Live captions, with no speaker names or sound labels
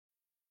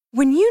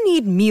When you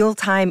need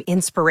mealtime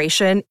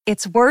inspiration,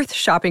 it's worth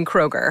shopping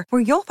Kroger,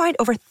 where you'll find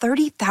over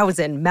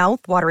 30,000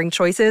 mouth-watering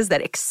choices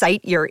that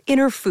excite your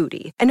inner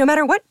foodie. And no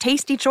matter what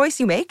tasty choice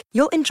you make,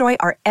 you'll enjoy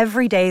our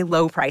everyday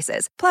low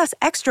prices, plus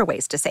extra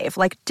ways to save,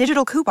 like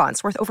digital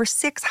coupons worth over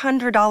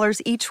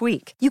 $600 each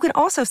week. You can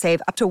also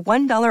save up to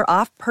 $1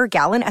 off per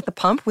gallon at the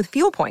pump with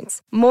fuel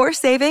points. More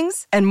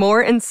savings and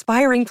more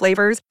inspiring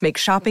flavors make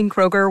shopping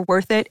Kroger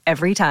worth it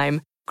every time.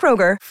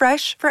 Kroger,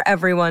 fresh for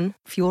everyone.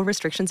 Fuel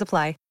restrictions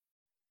apply.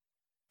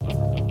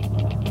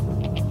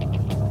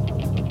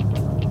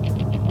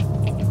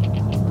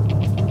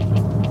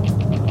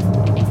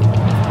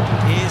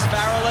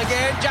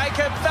 Again,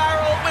 Jacob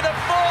Farrell with a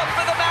fourth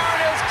for the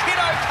Mariners.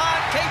 Kiddo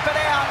can't keep it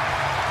out.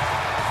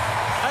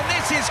 And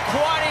this is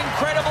quite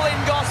incredible in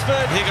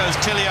Gosford. Here goes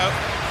Tilio.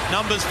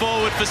 Numbers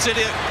forward for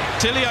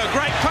Tilio.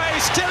 Great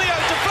pace. Tilio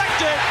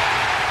deflected.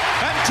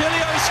 And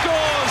Tilio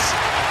scores.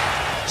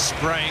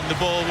 Spraying the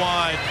ball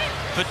wide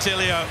for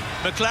Tilio.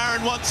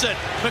 McLaren wants it.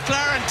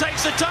 McLaren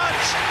takes a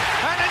touch.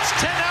 And it's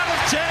 10 out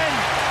of 10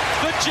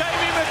 for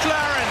Jamie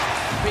McLaren.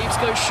 Reeves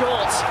goes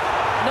short.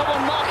 No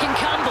one marking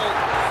Campbell.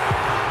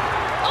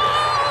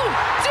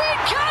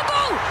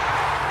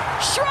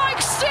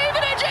 Strikes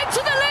Stevenage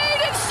into the lead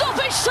in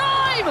stoppage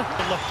time!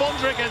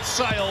 Lafondra against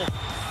Sale.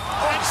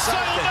 And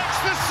Sale makes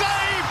the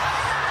save!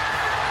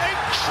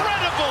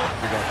 Incredible!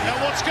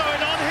 Now what's going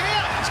on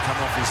here? He's come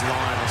off his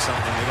line or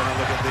something. They're going to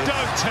look at this.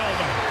 Don't tell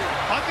me.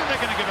 I think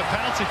they're going to give a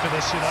penalty for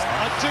this, you know.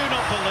 I do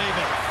not believe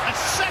it. A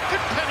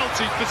second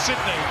penalty for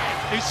Sydney.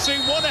 He's seen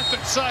one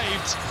effort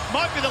saved.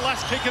 Might be the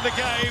last kick of the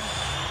game.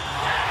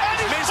 And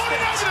he's put it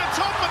over the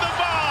top of the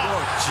bar!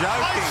 You're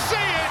joking. I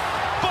see it,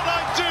 but I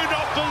do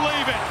not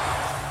believe it.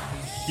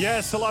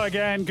 Yes, hello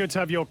again. Good to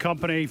have your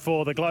company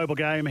for the Global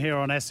Game here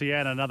on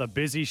SEN. Another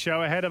busy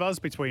show ahead of us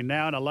between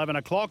now and 11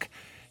 o'clock.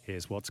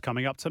 Here's what's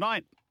coming up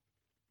tonight.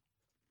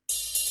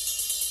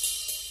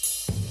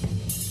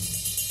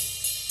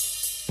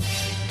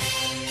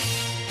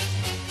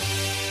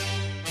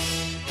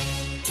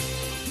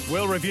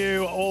 We'll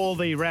review all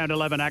the round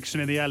 11 action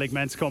in the A-League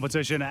men's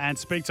competition and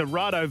speak to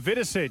Rado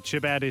Vidosic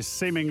about his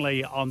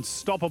seemingly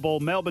unstoppable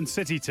Melbourne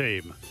City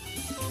team.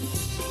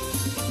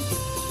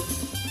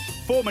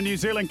 Former New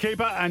Zealand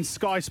keeper and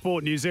Sky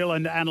Sport New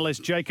Zealand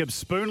analyst Jacob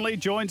Spoonley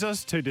joins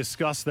us to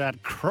discuss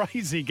that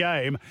crazy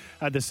game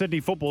at the Sydney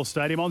Football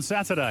Stadium on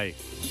Saturday.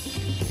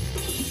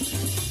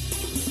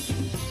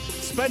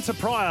 Spencer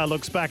Pryor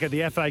looks back at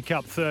the FA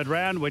Cup third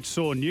round, which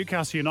saw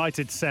Newcastle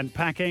United sent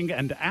packing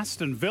and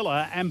Aston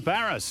Villa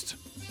embarrassed.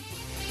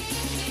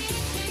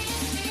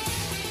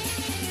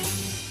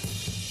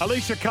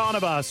 Alicia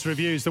Carnavas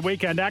reviews the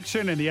weekend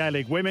action in the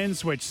A-League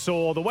Women's, which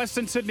saw the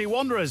Western Sydney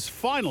Wanderers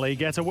finally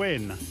get a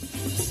win.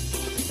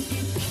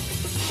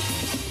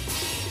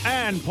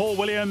 And Paul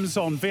Williams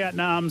on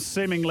Vietnam's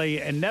seemingly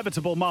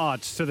inevitable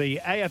march to the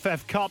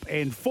AFF Cup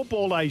in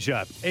Football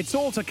Asia. It's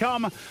all to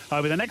come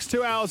over the next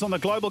 2 hours on the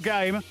Global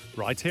Game,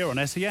 right here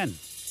on SEN.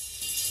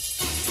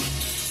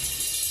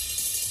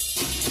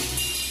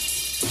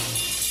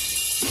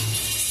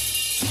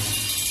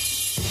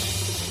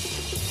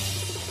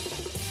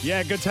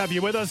 Yeah, good to have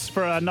you with us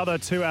for another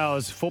 2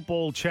 hours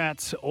football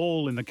chat,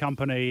 all in the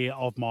company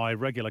of my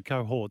regular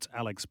cohort,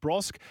 Alex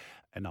Brosk,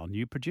 and our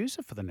new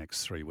producer for the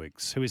next 3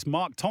 weeks, who is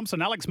Mark Thompson.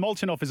 Alex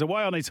Molchinoff is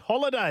away on his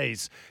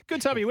holidays.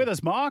 Good to have you with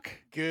us,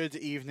 Mark. Good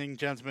evening,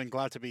 gentlemen.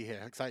 Glad to be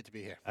here. Excited to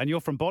be here. And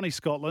you're from Bonnie,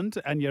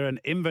 Scotland, and you're an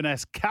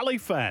Inverness Cali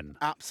fan.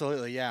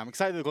 Absolutely, yeah. I'm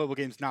excited the Global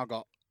Game's now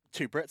got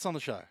 2 Brits on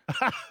the show.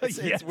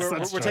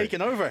 We're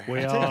taking over.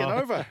 We're taking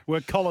over.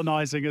 We're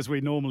colonising as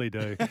we normally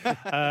do.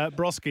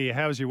 Brosky,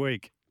 how's your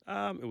week?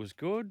 It was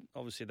good.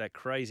 Obviously, that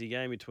crazy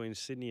game between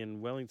Sydney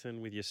and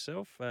Wellington with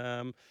yourself.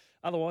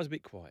 Otherwise, a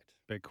bit quiet.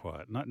 Bit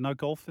quiet. No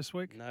golf this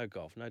week? No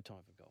golf. No time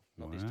for golf.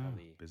 Not this time of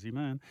the year. Busy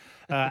man.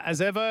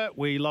 As ever,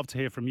 we love to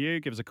hear from you.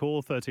 Give us a call,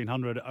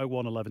 1300 01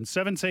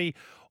 1170,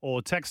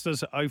 or text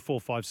us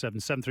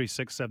 0457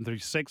 736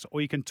 736,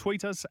 or you can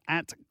tweet us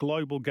at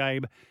Global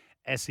Game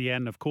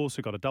SEN. Of course,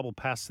 we've got a double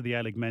pass to the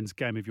A-League men's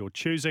game of your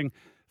choosing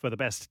for the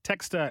best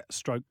texter,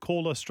 stroke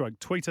caller, stroke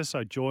tweeter,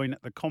 so join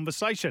the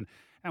conversation.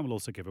 And we'll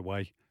also give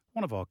away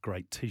one of our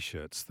great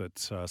T-shirts that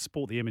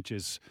sport the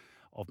images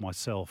of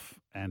myself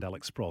and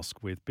Alex Brosk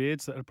with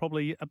beards that are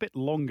probably a bit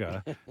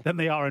longer than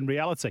they are in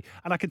reality.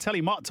 And I can tell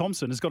you, Mark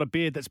Thompson has got a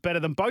beard that's better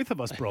than both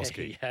of us,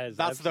 Brosky. Yes,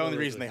 That's the only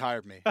reason they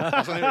hired me.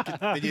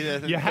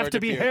 You have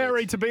to be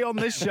hairy to be on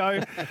this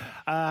show.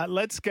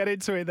 Let's get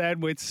into it then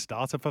with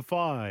Starter for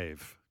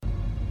Five.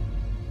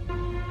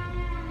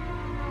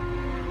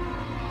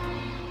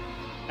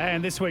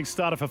 And this week's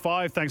Starter for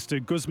Five, thanks to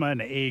Guzman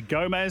y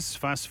Gomez,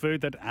 fast food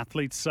that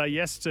athletes say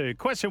yes to.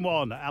 Question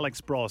 1,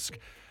 Alex Brosk.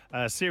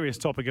 Serious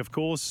topic, of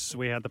course.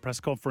 We had the press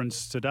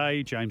conference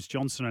today. James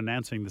Johnson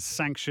announcing the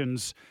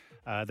sanctions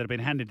that have been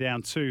handed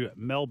down to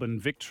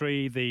Melbourne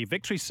Victory. The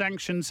Victory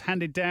sanctions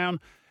handed down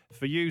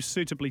for you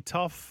suitably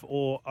tough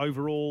or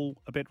overall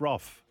a bit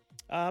rough?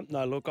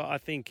 No, look, I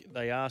think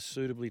they are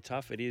suitably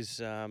tough. It is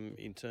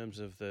in terms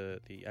of the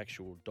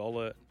actual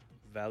dollar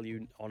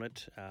value on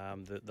it,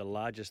 the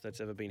largest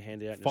that's ever been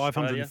handed out in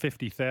Australia.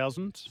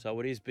 550,000. So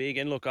it is big.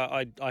 And look,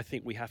 I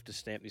think we have to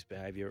stamp this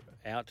behaviour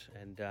out,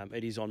 and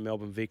it is on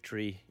Melbourne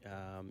Victory,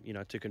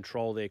 to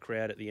control their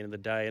crowd at the end of the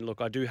day. And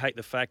look, I do hate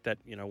the fact that,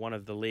 one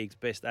of the league's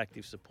best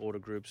active supporter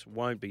groups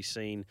won't be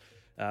seen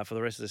for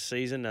the rest of the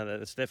season.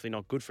 That's definitely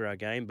not good for our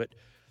game. But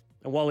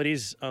while it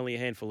is only a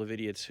handful of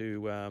idiots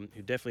who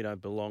definitely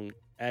don't belong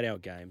at our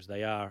games,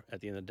 they are, at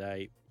the end of the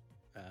day,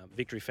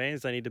 Victory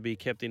fans. They need to be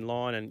kept in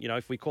line. And,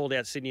 if we called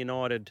out Sydney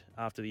United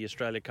after the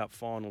Australia Cup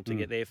final to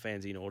get their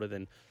fans in order,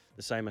 then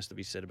the same has to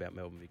be said about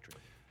Melbourne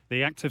Victory.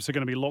 The Actives are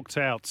going to be locked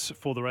out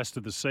for the rest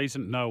of the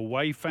season. No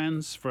away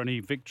fans for any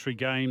Victory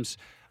games.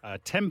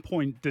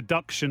 10-point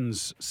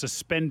deductions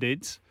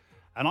suspended.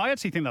 And I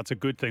actually think that's a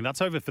good thing.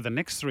 That's over for the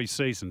next 3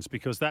 seasons,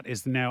 because that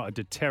is now a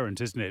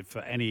deterrent, isn't it, for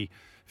any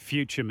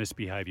future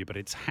misbehaviour. But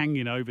it's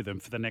hanging over them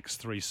for the next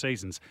 3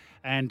 seasons.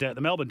 And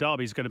the Melbourne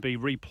Derby is going to be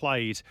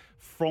replayed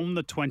from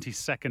the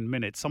 22nd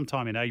minute,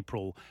 sometime in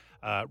April,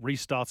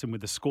 restarting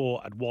with the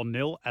score at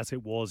 1-0, as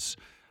it was,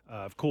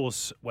 of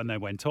course, when they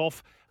went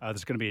off.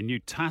 There's going to be a new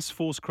task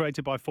force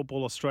created by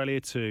Football Australia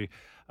to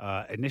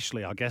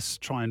initially, I guess,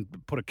 try and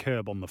put a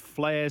curb on the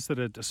flares that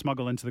are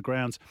smuggled into the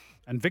grounds.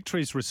 And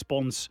Victory's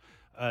response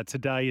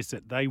today is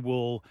that they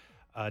will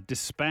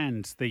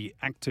disband the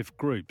active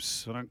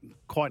groups. I don't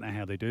quite know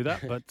how they do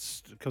that,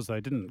 but because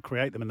they didn't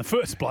create them in the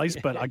first place.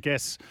 But I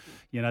guess,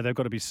 they've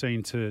got to be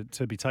seen to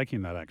be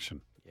taking that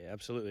action. Yeah,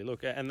 absolutely.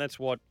 Look, and that's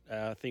what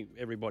I think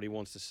everybody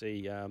wants to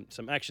see,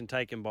 some action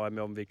taken by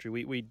Melbourne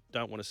Victory. We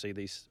don't want to see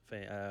these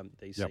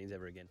scenes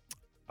ever again.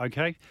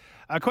 Okay.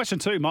 Question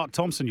 2, Mark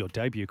Thompson, your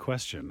debut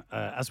question.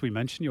 As we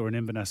mentioned, you're an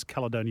Inverness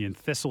Caledonian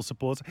Thistle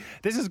supporter.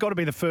 This has got to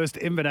be the first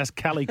Inverness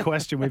Cali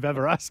question we've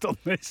ever asked on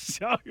this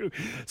show.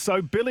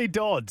 So Billy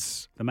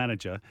Dodds, the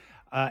manager,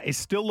 is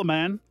still the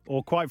man,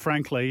 or quite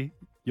frankly,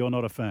 you're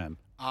not a fan?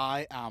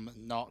 I am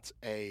not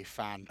a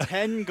fan.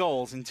 10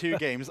 goals in 2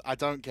 games, I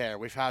don't care.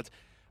 We've had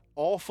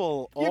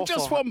awful. You've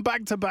just won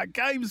back-to-back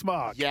games,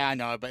 Mark. Yeah, I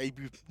know, but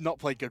we've not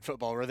played good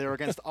football. They were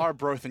against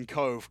Arbroath and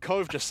Cove.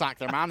 Cove just sacked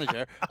their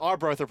manager.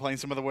 Arbroath are playing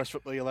some of the worst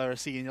football you'll ever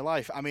see in your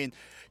life. I mean,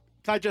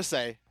 can I just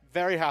say,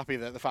 very happy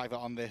that the fact that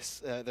on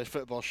this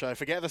football show,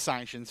 forget the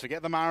sanctions,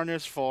 forget the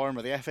Mariners' form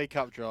or the FA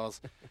Cup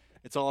draws.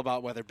 It's all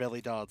about whether Billy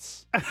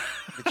Dodds,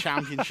 the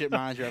championship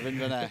manager of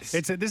Inverness.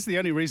 This is the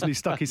only reason he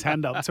stuck his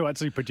hand up to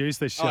actually produce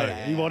this show.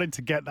 He wanted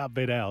to get that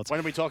bit out. When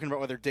are we talking about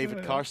whether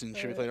David Carson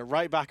should be played at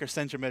right back or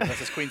centre mid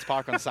versus Queen's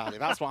Park on Saturday?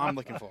 That's what I'm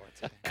looking forward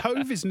to.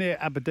 Cove is near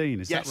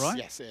Aberdeen, is that right?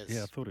 Yes, it is.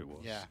 Yeah, I thought it was.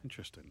 Yeah.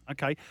 Interesting.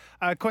 Okay.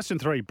 Question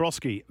 3,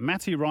 Broski.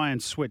 Matty Ryan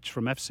switch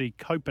from FC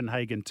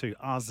Copenhagen to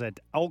AZ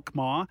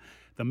Alkmaar.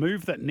 The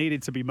move that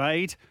needed to be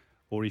made,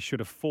 or he should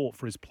have fought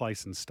for his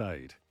place and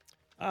stayed?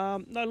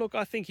 No, look,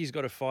 I think he's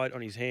got a fight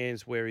on his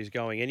hands where he's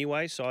going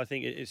anyway, so I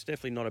think it's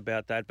definitely not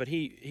about that. But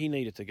he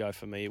needed to go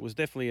for me. It was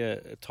definitely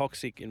a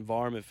toxic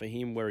environment for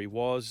him where he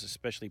was,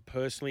 especially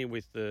personally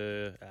with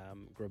the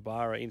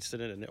Grabara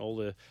incident and all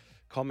the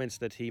comments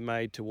that he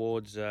made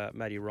towards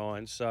Matty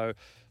Ryan. So,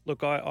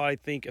 look, I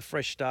think a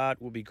fresh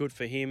start will be good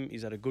for him.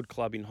 He's at a good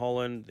club in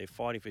Holland. They're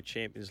fighting for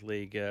Champions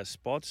League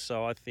spots.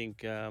 So I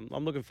think I'm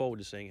looking forward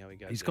to seeing how he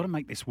goes. He's got to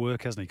make this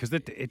work, hasn't he?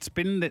 Because it's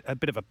been a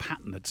bit of a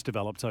pattern that's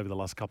developed over the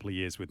last couple of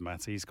years with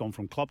Matty. He's gone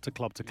from club to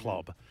club to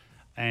club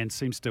and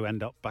seems to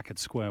end up back at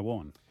square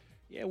one.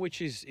 Yeah,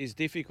 which is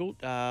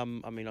difficult. I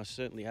mean, I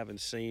certainly haven't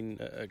seen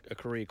a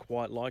career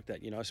quite like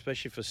that,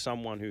 especially for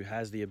someone who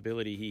has the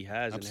ability he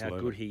has. Absolutely. And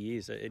how good he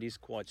is. It is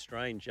quite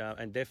strange.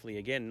 And definitely,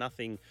 again,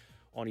 nothing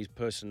on his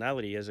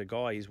personality as a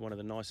guy. He's one of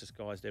the nicest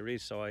guys there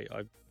is. So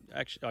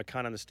I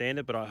can't understand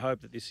it, but I hope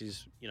that this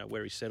is,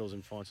 where he settles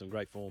and finds some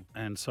great form.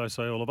 And so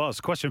say all of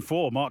us. Question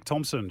 4, Mark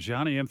Thompson.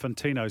 Gianni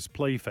Infantino's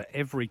plea for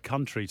every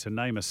country to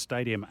name a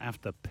stadium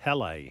after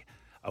Pelé.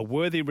 A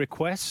worthy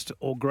request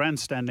or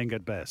grandstanding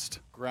at best?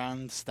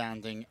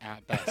 Grandstanding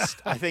at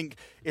best. I think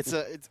it's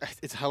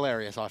a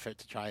hilarious effort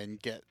to try and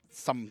get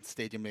some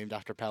stadium named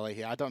after Pelé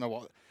here. I don't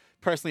know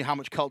personally how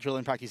much cultural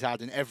impact he's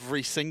had in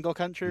every single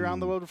country around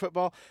the world of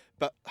football,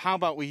 but how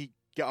about we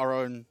get our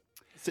own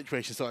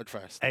situation sorted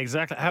first?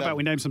 Exactly. How about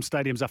we name some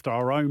stadiums after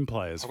our own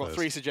players I've got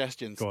 3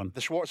 suggestions. Go on.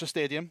 The Schwarzer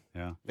Stadium,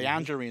 the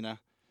Ange Arena,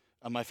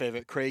 and my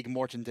favourite, Craig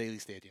Morton Daly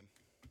Stadium.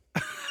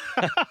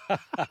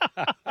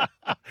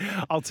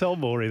 I'll tell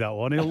Maury that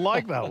one. He'll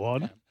like that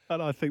one.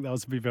 And I think that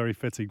would be very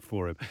fitting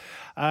for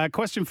him.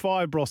 Question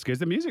 5, Broski. Has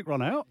the music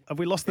run out? Have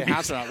we lost the music? It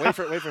has run out. Wait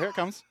for it. Here it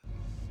comes.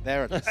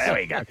 There it is. There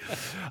we go.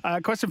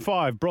 Question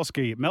 5,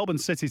 Broski. Melbourne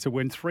City to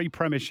win 3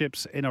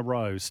 premierships in a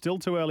row. Still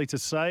too early to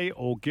say,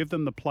 or give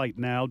them the plate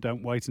now?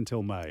 Don't wait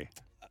until May.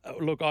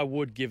 Look, I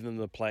would give them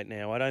the plate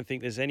now. I don't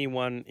think there's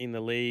anyone in the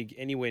league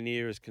anywhere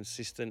near as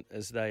consistent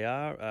as they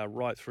are,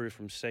 right through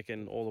from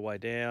second all the way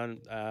down.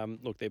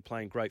 Look, they're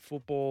playing great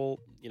football.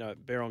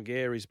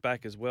 Berenguer is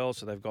back as well,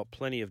 so they've got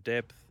plenty of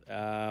depth.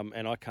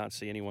 and I can't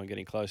see anyone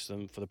getting close to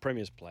them for the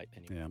Premier's plate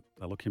anymore. Yeah,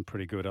 they're looking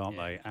pretty good, aren't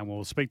they? And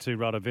we'll speak to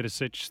Rado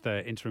Vidicic,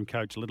 their interim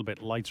coach, a little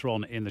bit later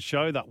on in the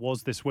show. That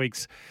was this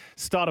week's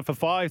Starter for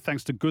Five,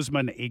 thanks to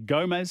Guzman y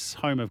Gomez,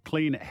 home of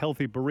clean,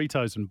 healthy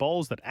burritos and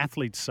bowls that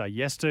athletes say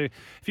yes to.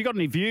 If you've got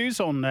any views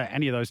on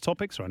any of those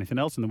topics or anything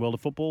else in the world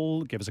of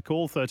football, give us a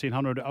call,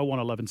 1300 01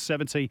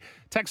 1170.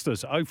 Text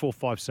us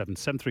 0457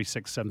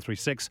 736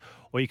 736,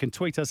 or you can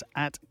tweet us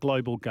at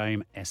Global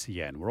Game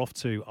SEN. We're off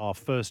to our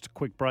first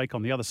quick break.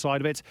 On the other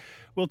side of it,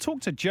 we'll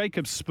talk to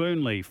Jacob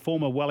Spoonley,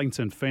 former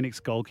Wellington Phoenix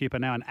goalkeeper,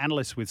 now an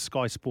analyst with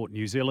Sky Sport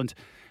New Zealand,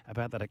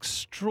 about that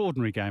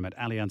extraordinary game at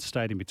Allianz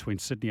Stadium between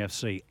Sydney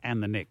FC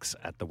and the Knicks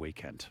at the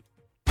weekend.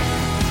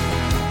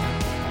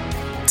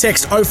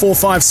 Text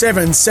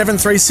 0457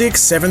 736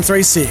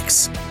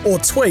 736 or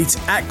tweet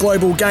at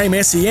Global Game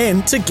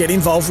SEN to get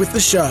involved with the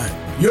show.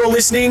 You're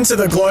listening to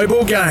The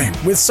Global Game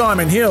with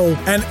Simon Hill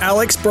and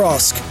Alex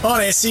Brosk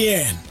on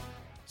SEN.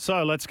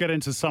 So let's get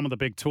into some of the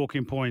big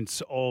talking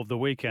points of the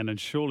weekend, and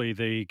surely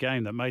the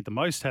game that made the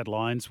most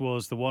headlines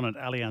was the one at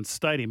Allianz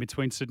Stadium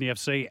between Sydney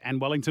FC and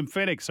Wellington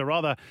Phoenix. A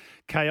rather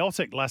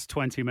chaotic last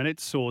 20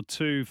 minutes saw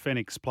 2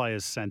 Phoenix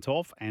players sent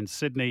off, and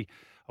Sydney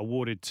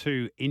awarded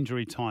 2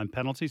 injury time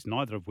penalties,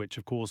 neither of which,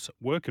 of course,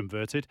 were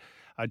converted.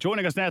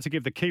 Joining us now to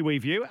give the Kiwi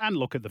view and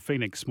look at the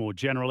Phoenix more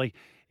generally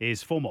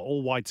is former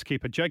All Whites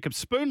keeper Jacob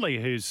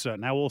Spoonley, who's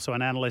now also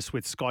an analyst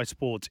with Sky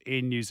Sport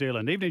in New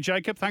Zealand. Evening,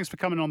 Jacob. Thanks for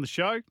coming on the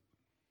show.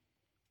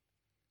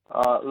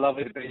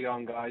 Lovely to be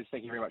on, guys.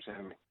 Thank you very much for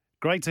having me.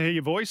 Great to hear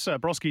your voice.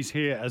 Broski's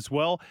here as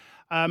well.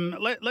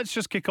 Let's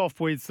just kick off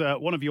with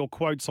one of your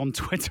quotes on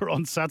Twitter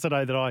on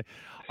Saturday that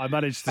I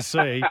managed to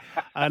see.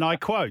 And I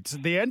quote,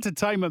 "The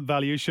entertainment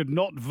value should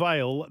not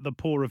veil the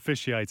poor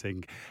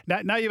officiating."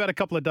 Now you've had a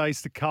couple of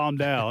days to calm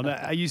down.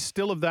 Are you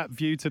still of that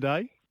view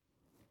today?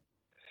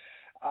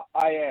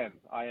 I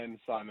am,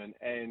 Simon.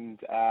 And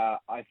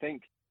I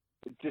think,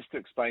 just to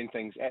explain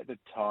things, at the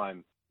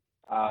time,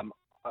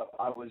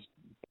 I was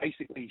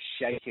basically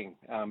shaking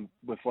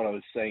with what I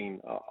was seeing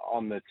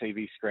on the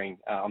TV screen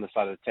on the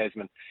side of the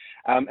Tasman.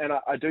 And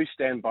I do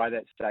stand by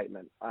that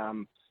statement.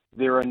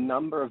 There are a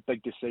number of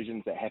big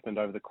decisions that happened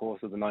over the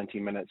course of the 90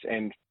 minutes.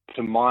 And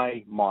to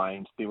my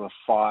mind, there were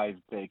 5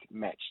 big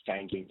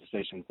match-changing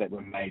decisions that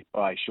were made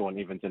by Sean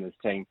Evans and his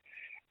team.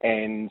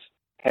 And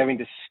having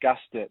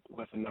discussed it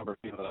with a number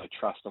of people that I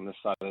trust on this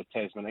side of the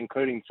Tasman,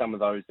 including some of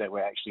those that were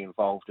actually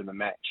involved in the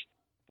match,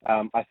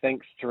 I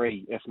think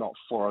 3, if not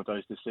 4 of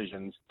those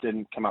decisions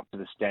didn't come up to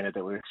the standard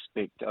that we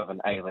expect of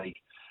an A-League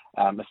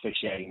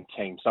officiating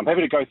team. So I'm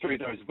happy to go through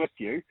those with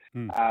you,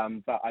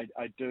 but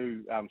I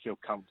do feel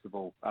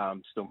comfortable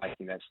still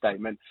making that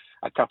statement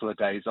a couple of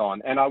days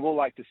on. And I will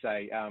like to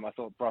say, I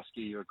thought, Broski,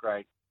 you were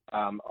great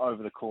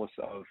over the course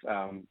of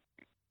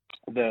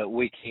the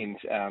weekend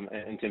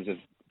in terms of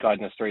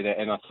guiding us through that,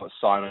 and I thought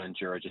Simon and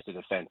Jura just did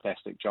a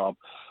fantastic job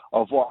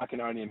of what I can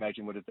only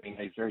imagine would have been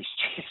a very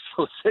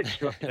stressful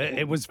situation.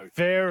 It was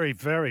very,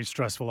 very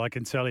stressful, I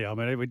can tell you. I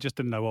mean, we just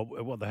didn't know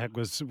what the heck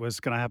was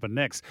going to happen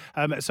next.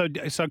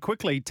 So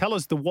quickly, tell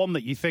us the one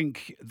that you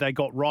think they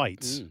got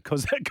right,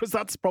 because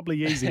that's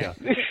probably easier.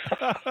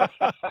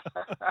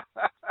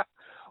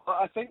 Well,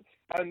 I think,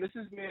 and this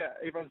is me,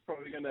 everyone's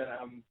probably going to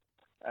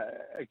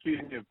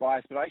accusing me of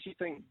bias, but I actually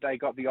think they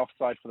got the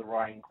offside for the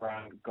Ryan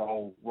Grant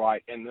goal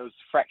right, and there was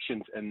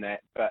fractions in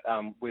that, but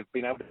we've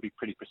been able to be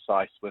pretty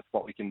precise with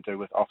what we can do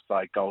with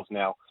offside goals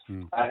now.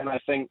 And I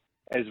think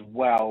as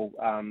well,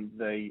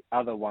 the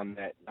other one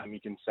that you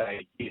can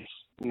say, yes,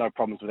 no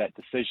problems with that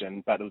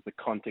decision, but it was the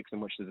context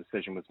in which the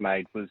decision was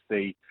made, was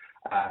the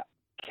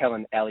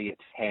Kellen Elliott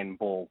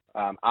handball,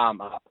 arm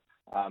up,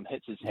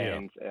 hits his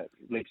hand,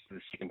 leads to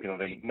the second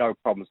penalty. No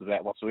problems with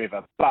that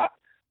whatsoever, but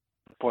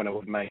the point I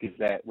would make is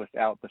that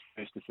without the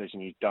first decision,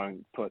 you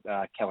don't put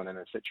Kellen in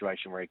a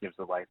situation where he gives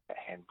away the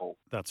handball.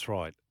 That's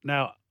right.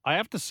 Now, I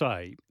have to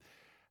say,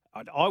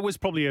 I was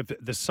probably of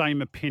the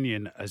same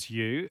opinion as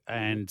you,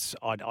 and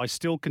I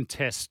still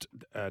contest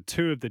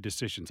 2 of the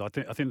decisions. I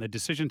think the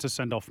decision to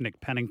send off Nick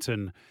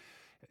Pennington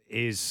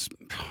is,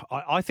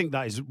 I think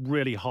that is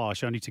really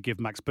harsh, only to give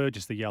Max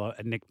Burgess the yellow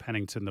and Nick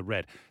Pennington the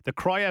red. The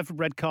Kraev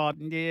red card,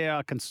 yeah,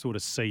 I can sort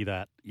of see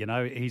that. You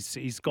know,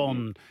 he's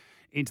gone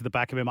into the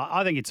back of him.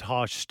 I think it's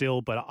harsh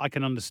still, but I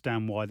can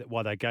understand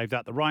why they gave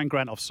that. The Ryan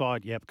Grant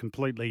offside, yep,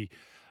 completely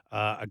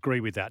agree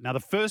with that. Now, the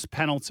first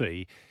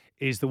penalty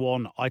is the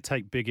one I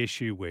take big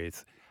issue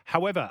with.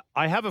 However,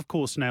 I have, of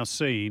course, now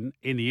seen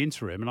in the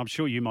interim, and I'm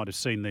sure you might have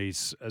seen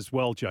these as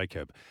well,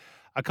 Jacob,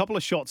 a couple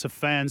of shots of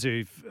fans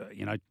who've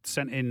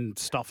sent in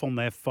stuff on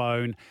their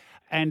phone,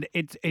 and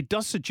it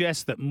does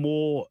suggest that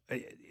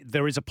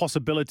there is a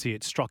possibility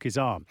it struck his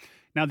arm.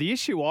 Now, the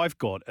issue I've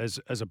got as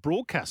a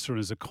broadcaster and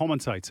as a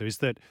commentator is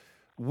that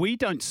we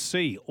don't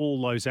see all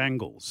those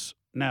angles.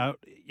 Now,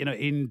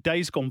 in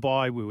days gone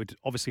by, we would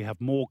obviously have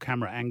more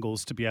camera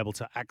angles to be able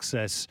to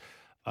access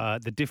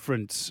the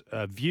different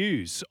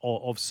views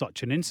of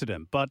such an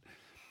incident. But,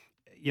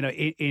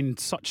 in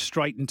such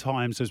straitened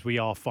times as we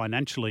are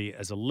financially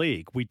as a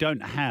league, we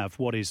don't have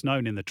what is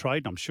known in the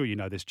trade, and I'm sure you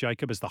know this,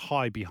 Jacob, as the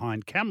high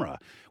behind camera,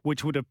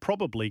 which would have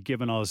probably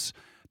given us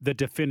the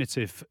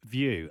definitive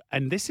view.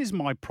 And this is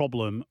my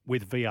problem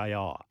with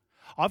VAR.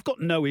 I've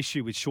got no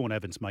issue with Sean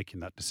Evans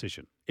making that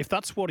decision. If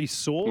that's what he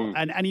saw,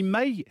 and he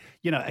may,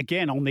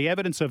 again, on the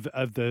evidence of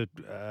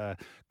the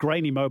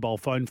grainy mobile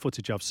phone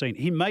footage I've seen,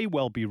 he may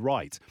well be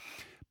right.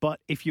 But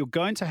if you're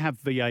going to have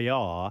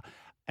VAR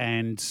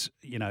and,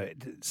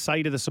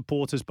 say to the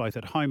supporters both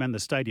at home and the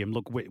stadium,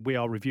 look, we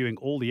are reviewing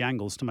all the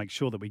angles to make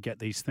sure that we get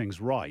these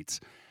things right,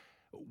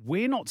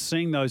 we're not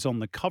seeing those on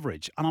the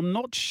coverage. And I'm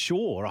not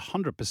sure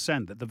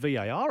 100% that the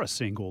VAR are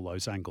seeing all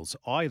those angles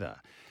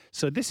either.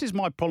 So this is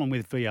my problem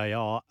with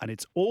VAR, and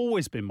it's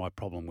always been my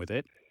problem with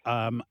it,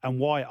 and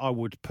why I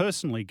would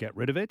personally get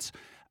rid of it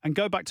and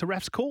go back to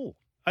ref's call.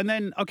 And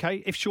then,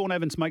 okay, if Sean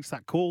Evans makes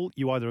that call,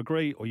 you either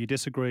agree or you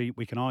disagree,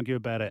 we can argue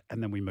about it,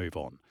 and then we move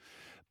on.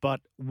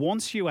 But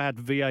once you add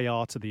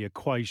VAR to the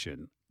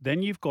equation,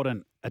 then you've got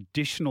an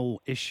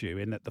additional issue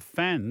in that the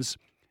fans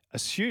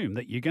assume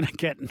that you're going to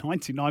get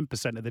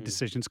 99% of the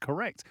decisions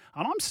correct.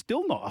 And I'm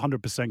still not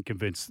 100%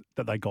 convinced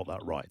that they got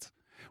that right.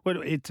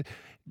 Well,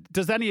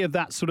 does any of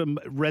that sort of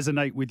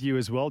resonate with you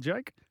as well,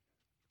 Jake?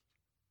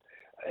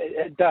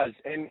 It does.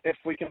 And if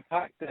we can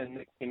park the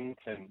Nick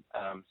Pennington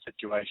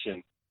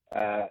situation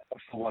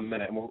for 1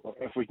 minute, and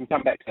if we can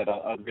come back to that,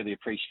 I'd really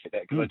appreciate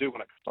that, because I do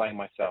want to explain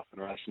myself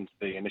in relation to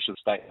the initial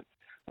statement.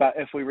 But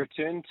if we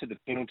return to the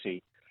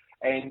penalty,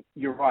 and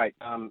you're right,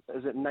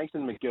 is it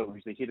Nathan McGill,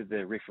 who's the head of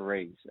the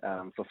referees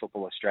for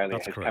Football Australia,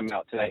 has come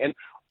out today. And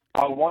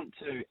I want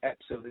to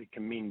absolutely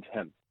commend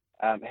him.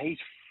 He's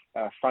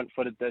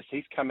front-footed this.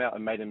 He's come out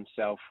and made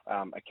himself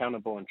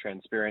accountable and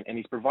transparent, and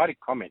he's provided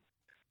comment.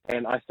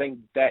 And I think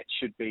that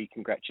should be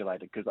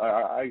congratulated, because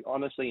I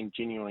honestly and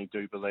genuinely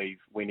do believe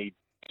we need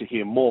to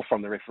hear more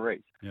from the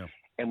referees. Yeah.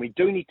 And we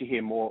do need to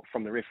hear more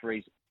from the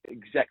referees,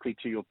 exactly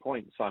to your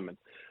point, Simon.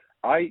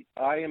 I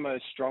am a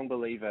strong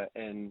believer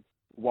in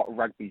what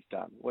rugby's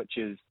done, which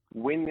is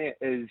when there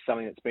is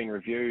something that's been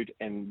reviewed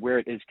and where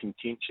it is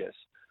contentious,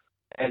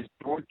 as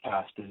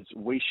broadcasters,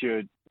 we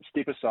should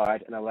step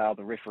aside and allow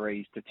the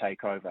referees to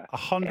take over.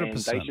 100%. And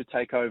they should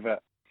take over.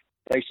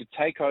 They should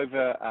take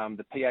over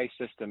the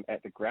PA system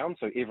at the ground,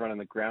 so everyone on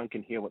the ground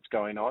can hear what's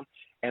going on,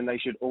 and they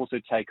should also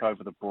take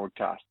over the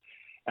broadcast.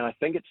 And I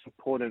think it's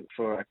important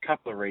for a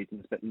couple of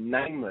reasons, but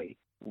namely,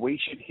 we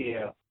should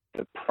hear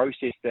the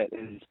process that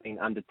is being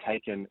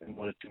undertaken in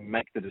order to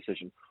make the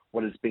decision,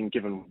 what is being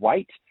given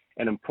weight,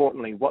 and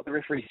importantly, what the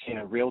referee sees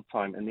in real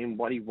time, and then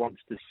what he wants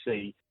to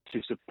see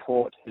to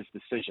support his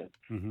decision.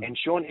 Mm-hmm. And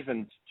Sean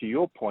Evans, to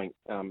your point,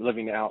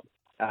 living out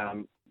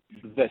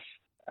this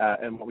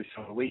and what we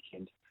saw on the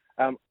weekend,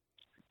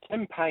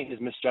 Tim Payne has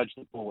misjudged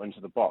the ball into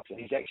the box, and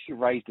he's actually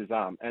raised his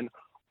arm. And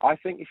I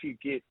think if you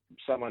get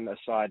someone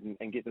aside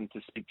and get them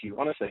to speak to you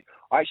honestly,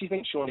 I actually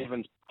think Sean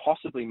Evans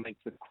possibly makes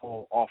the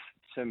call off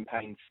Tim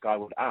Payne's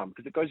skyward arm,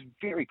 because it goes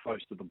very close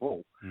to the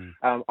ball.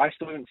 I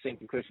still haven't seen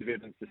conclusive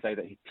evidence to say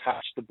that he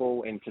touched the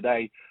ball, and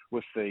today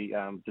with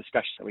the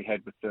discussion that we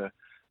had with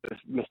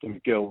Mr.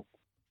 McGill,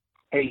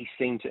 he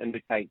seemed to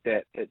indicate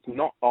that it's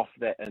not off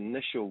that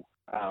initial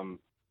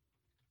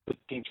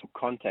potential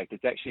contact.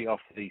 It's actually off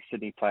the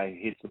Sydney player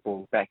who heads the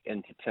ball back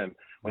into Tim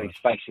when he's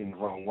facing the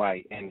wrong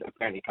way, and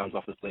apparently comes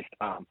off his left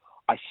arm.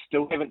 I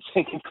still haven't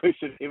seen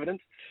conclusive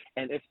evidence,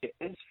 and if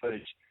there is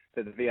footage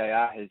that the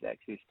VAR has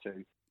access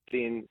to,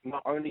 then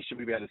not only should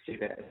we be able to see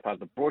that as part of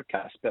the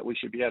broadcast, but we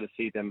should be able to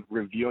see them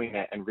reviewing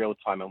that in real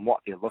time and what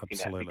they're looking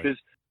at, because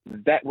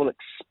that will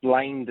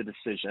explain the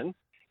decision.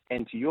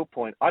 And to your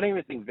point, I don't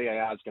even think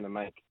VAR is going to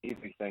make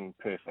everything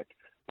perfect.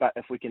 But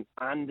if we can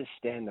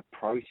understand the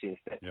process,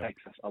 that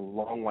takes us a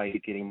long way to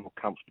getting more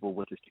comfortable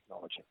with this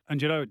technology. And,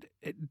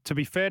 to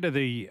be fair to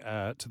the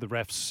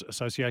Refs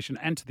Association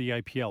and to the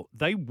APL,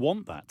 they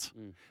want that.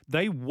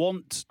 They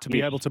want to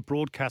be able to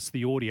broadcast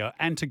the audio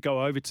and to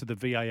go over to the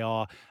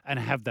VAR and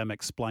have them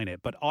explain it.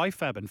 But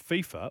IFAB and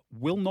FIFA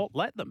will not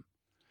let them.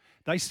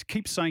 They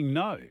keep saying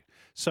no.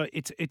 So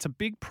it's a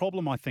big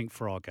problem, I think,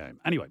 for our game.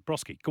 Anyway,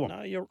 Broski, go on.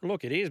 No,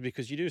 look, it is,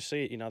 because you do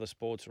see it in other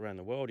sports around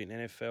the world, in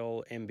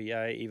NFL,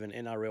 NBA, even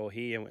NRL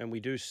here, and we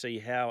do see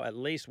how, at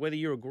least, whether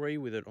you agree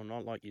with it or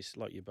not, like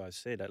you both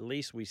said, at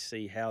least we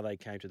see how they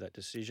came to that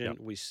decision. Yep.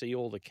 We see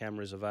all the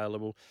cameras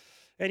available.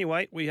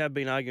 Anyway, we have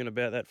been arguing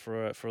about that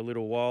for a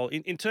little while.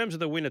 In terms of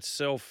the win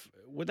itself,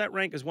 would that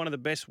rank as one of the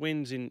best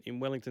wins in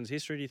Wellington's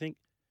history, do you think?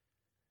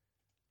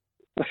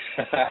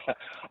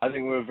 I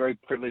think we're very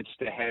privileged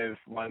to have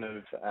one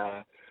of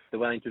the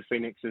Wellington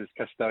Phoenix's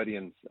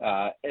custodians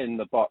in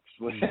the box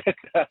with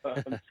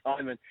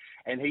Simon,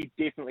 and he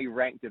definitely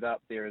ranked it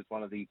up there as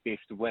one of the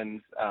best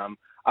wins,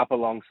 up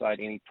alongside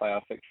any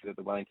playoff fixture that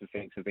the Wellington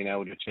Phoenix have been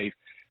able to achieve.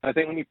 And I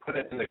think when you put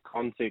it in the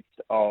context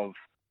of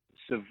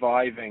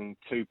surviving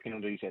 2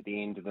 penalties at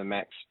the end of the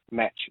match,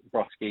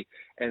 Broski,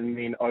 and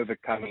then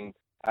overcoming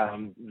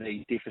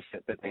the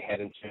deficit that they had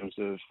in terms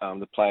of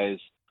the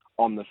players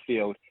on the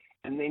field,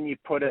 and then you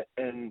put it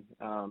in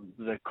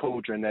the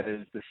cauldron that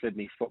is the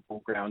Sydney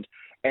Football Ground.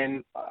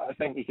 And I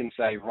think you can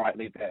say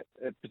rightly that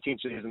it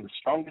potentially isn't the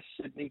strongest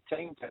Sydney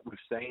team that we've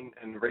seen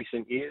in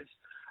recent years,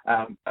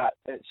 but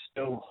it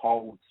still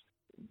holds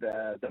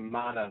the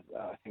mana,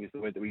 I think is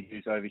the word that we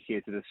use over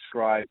here to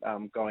describe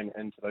going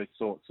into those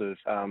sorts of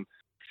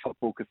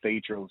football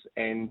cathedrals.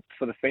 And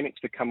for the Phoenix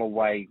to come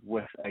away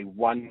with a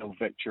 1-0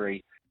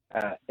 victory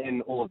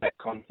in all of that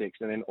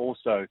context, and then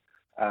also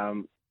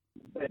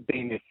it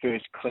being their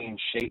first clean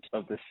sheet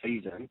of the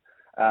season,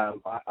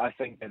 I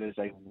think it is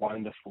a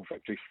wonderful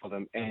victory for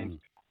them, and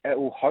it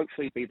will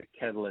hopefully be the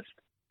catalyst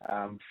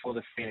for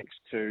the Phoenix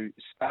to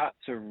start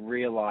to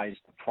realise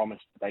the promise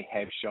that they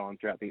have shown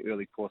throughout the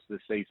early course of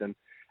the season,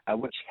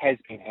 which has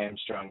been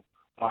hamstrung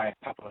by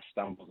a couple of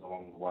stumbles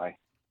along the way.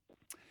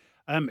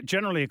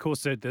 Generally, of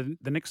course, the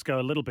Knicks go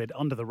a little bit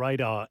under the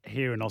radar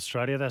here in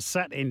Australia. They're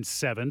sat in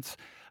 7th.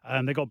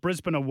 They've got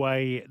Brisbane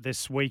away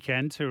this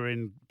weekend, who are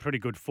in pretty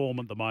good form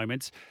at the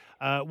moment.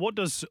 What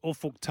does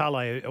Ufuk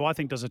Talay, who I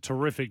think does a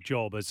terrific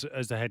job as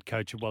the head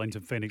coach of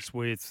Wellington Phoenix,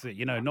 with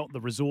not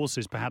the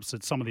resources perhaps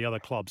that some of the other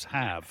clubs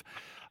have,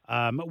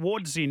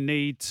 what does he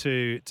need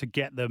to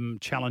get them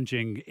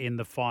challenging in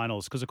the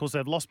finals? Because, of course,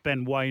 they've lost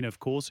Ben Waine, of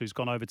course, who's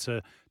gone over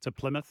to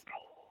Plymouth.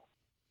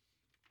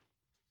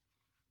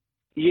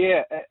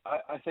 Yeah,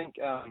 I think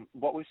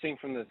what we've seen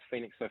from the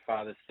Phoenix so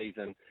far this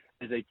season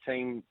is a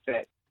team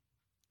that...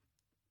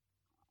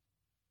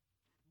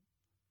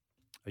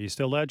 Are you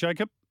still there,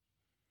 Jacob?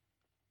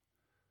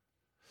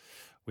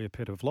 We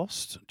appear to have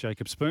lost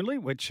Jacob Spoonley,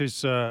 which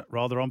is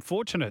rather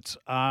unfortunate.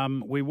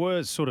 We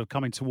were sort of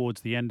coming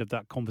towards the end of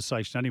that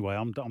conversation anyway.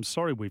 I'm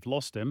sorry we've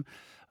lost him.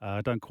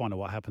 I don't quite know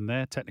what happened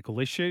there, technical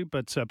issue.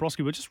 But,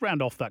 Broski, we'll just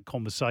round off that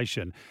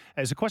conversation.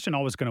 There's a question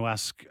I was going to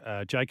ask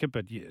Jacob,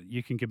 but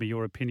you can give me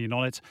your opinion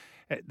on it.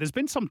 There's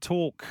been some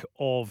talk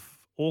of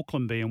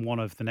Auckland being one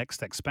of the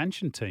next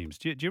expansion teams.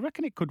 Do you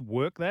reckon it could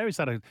work there?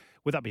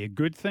 Would that be a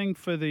good thing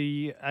for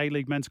the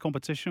A-League men's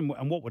competition?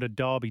 And what would a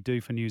derby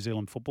do for New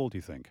Zealand football, do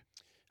you think?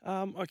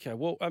 Okay,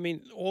 well, I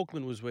mean,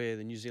 Auckland was where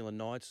the New Zealand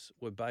Knights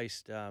were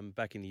based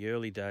back in the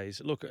early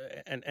days. Look,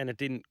 and it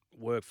didn't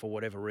work for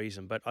whatever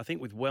reason. But I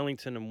think with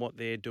Wellington and what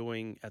they're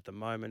doing at the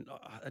moment,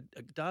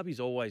 a derby's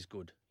always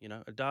good.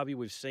 A derby,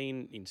 we've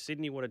seen in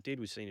Sydney what it did.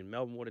 We've seen in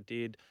Melbourne what it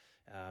did.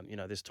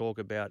 There's talk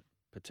about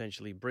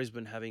potentially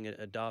Brisbane having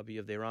a derby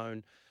of their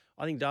own.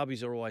 I think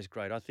derbies are always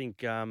great. I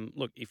think,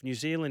 look, if New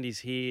Zealand is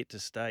here to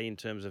stay in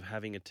terms of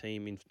having a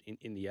team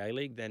in the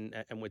A-League, then,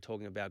 and we're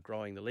talking about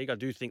growing the league, I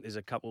do think there's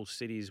a couple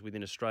cities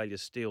within Australia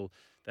still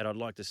that I'd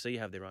like to see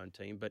have their own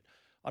team, but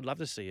I'd love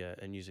to see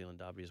a New Zealand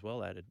derby as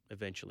well added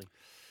eventually.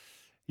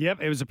 Yep,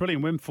 it was a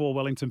brilliant win for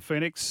Wellington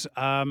Phoenix.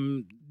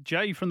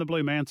 Jay from the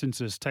Blue Mountains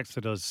has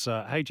texted us,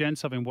 hey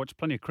gents, having watched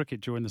plenty of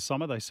cricket during the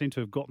summer, they seem to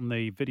have gotten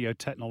the video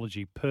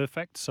technology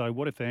perfect, so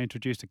what if they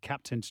introduced a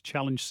captain's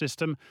challenge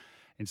system?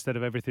 Instead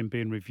of everything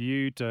being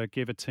reviewed,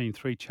 give a team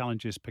 3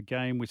 challenges per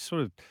game, which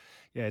sort of,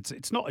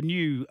 it's not a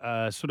new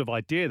sort of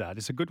idea, that.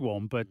 It's a good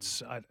one,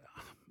 but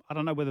I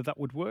don't know whether that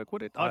would work,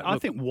 would it? I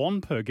think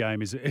 1 per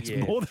game is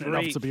more than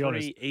enough, to be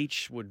honest. 3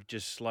 each would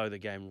just slow the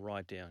game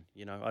right down.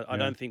 I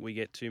don't think we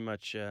get too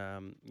much,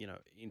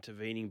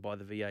 intervening by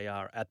the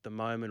VAR at the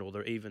moment,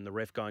 or even the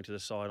ref going to the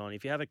sideline.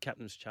 If you have a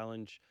captain's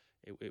challenge,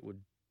 it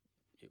would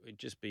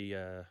just be,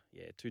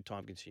 too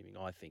time consuming,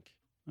 I think.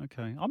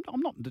 Okay.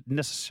 I'm not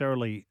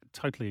necessarily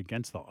totally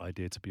against that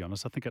idea, to be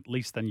honest. I think at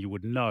least then you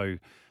would know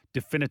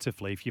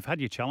definitively if you've had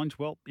your challenge,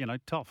 well,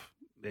 tough.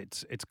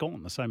 It's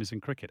gone, the same as in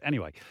cricket.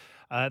 Anyway,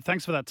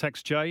 thanks for that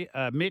text, Jay.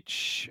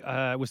 Mitch,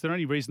 was there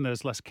any reason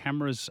there's less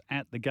cameras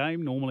at the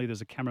game? Normally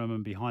there's a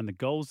cameraman behind the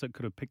goals that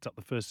could have picked up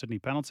the first Sydney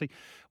penalty.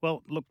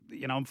 Well, look,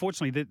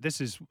 unfortunately, this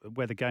is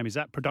where the game is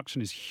at.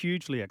 Production is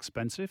hugely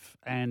expensive,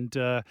 and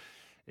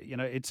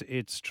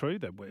it's true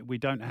that we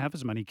don't have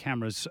as many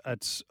cameras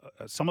at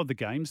some of the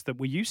games that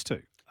we used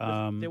to.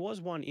 There was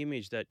one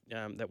image that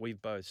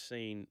we've both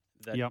seen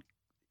that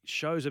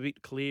shows a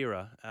bit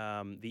clearer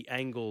the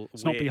angle.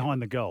 It's not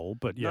behind the goal,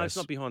 but yes. No, it's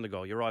not behind the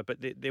goal. You're right. But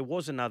there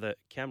was another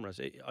camera.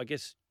 I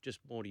guess just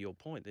more to your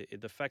point,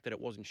 the fact that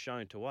it wasn't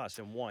shown to us,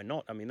 and why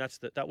not? I mean,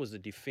 that was the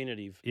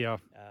definitive. Yeah.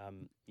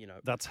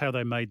 That's how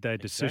they made their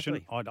decision.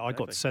 Exactly. I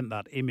got sent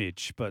that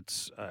image,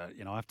 but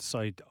I have to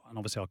say, and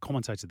obviously I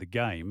commentated the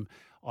game.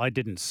 I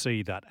didn't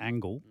see that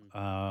angle,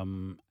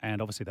 and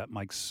obviously that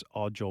makes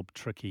our job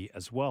tricky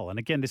as well. And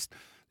again, this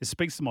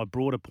speaks to my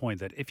broader point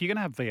that if you're going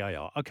to have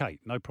VAR, okay,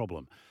 no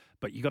problem,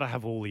 but you got to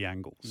have all the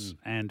angles.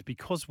 And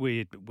because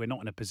we're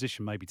not in a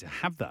position maybe to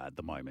have that at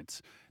the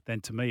moment, then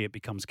to me it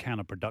becomes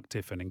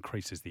counterproductive and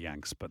increases the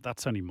angst. But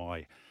that's only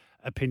my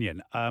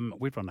opinion.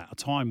 We've run out of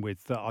time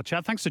with our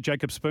chat. Thanks to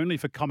Jacob Spoonley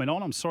for coming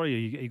on. I'm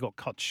sorry he got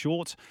cut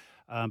short.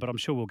 But I'm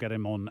sure we'll get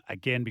him on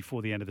again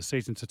before the end of the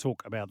season to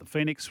talk about the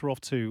Phoenix. We're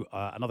off to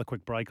another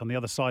quick break. On the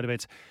other side of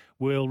it,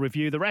 we'll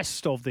review the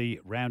rest of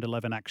the Round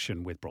 11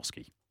 action with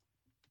Broski.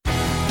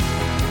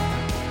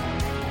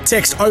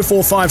 Text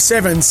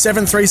 0457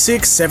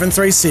 736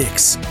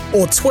 736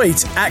 or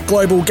tweet at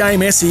Global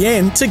Game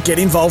SEN to get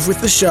involved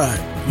with the show.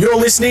 You're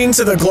listening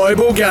to The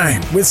Global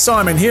Game with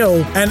Simon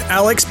Hill and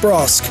Alex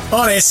Brosk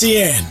on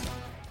SEN.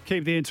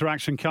 Keep the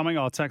interaction coming.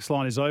 Our text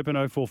line is open,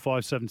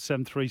 0457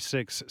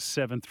 736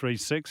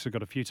 736. We've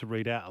got a few to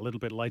read out a little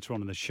bit later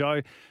on in the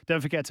show.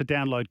 Don't forget to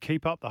download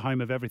Keep Up, the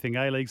home of everything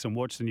A-Leagues, and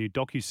watch the new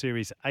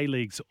docuseries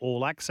A-Leagues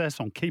All Access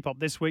on Keep Up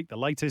this week. The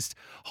latest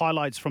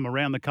highlights from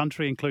around the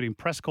country, including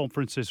press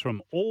conferences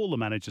from all the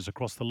managers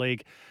across the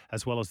league,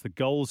 as well as the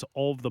goals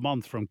of the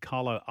month from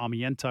Carlo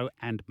Armiento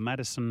and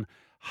Madison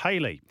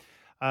Haley.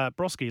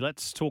 Broski,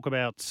 let's talk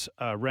about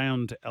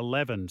round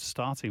 11,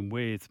 starting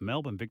with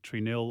Melbourne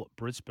victory 0,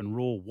 Brisbane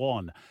Roar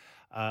 1.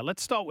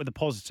 Let's start with the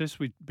positives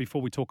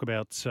before we talk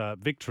about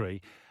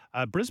victory.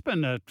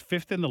 Brisbane are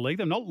fifth in the league.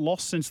 They've not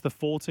lost since the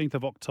 14th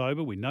of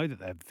October. We know that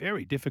they're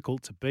very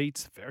difficult to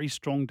beat, very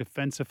strong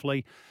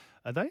defensively.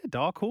 Are they a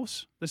dark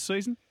horse this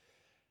season?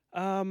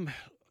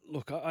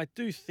 Look, I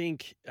do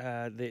think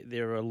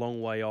they're a long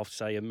way off,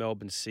 say, a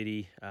Melbourne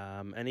City,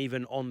 and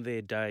even on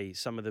their day,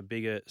 some of the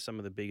bigger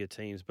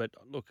teams. But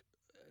look,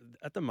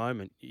 at the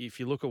moment, if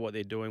you look at what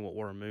they're doing, what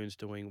Warramoon's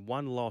doing,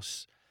 one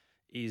loss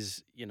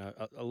is,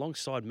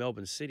 alongside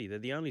Melbourne City, they're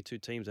the only two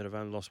teams that have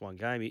only lost one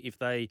game. If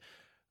they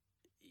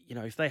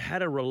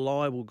had a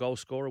reliable goal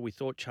scorer, we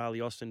thought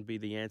Charlie Austin would be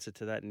the answer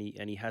to that,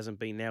 and he hasn't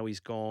been. Now he's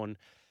gone.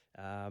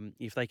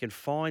 If they can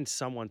find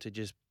someone to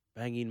just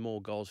bang in more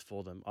goals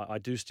for them, I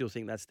do still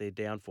think that's their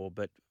downfall,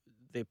 but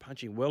they're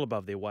punching well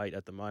above their weight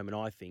at the moment,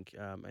 I think,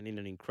 and in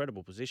an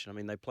incredible position. I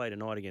mean, they played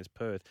tonight against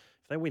Perth.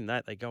 If they win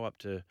that, they go up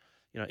to,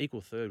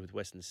 equal third with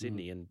Western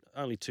Sydney, and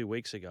only 2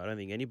 weeks ago, I don't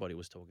think anybody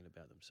was talking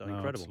about them. So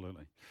incredible.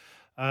 Absolutely.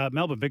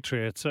 Melbourne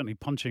victory are certainly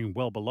punching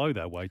well below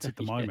their weight at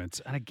the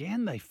moment, and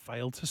again, they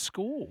failed to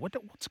score.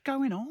 What's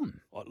going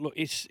on? Look,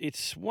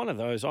 it's one of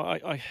those.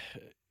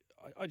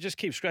 I just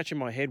keep scratching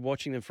my head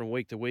watching them from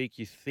week to week.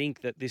 You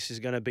think that this is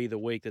going to be the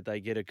week that they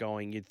get it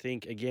going. You'd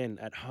think, again,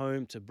 at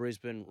home to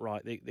Brisbane,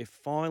 right, they're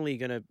finally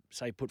going to,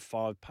 say, put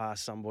 5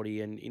 past somebody,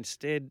 and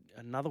instead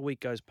another week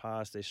goes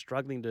past. They're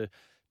struggling to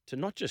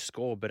not just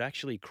score but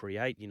actually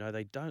create.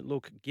 They don't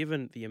look,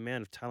 given the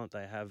amount of talent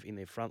they have in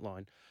their front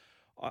line,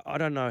 I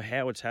don't know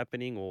how it's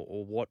happening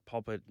or what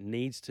Popper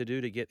needs to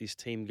do to get this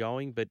team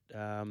going, but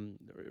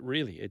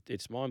really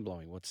it's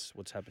mind-blowing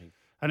what's happening.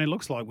 And it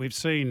looks like we've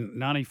seen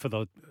Nani for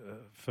the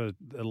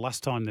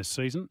last time this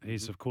season.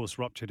 He's, of course,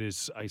 ruptured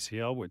his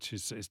ACL, which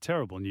is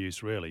terrible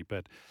news, really.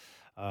 But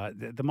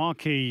the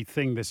marquee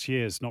thing this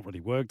year has not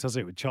really worked, has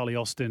it? With Charlie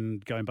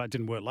Austin going back,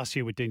 didn't work last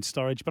year with Dean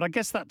Sturridge. But I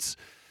guess that's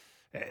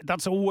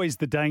always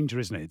the danger,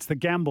 isn't it? It's the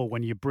gamble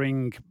when you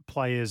bring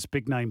players,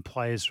 big-name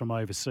players from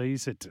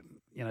overseas. It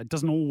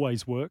doesn't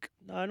always work.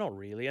 No, not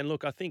really. And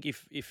look, I think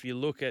if you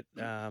look at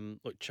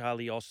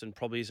Charlie Austin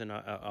probably isn't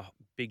a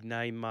big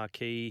name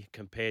marquee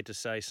compared to,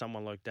 say,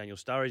 someone like Daniel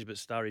Sturridge, but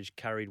Sturridge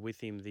carried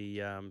with him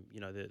the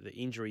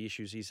injury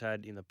issues he's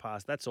had in the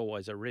past. That's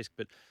always a risk.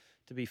 But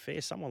to be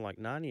fair, someone like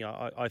Nani,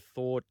 I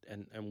thought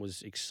and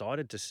was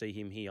excited to see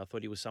him here. I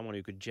thought he was someone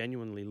who could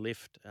genuinely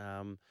lift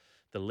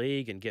the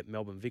league and get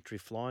Melbourne victory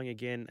flying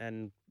again,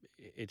 and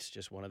it's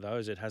just one of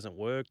those. It hasn't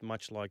worked,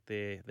 much like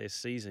their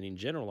season in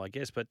general, I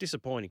guess, but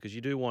disappointing because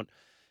you do want,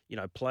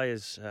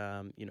 players,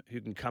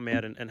 who can come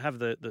out and have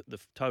the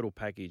total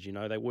package.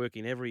 They work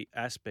in every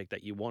aspect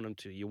that you want them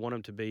to. You want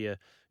them to be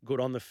good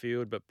on the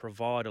field, but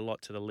provide a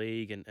lot to the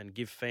league and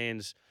give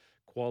fans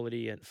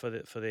quality and for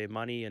their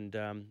money. And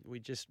we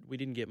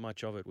didn't get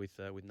much of it with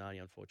Nani,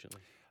 unfortunately.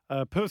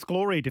 Perth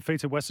Glory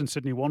defeated Western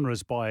Sydney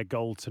Wanderers by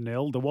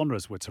 1-0. The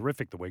Wanderers were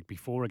terrific the week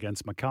before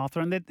against MacArthur,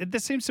 and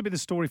this seems to be the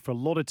story for a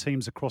lot of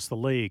teams across the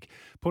league.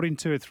 Putting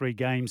 2 or 3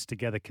 games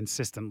together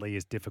consistently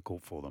is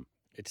difficult for them.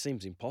 It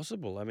seems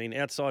impossible. I mean,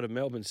 outside of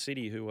Melbourne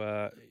City, who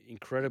are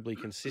incredibly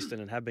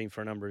consistent and have been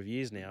for a number of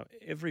years now,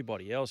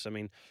 everybody else, I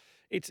mean,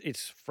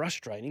 it's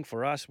frustrating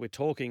for us. We're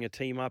talking a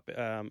team up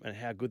and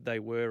how good they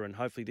were, and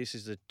hopefully this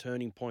is the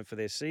turning point for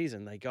their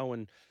season. They go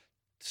and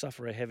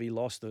suffer a heavy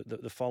loss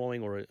the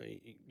following, or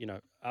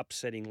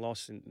upsetting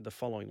loss in the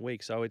following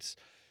week. So it's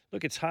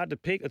hard to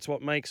pick. It's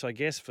what makes, I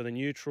guess, for the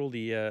neutral,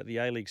 the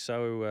A-League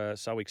so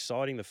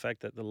exciting. The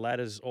fact that the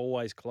ladder's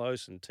always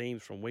close and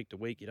teams from week to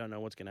week, you don't know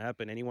what's going to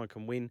happen. Anyone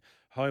can win,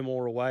 home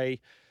or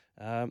away.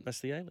 That's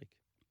the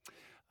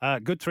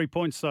A-League. Good 3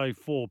 points, though,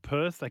 for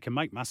Perth. They can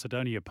make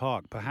Macedonia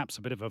Park perhaps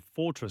a bit of a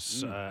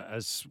fortress.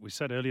 As we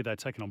said earlier, they're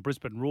taking on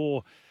Brisbane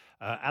Roar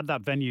at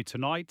that venue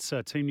tonight.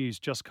 Team news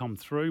just come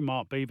through.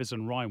 Mark Beavers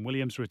and Ryan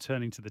Williams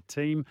returning to the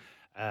team.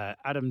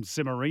 Adam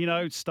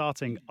Zimmerino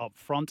starting up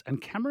front, and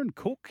Cameron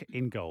Cook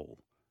in goal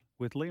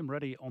with Liam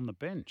Reddy on the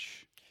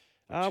bench.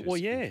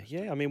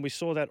 Yeah. I mean, we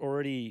saw that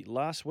already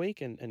last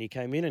week, and he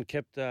came in and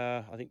kept,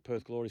 I think,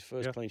 Perth Glory's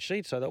first clean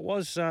sheet. So that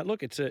was,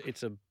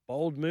 it's a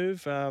bold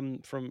move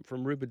from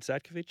Ruben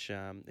Zatkovic.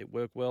 It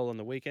worked well on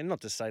the weekend. Not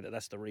to say that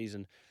that's the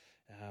reason,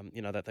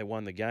 that they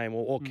won the game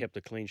or kept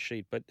a clean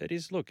sheet, but it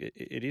is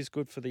it is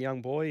good for the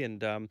young boy.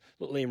 And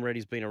Liam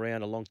Reddy's been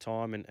around a long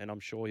time, and I'm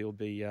sure he'll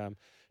be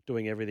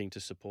doing everything to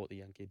support the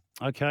young kid.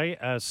 Okay,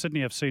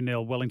 Sydney FC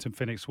 0, Wellington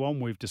Phoenix 1.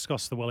 We've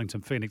discussed the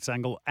Wellington Phoenix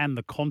angle and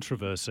the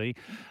controversy.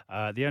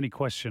 The only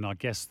question, I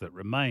guess, that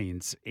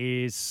remains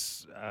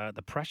is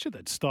the pressure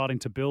that's starting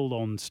to build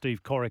on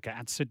Steve Corica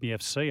at Sydney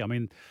FC. I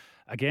mean,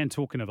 again,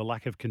 talking of a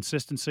lack of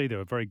consistency, they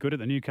were very good at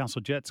the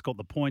Newcastle Jets, got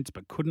the points,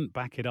 but couldn't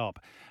back it up.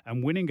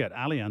 And winning at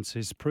Allianz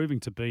is proving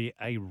to be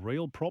a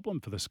real problem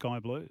for the Sky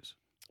Blues.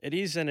 It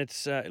is, and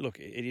it's look.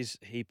 It is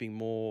heaping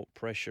more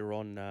pressure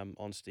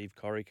on Steve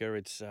Corica.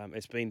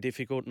 It's been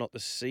difficult. Not the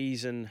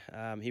season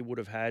he would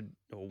have had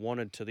or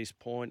wanted to this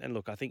point. And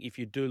look, I think if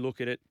you do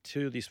look at it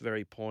to this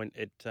very point,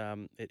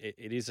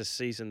 it is a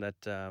season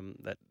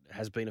that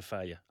has been a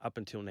failure up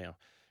until now.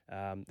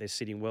 They're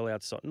sitting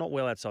not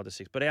well outside the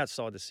six, but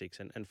outside the six.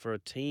 And for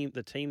the team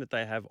that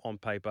they have on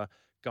paper,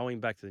 going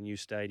back to the new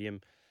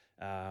stadium.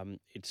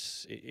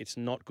 It's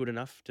not good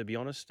enough, to be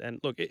honest. And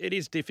look, it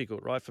is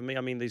difficult, right? For me,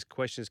 I mean, these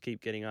questions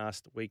keep getting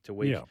asked week to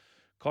week. Yeah.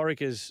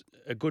 Corica's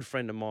a good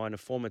friend of mine, a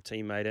former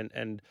teammate,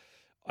 and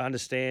I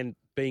understand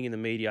being in the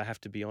media, I have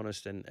to be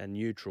honest and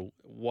neutral.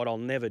 What I'll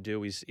never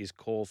do is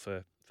call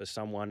for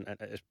someone,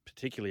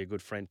 particularly a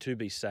good friend, to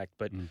be sacked.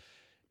 But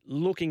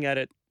looking at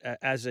it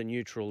as a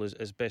neutral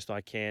as best I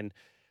can,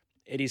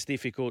 it is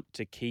difficult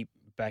to keep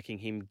backing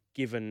him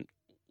given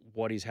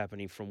what is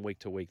happening from week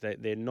to week.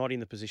 They're not in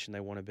the position they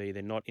want to be.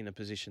 They're not in the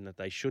position that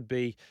they should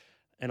be.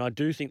 And I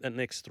do think that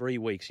next 3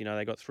 weeks,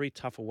 they got 3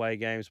 tough away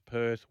games,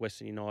 Perth,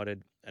 Western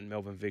United and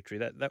Melbourne Victory.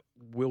 That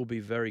will be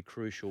very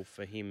crucial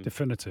for him.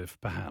 Definitive,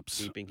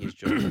 perhaps. Keeping his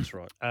job, that's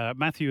right.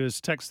 Matthew has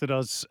texted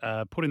us,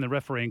 putting the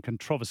refereeing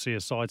controversy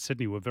aside,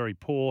 Sydney were very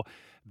poor,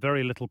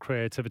 very little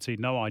creativity,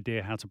 no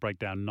idea how to break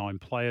down 9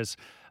 players.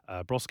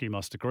 Broski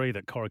must agree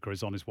that Corica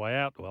is on his way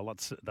out. Well,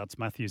 that's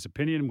Matthew's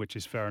opinion, which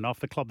is fair enough.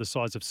 The club the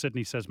size of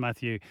Sydney, says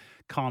Matthew,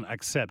 can't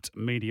accept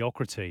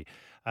mediocrity.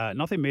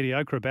 Nothing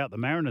mediocre about the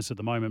Mariners at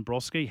the moment.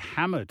 Broski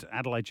hammered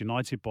Adelaide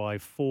United by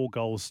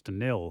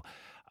 4-0.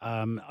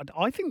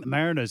 I think the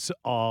Mariners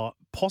are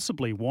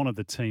possibly one of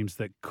the teams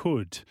that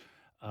could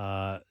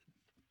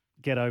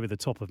get over the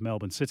top of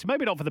Melbourne City.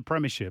 Maybe not for the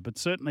premiership, but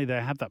certainly they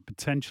have that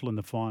potential in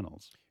the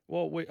finals.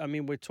 Well,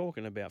 we're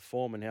talking about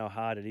form and how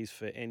hard it is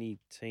for any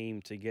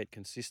team to get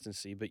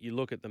consistency. But you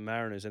look at the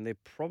Mariners, and they're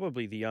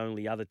probably the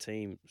only other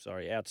team,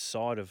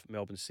 outside of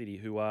Melbourne City,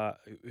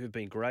 who've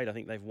been great. I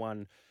think they've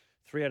won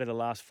 3 out of the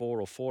last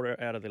 4 or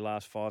 4 out of the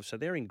last 5. So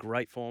they're in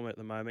great form at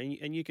the moment.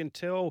 And you can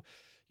tell,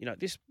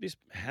 this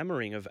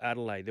hammering of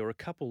Adelaide. There were a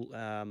couple,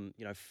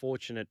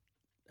 fortunate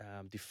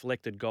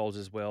deflected goals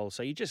as well.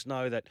 So you just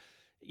know that.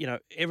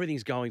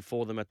 Everything's going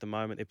for them at the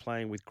moment. They're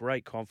playing with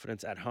great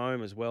confidence at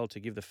home as well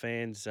to give the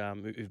fans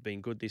who've been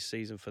good this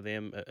season for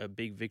them a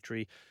big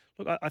victory.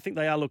 Look, I think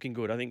they are looking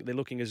good. I think they're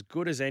looking as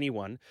good as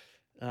anyone,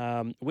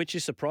 which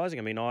is surprising.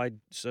 I mean, I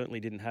certainly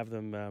didn't have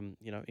them,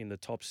 in the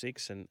top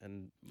 6.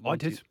 And I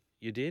did.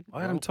 You did?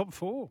 I had them top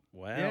 4.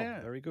 Wow, yeah.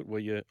 Very good. Well,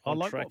 you're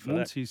on track like what for that.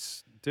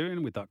 Monty's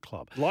doing with that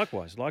club.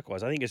 Likewise.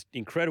 I think it's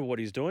incredible what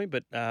he's doing,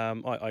 but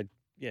I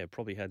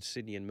probably had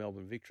Sydney and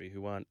Melbourne Victory,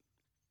 who aren't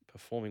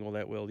performing all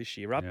that well this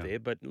year up there,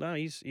 but no,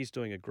 he's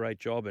doing a great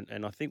job,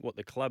 and I think what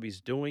the club is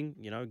doing,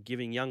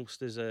 giving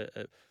youngsters a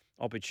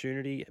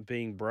opportunity,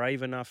 being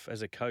brave enough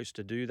as a coach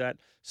to do that,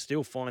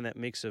 still find that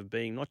mix of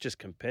being not just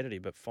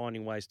competitive, but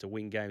finding ways to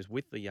win games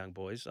with the young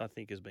boys, I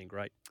think has been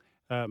great.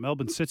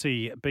 Melbourne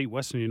City beat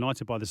Western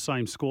United by the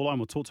same scoreline.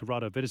 We'll talk to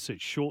Rado Vidicic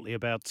shortly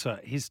about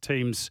his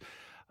team's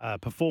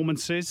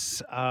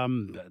performances.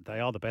 They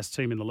are the best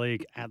team in the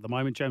league at the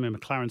moment. Jamie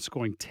McLaren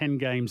scoring 10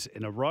 games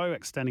in a row,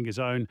 extending his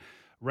own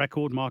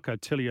record. Marco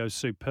Tilio,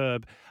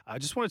 superb. I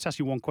just wanted to ask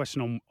you one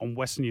question on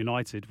Western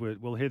United.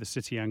 We'll hear the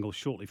City angle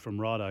shortly from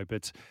Rado,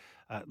 but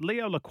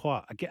Leo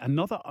Lacroix, again,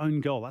 another own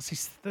goal. That's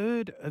his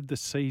 3rd of the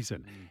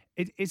season.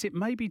 Is it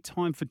maybe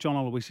time for John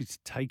Aloisi to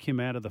take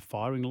him out of the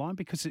firing line?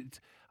 Because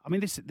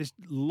this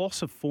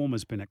loss of form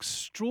has been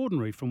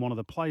extraordinary from one of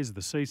the players of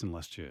the season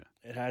last year.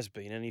 It has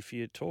been. And if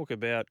you talk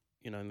about,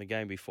 in the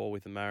game before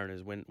with the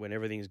Mariners, when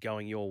everything's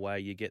going your way,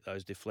 you get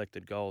those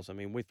deflected goals. I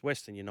mean, with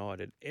Western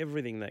United,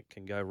 everything that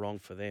can go wrong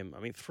for them.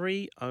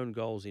 3 own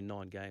goals in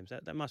 9 games.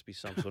 That must be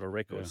some sort of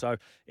record. Yeah. So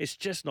it's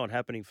just not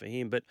happening for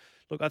him. But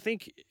look, I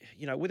think,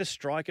 with a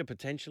striker,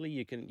 potentially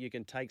you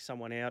can take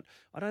someone out.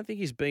 I don't think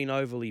he's been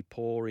overly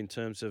poor in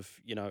terms of,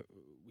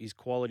 his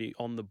quality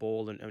on the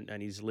ball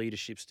and his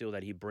leadership still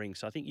that he brings.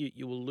 So I think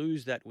you will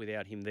lose that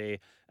without him there.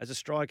 As a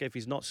striker, if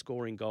he's not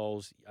scoring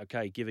goals,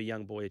 okay, give a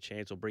young boy a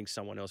chance or bring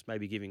someone else,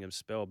 maybe giving him a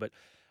spell. But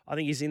I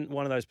think he's in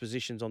one of those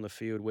positions on the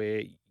field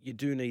where you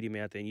do need him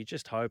out there, and you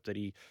just hope that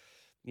he,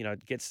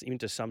 gets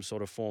into some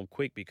sort of form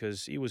quick,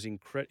 because he was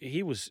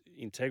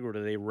integral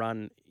to their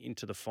run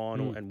into the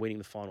final and winning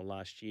the final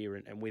last year.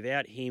 And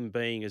without him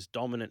being as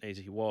dominant as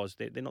he was,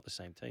 they're not the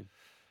same team.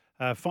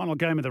 Final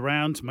game of the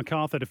round,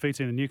 MacArthur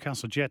defeating the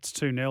Newcastle Jets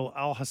 2-0.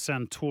 Al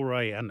Hassan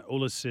Toure and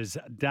Ulysses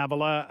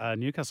Davila.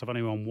 Newcastle have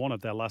only won 1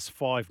 of their last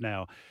 5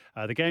 now.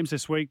 The games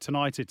this week,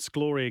 tonight it's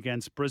Glory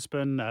against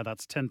Brisbane.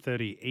 That's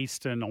 10:30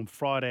 Eastern. On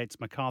Friday it's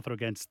MacArthur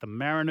against the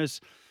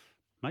Mariners.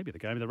 maybe the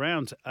game of the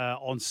round.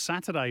 On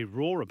Saturday,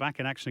 Raw are back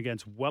in action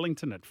against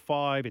Wellington at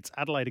 5. It's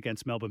Adelaide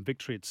against Melbourne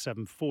Victory at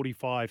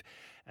 7:45.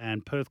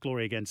 And Perth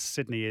Glory against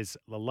Sydney is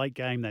the late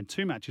game. Then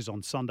 2 matches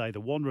on Sunday. The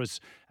Wanderers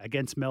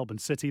against Melbourne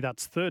City.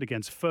 That's third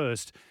against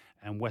first.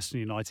 And Western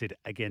United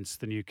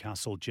against the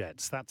Newcastle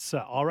Jets. That's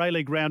our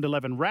A-League Round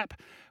 11 wrap.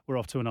 We're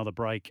off to another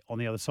break. On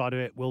the other side of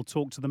it, we'll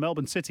talk to the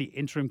Melbourne City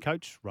interim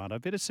coach, Rado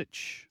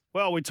Vidicic.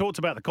 Well, we talked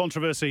about the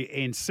controversy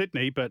in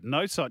Sydney, but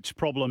no such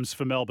problems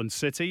for Melbourne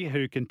City,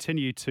 who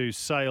continue to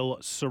sail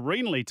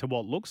serenely to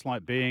what looks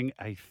like being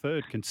a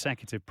third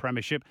consecutive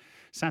premiership.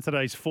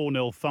 Saturday's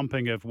 4-0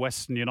 thumping of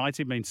Western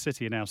United means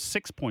City are now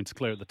 6 points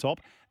clear at the top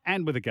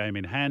and with a game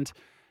in hand.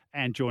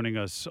 And joining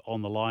us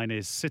on the line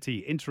is City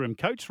interim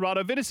coach,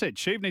 Rado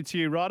Vidicic. Evening to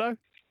you, Rado.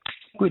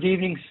 Good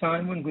evening,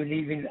 Simon. Good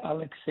evening,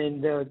 Alex.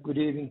 And good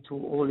evening to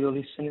all your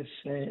listeners.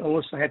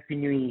 Also, Happy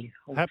New Year.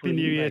 Hopefully Happy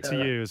New Year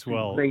to you as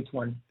well. Great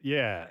one.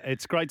 Yeah,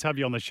 it's great to have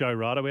you on the show,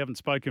 Rado. We haven't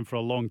spoken for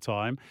a long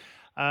time.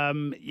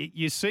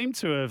 You seem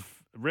to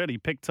have really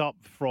picked up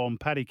from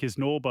Paddy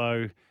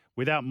Kisnorbo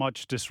without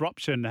much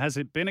disruption. Has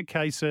it been a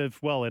case of,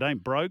 well, it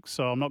ain't broke,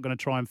 so I'm not going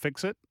to try and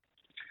fix it?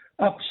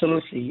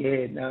 Absolutely,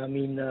 yeah. I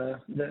mean,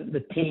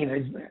 the team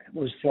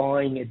was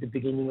flying at the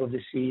beginning of the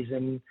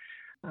season.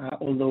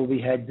 Although we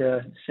had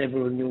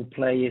several new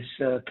players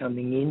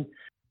coming in,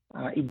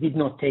 it did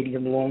not take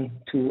them long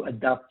to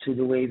adapt to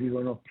the way we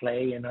want to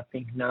play. And I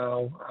think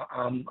now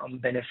I'm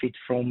benefit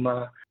from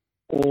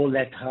all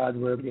that hard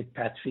work that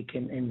Patrick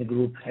and the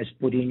group has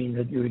put in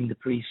during the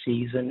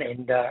pre-season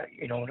and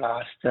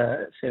last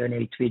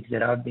 7-8 weeks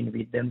that I've been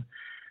with them.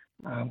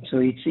 So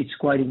it's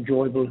quite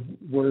enjoyable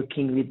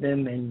working with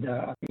them, and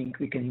I think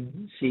we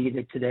can see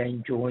that they're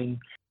enjoying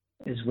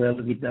as well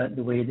with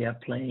the way they are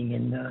playing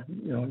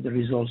and the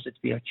results that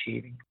we are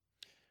achieving.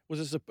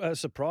 Was it a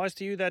surprise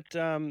to you that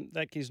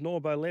that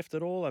Kisnorbo left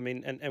at all? I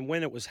mean, and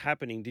when it was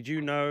happening, did you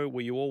know?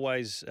 Were you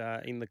always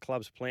in the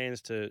club's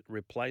plans to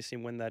replace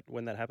him when that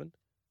happened?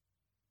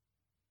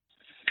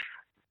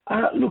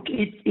 Look,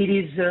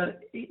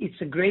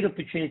 it's a great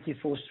opportunity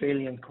for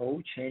Australian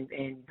coach,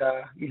 and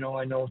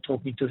I know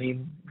talking to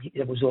him,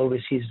 it was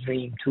always his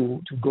dream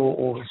to go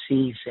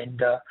overseas.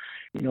 And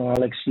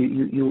Alex,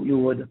 you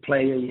were the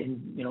player,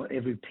 and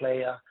every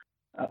player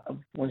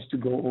wants to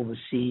go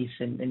overseas.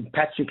 And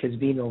Patrick has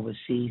been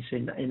overseas,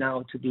 and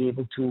now to be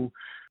able to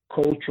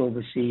coach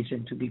overseas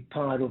and to be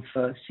part of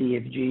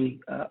CFG,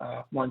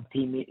 one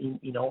team in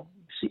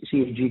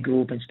CFG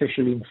group, and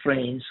especially in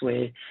France,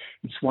 where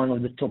it's one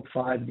of the top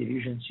 5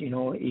 divisions.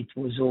 It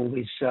was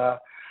always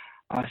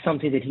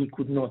something that he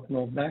could not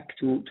know back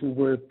to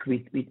work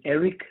with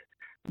Eric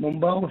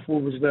Mombau, who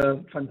was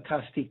a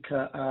fantastic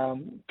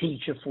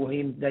teacher for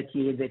him that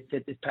year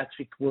that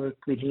Patrick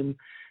worked with him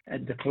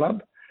at the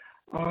club.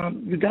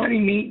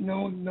 Regarding me,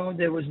 no,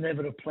 there was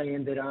never a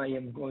plan that I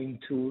am going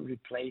to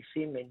replace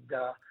him, and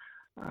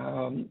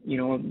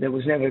there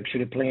was never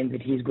actually a plan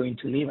that he's going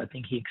to leave. I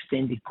think he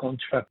extended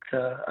contract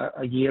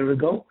a year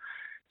ago,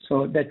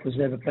 so that was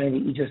never planned.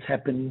 It just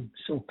happened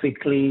so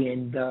quickly,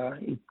 and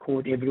it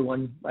caught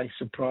everyone by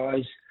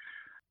surprise.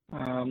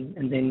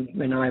 And then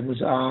when I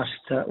was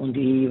asked on the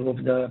eve of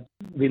the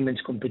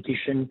women's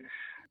competition,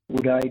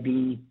 would I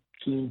be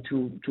keen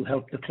to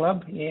help the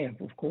club? Yeah,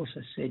 of course,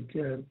 I said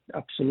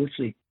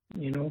absolutely.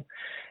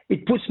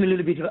 It puts me a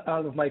little bit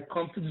out of my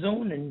comfort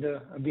zone, and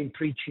I've been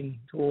preaching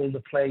to all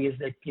the players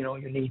that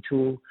you need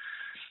to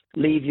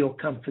leave your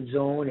comfort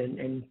zone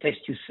and test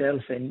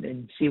yourself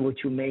and see what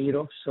you're made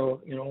of.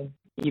 So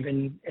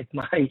even at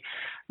my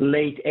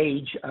late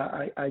age,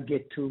 I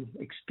get to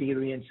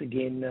experience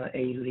again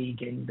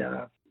A-League, and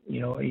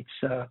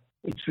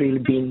it's really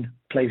been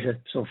a pleasure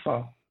so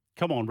far.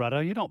 Come on,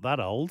 Rado, you're not that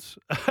old.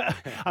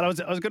 And I was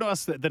going to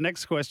ask, the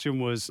next question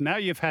was, now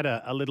you've had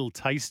a little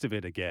taste of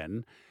it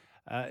again,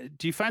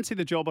 do you fancy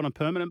the job on a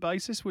permanent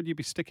basis? Would you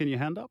be sticking your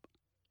hand up?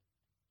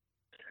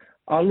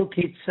 Look,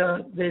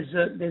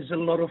 there's a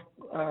lot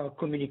of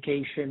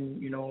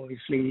communication.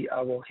 Obviously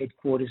our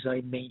headquarters are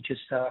in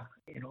Manchester.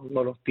 A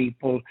lot of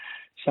people,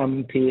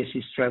 some peers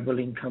is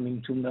traveling,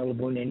 coming to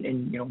Melbourne,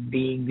 and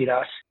being with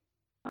us.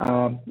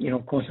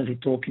 Constantly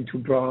talking to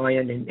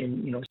Brian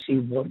and see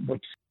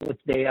what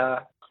they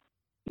are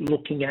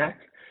looking at.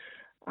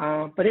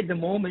 But at the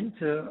moment,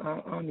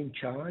 I'm in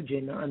charge,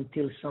 and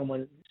until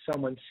someone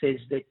says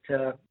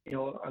that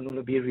I'm going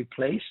to be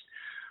replaced,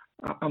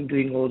 I'm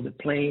doing all the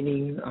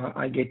planning.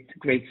 I get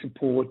great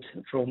support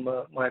from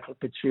Michael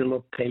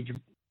Petrillo, Pedro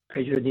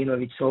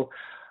Radinovic. So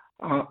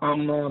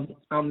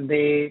I'm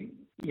there,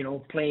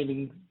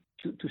 planning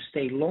to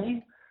stay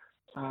long.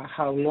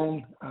 How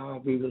long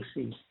we will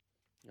see.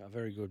 Oh,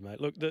 very good,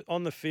 mate. Look,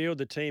 on the field,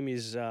 the team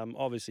is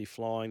obviously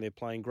flying. They're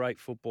playing great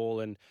football,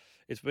 and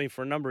it's been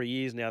for a number of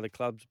years now. The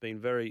club's been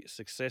very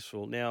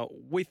successful. Now,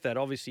 with that,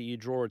 obviously, you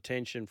draw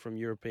attention from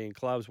European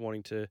clubs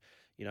wanting to,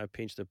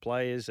 pinch the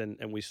players, and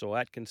we saw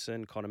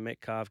Atkinson, Connor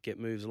Metcalf get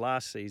moves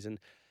last season.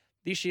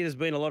 This year, there's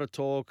been a lot of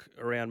talk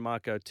around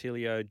Marco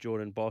Tilio,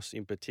 Jordan Boss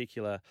in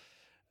particular.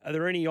 Are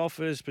there any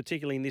offers,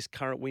 particularly in this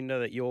current window,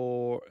 that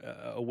you're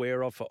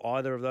aware of for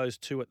either of those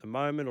two at the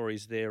moment, or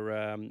is there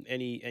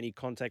any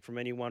contact from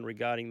anyone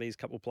regarding these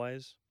couple of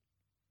players?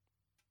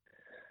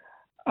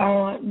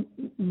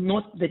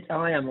 Not that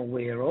I am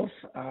aware of.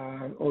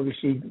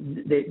 Obviously,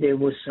 there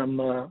was some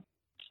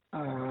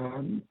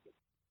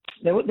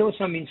there was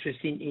some interest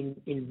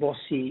in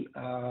Vossi,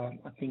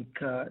 I think,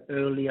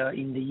 earlier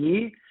in the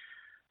year.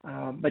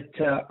 But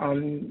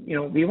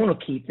we want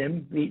to keep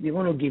them. We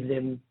want to give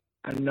them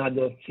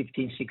another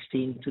 15,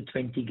 16 to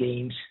 20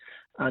 games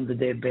under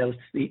their belt.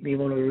 We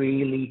want to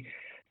really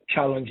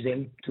challenge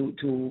them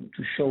to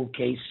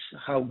showcase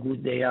how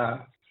good they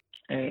are.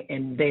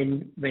 And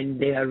then when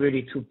they are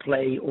ready to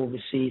play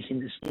overseas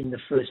in the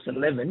first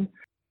 11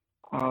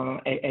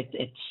 at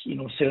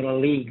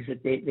certain leagues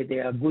that they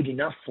are good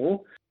enough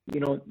for,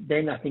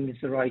 then I think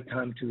it's the right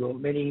time to go.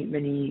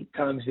 Many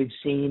times we've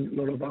seen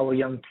a lot of our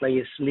young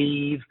players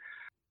leave,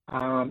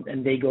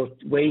 and they go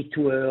way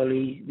too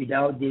early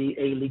without the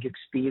A-League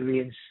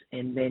experience,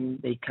 and then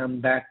they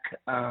come back,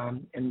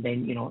 and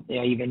then they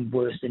are even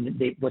worse than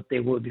what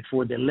they were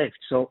before they left.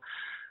 So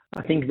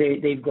I think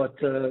they've got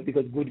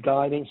good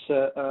guidance.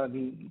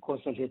 We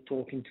constantly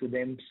talking to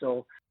them,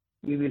 so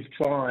we will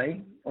try,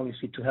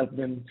 obviously, to help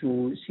them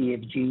to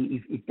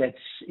CFG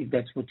if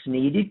that's what's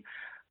needed.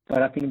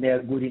 But I think they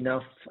are good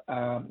enough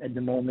at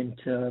the moment,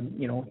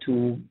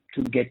 to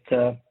get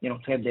to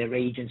have their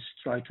agents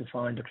try to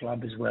find a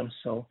club as well.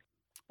 So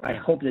I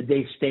hope that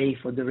they stay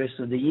for the rest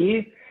of the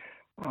year,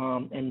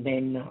 and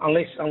then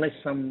unless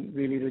some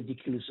really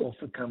ridiculous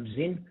offer comes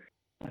in,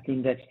 I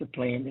think that's the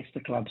plan. That's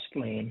the club's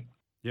plan.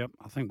 Yep,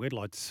 I think we'd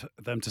like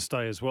them to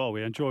stay as well.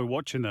 We enjoy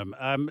watching them.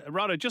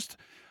 Rado, just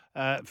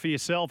for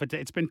yourself,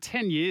 it's been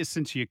 10 years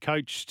since you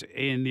coached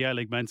in the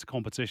A-League men's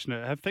competition.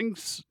 Have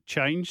things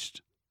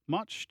changed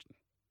much?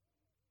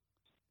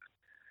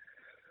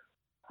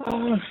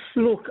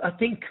 Look, I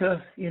think,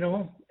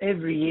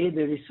 every year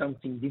there is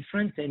something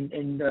different.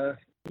 And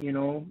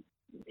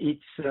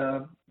it's,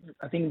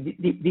 I think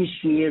this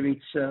year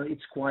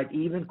it's quite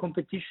even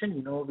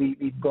competition.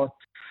 We've got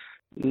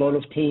a lot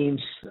of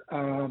teams,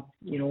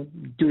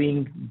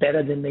 doing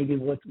better than maybe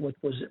what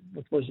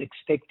was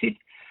expected.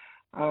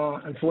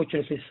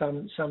 Unfortunately,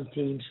 some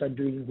teams are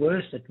doing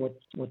worse than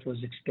what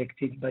was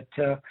expected. But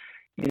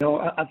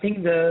I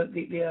think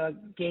they are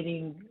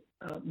getting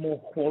more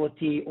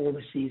quality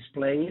overseas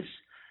players.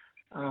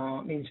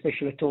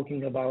 Especially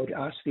talking about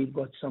us, we've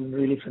got some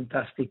really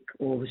fantastic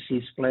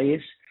overseas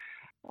players.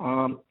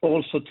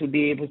 Also, to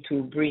be able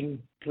to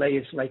bring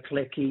players like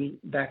Lecky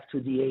back to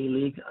the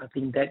A-League, I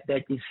think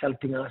that is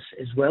helping us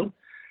as well.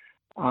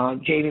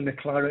 Jamie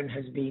McLaren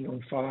has been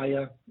on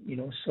fire,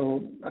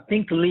 so I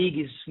think the league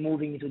is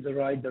moving into the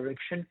right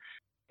direction.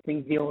 I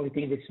think the only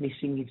thing that's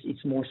missing is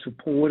it's more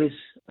supporters.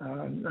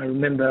 I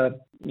remember,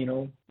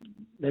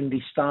 when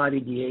we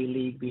started the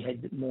A-League, we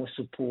had more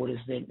supporters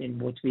than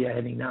what we are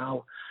having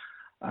now.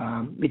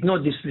 With no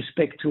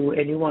disrespect to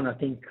anyone, I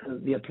think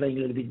we are playing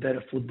a little bit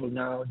better football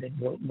now than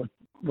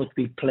what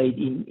we played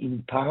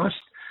in past.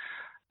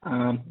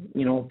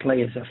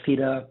 Players are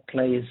fitter,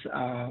 players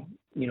are,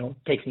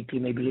 technically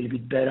maybe a little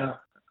bit better.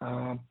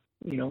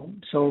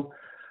 So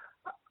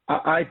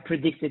I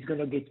predict it's going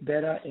to get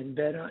better and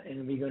better,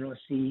 and we're going to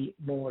see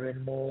more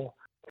and more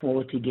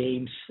quality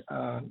games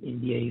in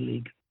the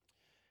A-League.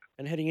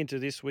 And heading into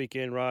this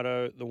weekend,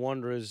 Rado, the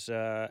Wanderers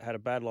had a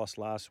bad loss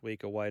last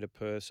week away to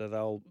Perth,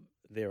 so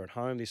they're at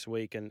home this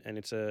week, and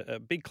it's a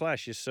big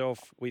clash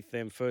yourself with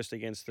them, first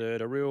against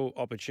third, a real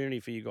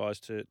opportunity for you guys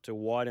to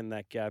widen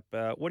that gap.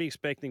 What are you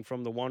expecting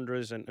from the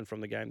Wanderers and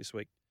from the game this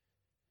week?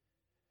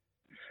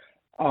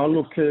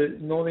 Look,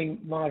 knowing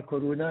Marko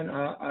Rudan,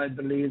 I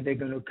believe they're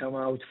going to come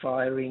out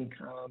firing.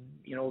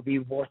 We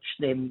watched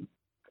them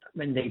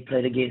when they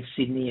played against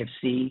Sydney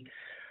FC,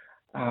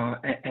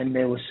 and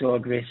they were so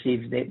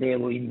aggressive. They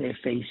were in their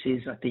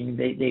faces. I think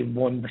they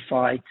won the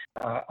fight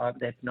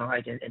that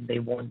night, and they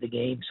won the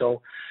game.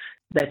 So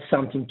that's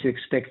something to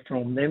expect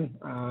from them.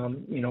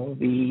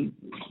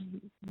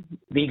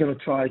 We're going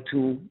to try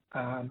to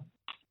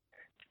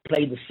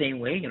play the same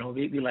way.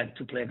 We like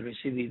to play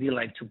aggressive. We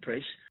like to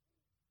press.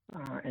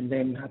 And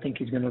then I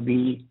think it's going to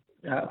be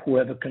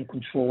whoever can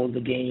control the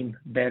game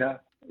better,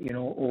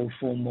 all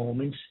 4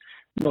 moments,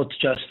 not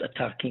just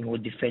attacking or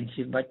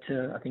defensive, but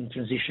I think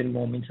transition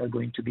moments are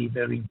going to be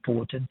very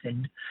important.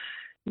 And,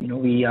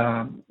 we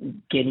are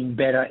getting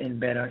better and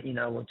better in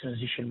our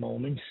transition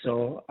moments.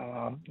 So,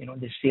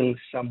 there's still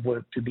some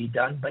work to be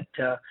done, but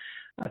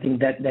I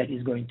think that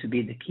is going to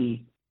be the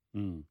key.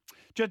 Mm.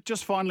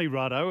 Just finally,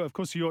 Rado, of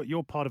course,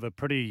 you're part of a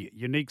pretty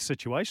unique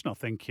situation, I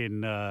think,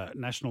 in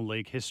National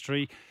League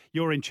history.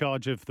 You're in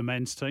charge of the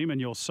men's team,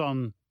 and your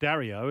son,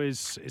 Dario,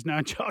 is now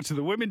in charge of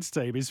the women's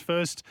team, his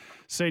first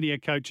senior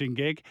coaching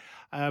gig.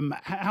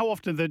 How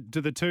often do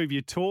the two of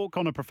you talk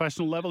on a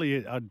professional level?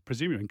 I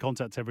presume you're in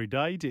contact every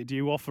day. Do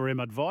you offer him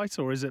advice,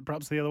 or is it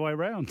perhaps the other way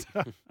around?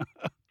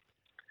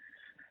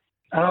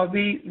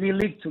 We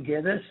live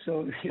together,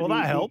 so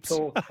that helps.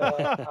 Talk,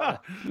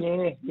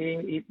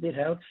 it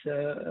helps.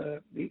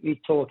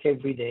 We talk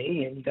every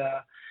day, and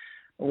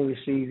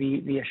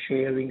obviously we are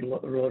sharing a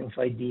lot of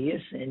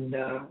ideas. And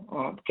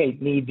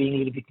me being a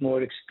little bit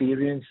more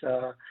experienced,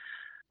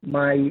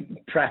 my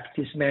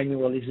practice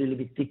manual is a little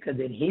bit thicker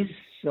than his,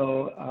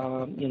 so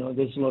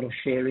there's a lot of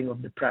sharing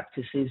of the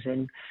practices.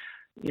 And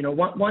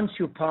once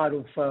you're part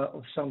of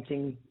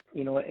something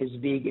as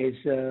big as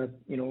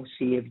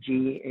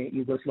CFG,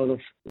 you got a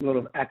lot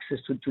of access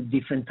to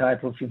different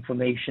type of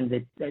information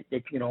that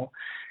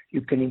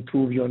you can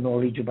improve your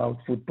knowledge about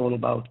football,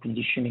 about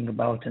conditioning,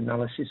 about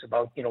analysis,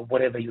 about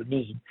whatever you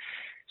need.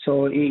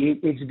 So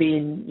it's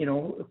been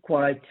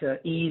quite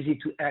easy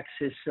to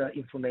access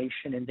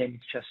information, and then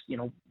it's just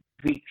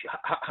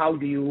how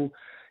do you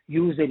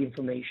use that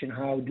information?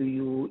 How do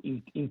you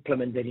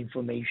implement that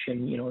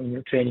information? In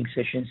your training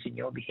sessions, in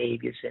your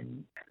behaviors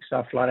and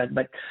stuff like that.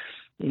 But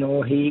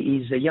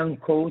he is a young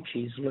coach.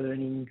 He's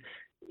learning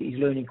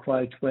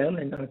quite well,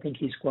 and I think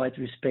he's quite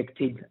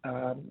respected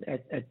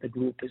at the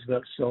group as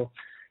well. So,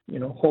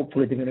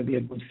 hopefully, there's going to be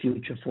a good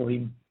future for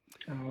him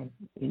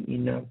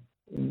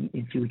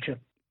in future.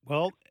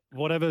 Well,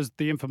 whatever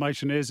the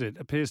information is, it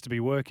appears to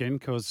be working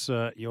because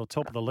you're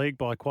top of the league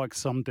by quite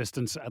some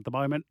distance at the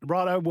moment.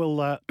 Righto, we'll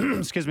have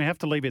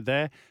to leave it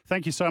there.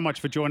 Thank you so much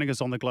for joining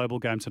us on the Global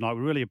Game tonight.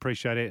 We really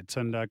appreciate it,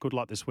 and good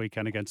luck this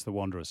weekend against the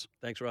Wanderers.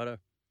 Thanks, Righto.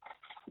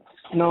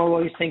 No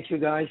worries. Thank you,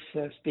 guys.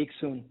 Speak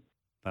soon.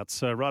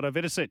 That's Rado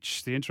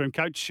Vidosic, the interim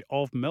coach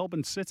of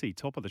Melbourne City,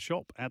 top of the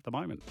shop at the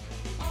moment.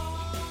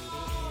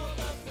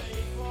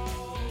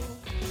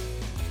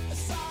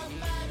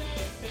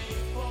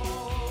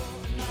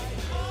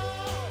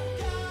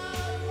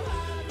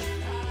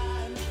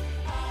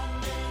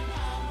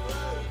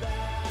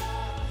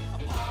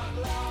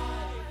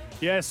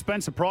 Yes,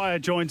 Spencer Pryor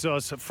joins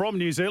us from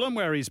New Zealand,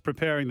 where he's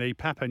preparing the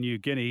Papua New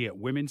Guinea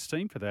women's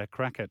team for their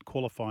crack at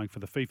qualifying for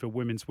the FIFA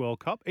Women's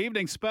World Cup.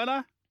 Evening,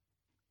 Spencer.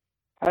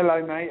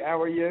 Hello, mate.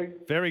 How are you?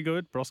 Very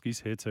good. Broski's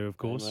here too, of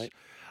course.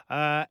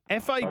 Hey,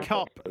 FA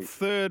Cup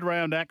third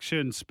round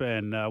action,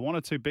 Spen. One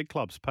or two big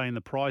clubs paying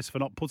the price for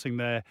not putting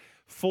their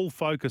full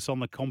focus on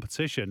the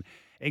competition,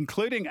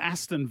 including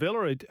Aston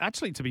Villa, who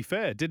actually, to be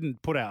fair,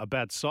 didn't put out a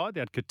bad side.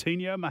 They had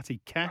Coutinho, Matty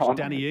Cash,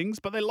 Danny Ings,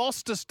 but they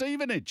lost to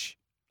Stevenage.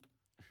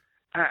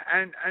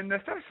 And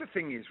that's the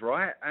thing is,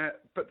 right?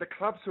 But the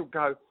clubs will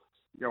go,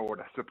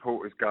 the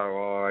supporters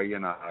go,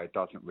 it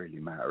doesn't really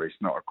matter. It's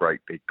not a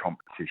great big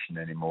competition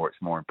anymore. It's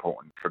more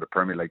important for the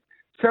Premier League.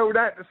 Tell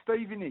that to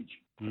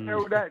Stevenage.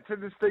 Tell that to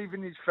the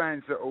Stevenage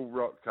fans that all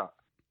rocked up.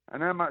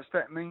 And how much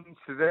that means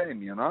to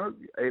them,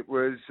 It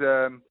was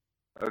a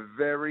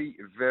very,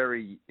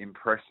 very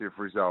impressive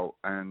result.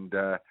 And,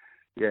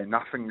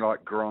 nothing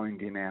like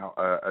grinding out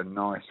a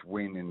nice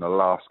win in the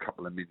last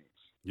couple of minutes.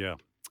 Yeah.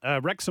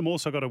 Wrexham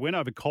also got a win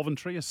over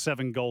Coventry, a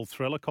 7-goal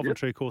thriller.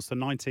 Coventry, of course, the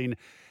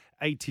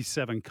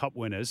 1987 Cup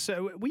winners.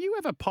 So were you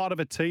ever part of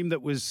a team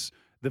that was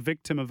the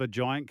victim of a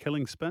giant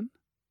killing spin?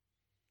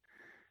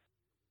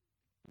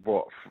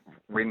 What,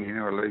 winning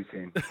or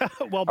losing?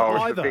 Well, I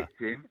was either. the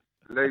victim,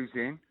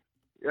 losing.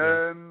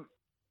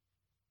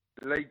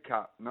 League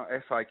Cup, not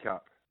FA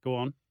Cup. Go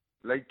on.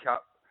 League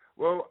Cup.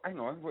 Well, hang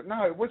on.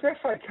 No, it was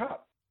FA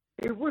Cup.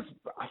 It was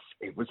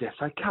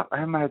FA Cup.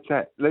 How mad's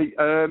that?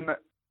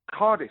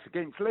 Cardiff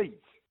against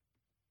Leeds.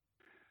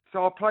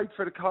 So I played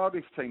for the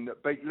Cardiff team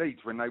that beat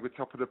Leeds when they were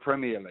top of the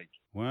Premier League.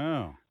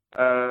 Wow.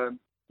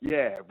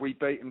 We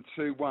beat them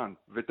 2-1.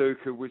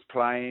 Viduka was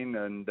playing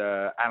and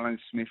Alan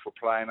Smith were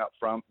playing up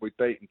front. We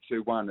beat them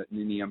 2-1 at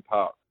Ninian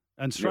Park.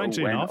 And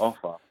strangely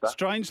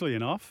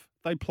enough,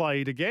 they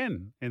played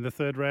again in the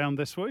third round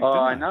this week.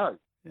 I know.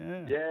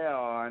 Yeah,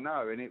 I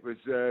know. And it was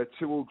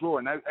 2-2 draw.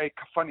 And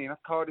funny enough,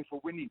 Cardiff were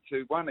winning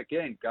 2-1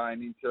 again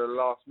going into the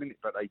last minute,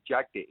 but they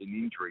jagged it in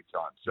injury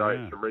time. So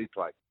it's a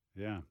replay.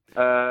 Yeah.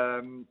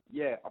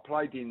 I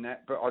played in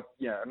that, but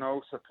and I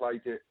also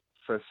played it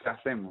for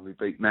Southend when we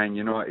beat Man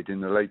United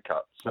in the League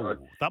Cup. So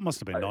that must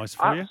have been nice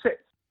for you.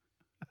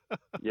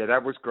 Yeah,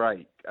 that was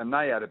great. And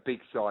they had a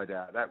big side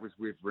out. That was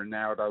with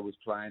Ronaldo was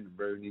playing,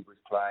 Rooney was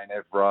playing,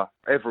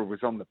 Evra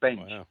was on the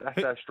bench. Wow.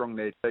 That's how strong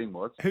their team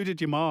was. Who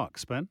did you mark,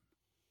 Spen?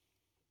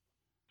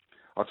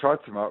 I tried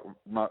to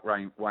mark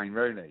Wayne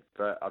Rooney,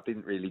 but I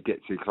didn't really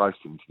get too close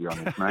to him, to be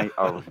honest, mate.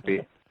 I was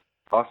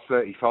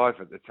 35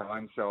 at the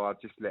time, so I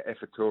just let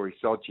Effatori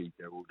Soji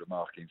do all the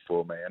marking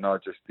for me, and I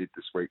just did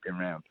the sweeping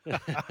round.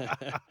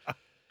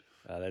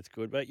 That's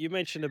good. But you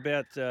mentioned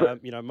about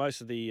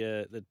most of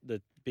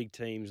the big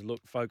teams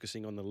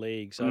focusing on the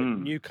league. So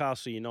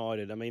Newcastle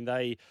United, I mean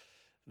they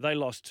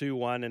lost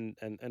 2-1,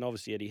 and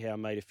obviously Eddie Howe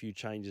made a few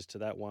changes to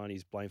that one.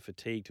 He's blamed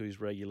fatigue to his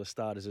regular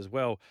starters as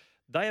well.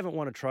 They haven't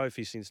won a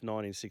trophy since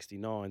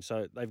 1969,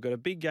 so they've got a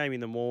big game in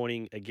the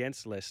morning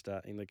against Leicester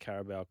in the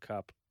Carabao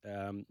Cup.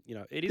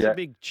 It is a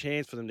big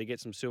chance for them to get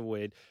some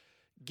silverware.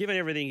 Given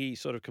everything he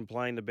sort of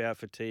complained about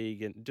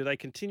fatigue, and do they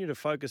continue to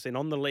focus then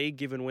on the league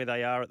given where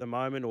they are at the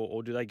moment,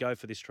 or do they go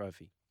for this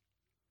trophy?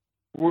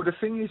 Well, the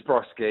thing is,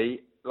 Broski,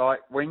 like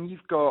when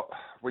you've got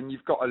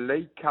a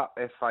League Cup,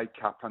 FA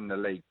Cup, and the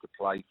league to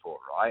play for,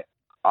 right?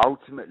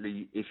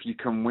 Ultimately, if you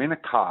can win a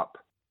cup,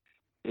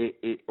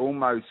 it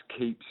almost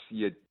keeps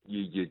your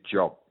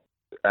job.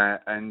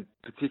 And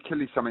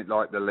particularly something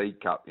like the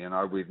League Cup,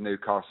 with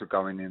Newcastle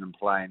going in and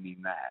playing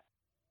in that.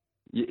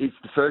 It's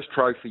the first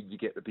trophy you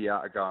get to be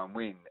able to go and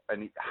win.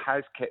 And it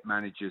has kept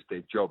managers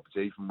their jobs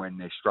even when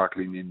they're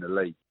struggling in the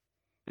league.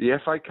 The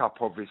FA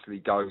Cup obviously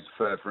goes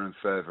further and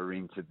further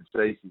into the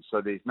season, so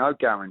there's no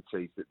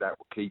guarantees that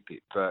will keep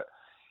it. But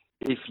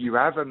if you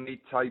have a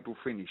mid-table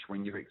finish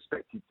when you're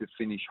expected to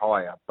finish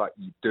higher, but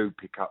you do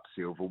pick up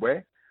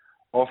silverware,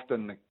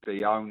 often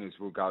the owners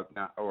will go,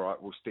 "Nah, all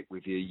right, we'll stick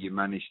with you. You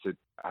managed to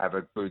have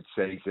a good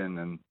season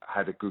and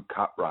had a good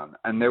cup run,"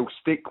 and they'll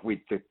stick with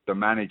the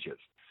managers.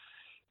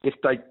 If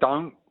they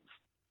don't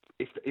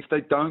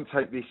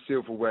take this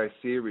silverware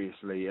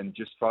seriously and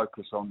just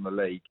focus on the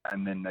league,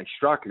 and then they're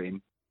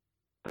struggling,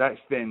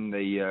 that's then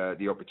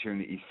the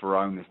opportunities for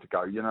owners to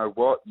go, you know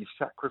what, you've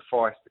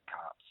sacrificed the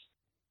cups.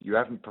 You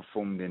haven't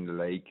performed in the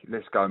league.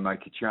 Let's go and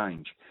make a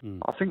change.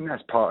 I think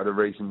that's part of the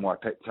reason why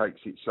Pep takes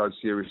it so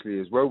seriously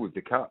as well with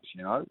the cups.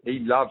 He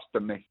loves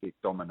domestic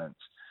dominance,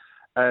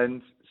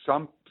 and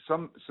some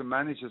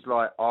managers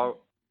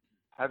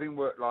having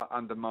worked like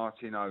under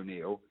Martin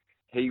O'Neill,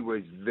 he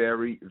was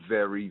very,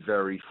 very,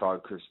 very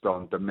focused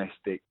on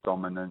domestic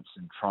dominance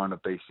and trying to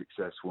be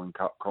successful in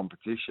cup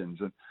competitions.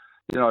 And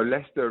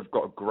Leicester have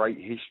got a great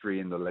history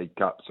in the League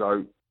Cup,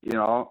 so.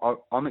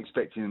 I'm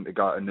expecting them to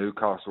go to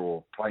Newcastle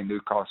or play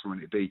Newcastle, and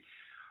it'd be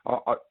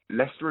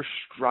Leicester are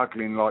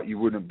struggling like you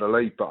wouldn't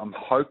believe. But I'm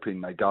hoping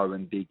they go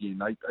and dig in.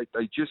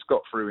 They just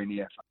got through in the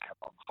FA Cup.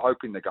 I'm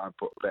hoping they go and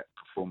put a better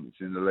performance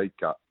in the League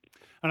Cup.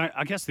 And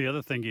I guess the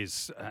other thing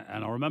is,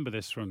 and I remember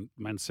this from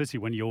Man City,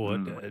 when you're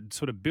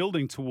sort of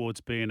building towards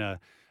being a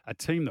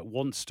team that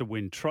wants to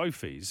win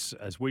trophies,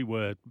 as we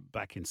were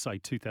back in, say,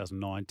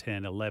 2009,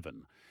 10,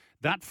 11.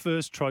 That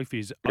first trophy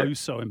is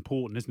so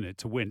important, isn't it,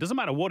 to win? Doesn't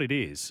matter what it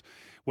is.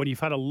 When you've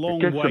had a long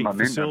wait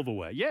for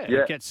silverware,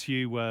 it gets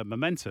you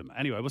momentum.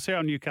 Anyway, we'll see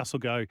how Newcastle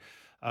go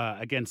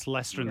against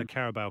Leicester in the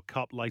Carabao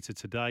Cup later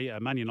today.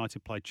 Man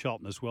United play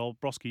Charlton as well.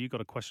 Broski, you got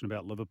a question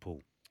about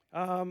Liverpool?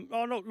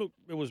 Look,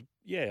 it was,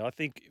 I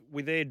think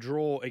with their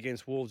draw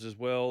against Wolves as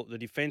well, the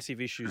defensive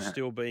issues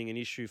still being an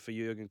issue for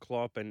Jurgen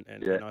Klopp, and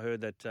I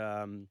heard that,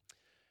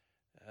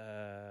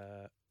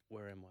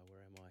 where am I?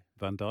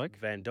 Van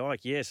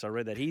Dijk, yes, I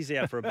read that he's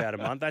out for about a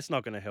month. That's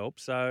not going to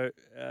help. So,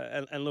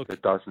 and look,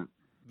 it doesn't.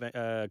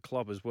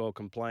 Klopp as well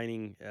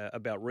complaining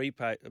about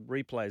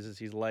replays as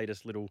his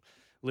latest little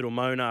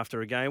moan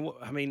after a game.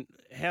 I mean,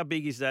 how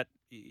big is that?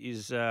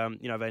 Is Van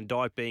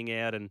Dijk being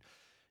out and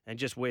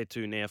just where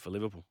to now for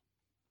Liverpool?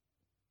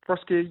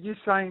 Frosky, are you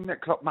saying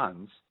that Klopp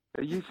moans?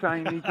 Are you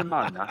saying he's a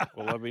moaner?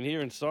 Well, I've been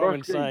hearing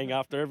Simon saying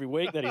after every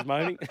week that he's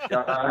moaning.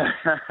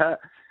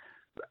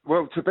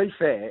 Well, to be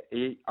fair,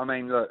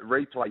 look,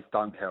 replays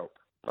don't help,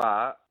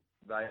 but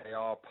they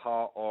are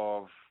part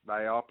of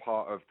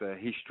the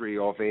history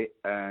of it.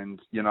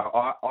 And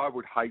I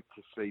would hate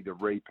to see the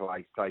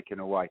replays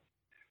taken away,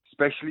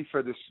 especially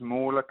for the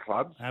smaller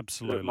clubs.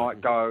 Absolutely, that might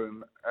go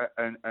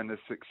and are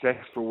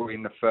successful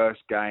in the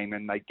first game,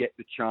 and they get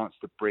the chance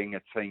to bring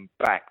a team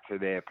back to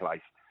their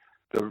place.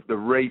 The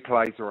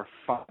replays are a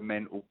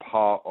fundamental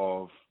part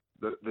of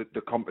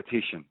the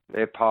competition.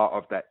 They're part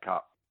of that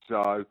cup.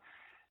 So.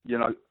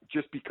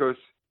 Just because,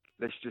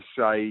 let's just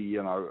say,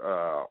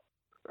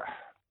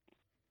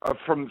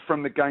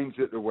 from the games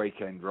at the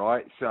weekend,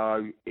 right?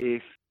 So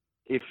if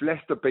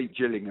Leicester beat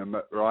Gillingham,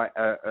 at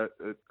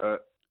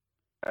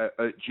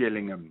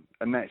Gillingham,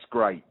 and that's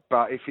great.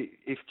 But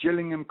if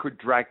Gillingham could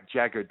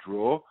jag a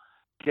draw,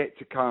 get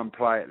to come and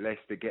play at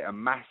Leicester, get a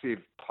massive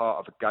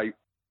part of a gate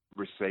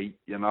receipt,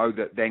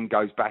 that then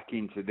goes back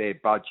into their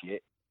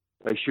budget,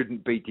 they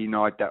shouldn't be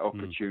denied that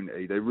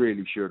opportunity. They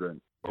really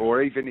shouldn't.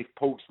 Or even if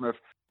Portsmouth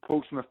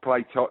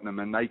play Tottenham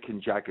and they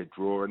can jag a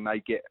draw and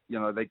they get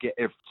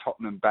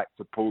Tottenham back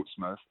to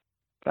Portsmouth,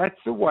 that's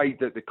the way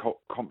that the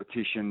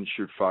competition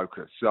should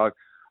focus. So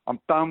I'm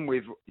done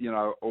with,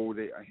 all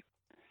the...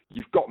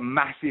 You've got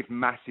massive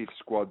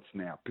squads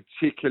now,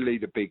 particularly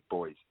the big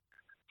boys.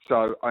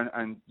 So,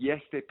 and yes,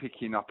 they're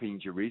picking up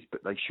injuries,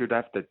 but they should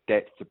have the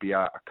depth to be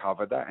able to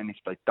cover that. And if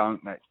they don't,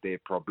 that's their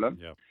problem.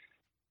 Yeah.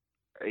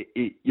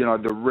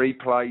 The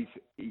replays,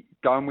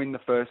 go and win the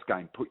first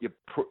game. Put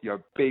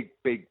your big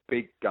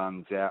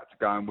guns out to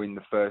go and win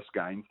the first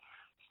game.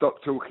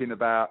 Stop talking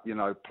about,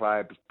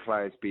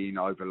 players being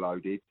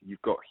overloaded.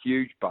 You've got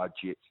huge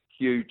budgets,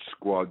 huge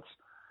squads.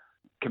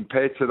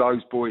 Compared to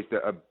those boys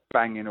that are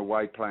banging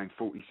away playing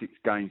 46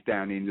 games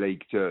down in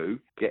League Two,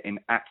 getting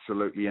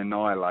absolutely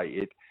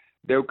annihilated,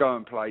 they'll go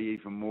and play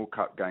even more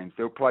cup games.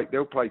 They'll play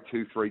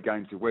 2-3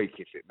 games a week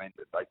if it meant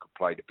that they could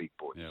play the big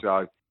boys. Yeah.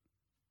 So,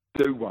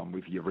 do one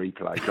with your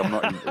replays. I'm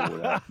not into all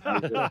that.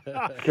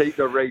 Keep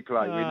the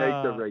replay. We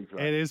need the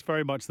replay. It is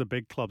very much the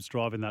big clubs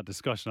driving that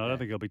discussion. I don't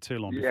think it'll be too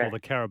long before the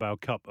Carabao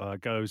Cup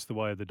goes the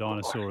way of the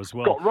dinosaur as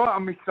well. Got right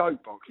on my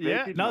soapbox.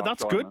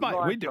 That's good,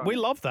 mate. We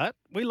love that.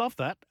 We love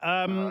that.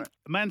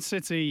 Man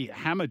City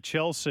hammered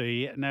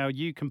Chelsea. Now,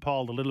 you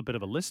compiled a little bit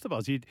of a list of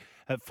us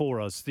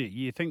for us.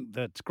 You think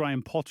that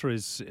Graham Potter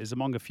is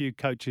among a few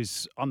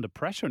coaches under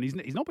pressure, and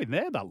he's not been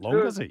there that long,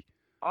 has he?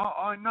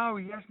 I know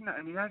he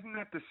hasn't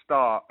had to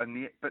start,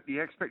 but the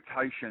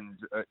expectations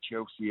at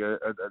Chelsea are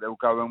they'll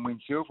go and win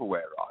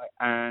silverware, right?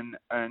 And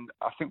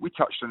I think we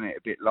touched on it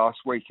a bit last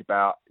week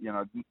about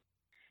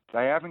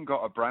they haven't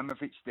got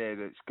Abramovich there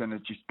that's going to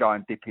just go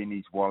and dip in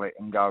his wallet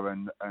and go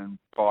and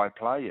buy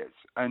players,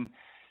 and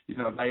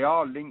they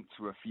are linked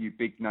to a few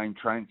big name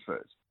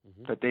transfers,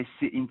 but they're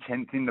sitting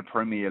 10th in the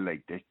Premier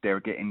League. They're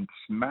getting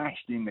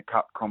smashed in the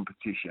cup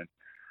competition.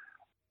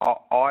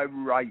 I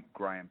rate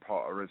Graham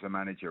Potter as a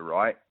manager,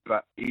 right?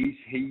 But is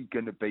he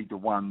going to be the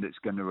one that's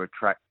going to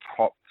attract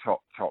top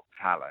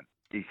talent?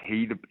 Is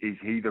he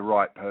the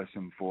right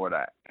person for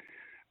that?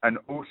 And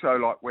also,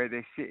 like, where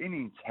they're sitting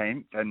in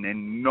 10th and they're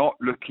not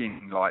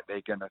looking like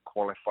they're going to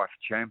qualify for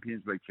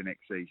Champions League for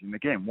next season.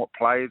 Again, what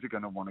players are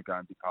going to want to go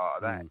and be part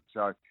of that?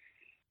 So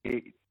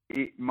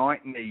it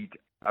might need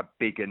a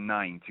bigger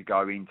name to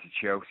go into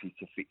Chelsea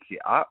to fix it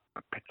up,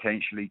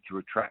 potentially to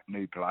attract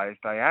new players.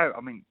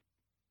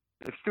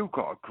 They've still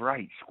got a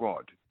great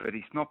squad, but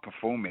it's not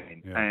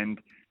performing. Yeah.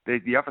 And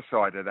the other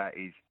side of that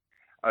is,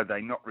 are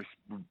they not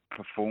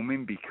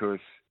performing because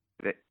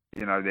they're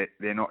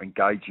not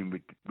engaging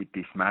with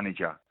this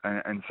manager?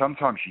 And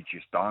sometimes you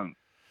just don't.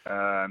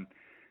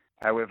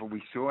 However,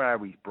 we saw how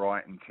his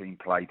Brighton team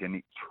played, and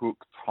it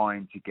took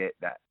time to get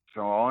that.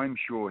 So I'm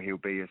sure he'll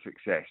be a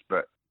success.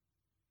 But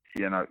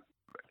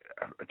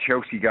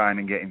Chelsea going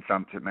and getting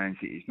thumped at Man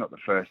City, it's not the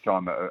first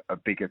time a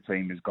bigger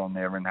team has gone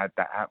there and had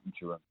that happen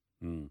to them.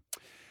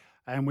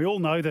 And we all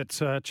know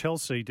that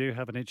Chelsea do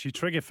have an itchy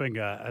trigger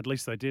finger. At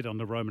least they did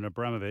under Roman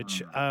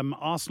Abramovich.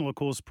 Arsenal, of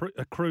course,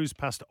 cruised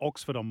past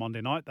Oxford on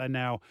Monday night. They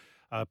now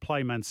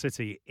play Man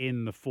City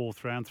in the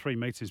fourth round. 3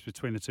 meetings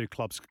between the two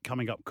clubs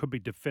coming up could be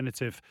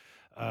definitive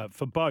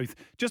for both.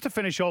 Just to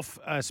finish off,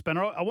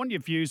 Spenner, I want your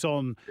views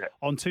on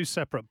two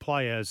separate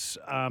players.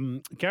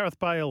 Gareth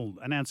Bale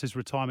announced his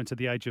retirement at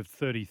the age of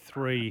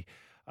 33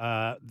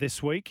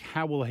 this week.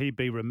 How will he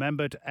be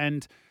remembered?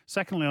 And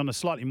secondly, on a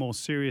slightly more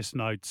serious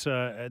note,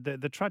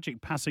 the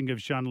tragic passing of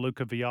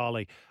Gianluca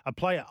Vialli, a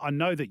player I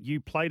know that you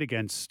played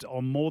against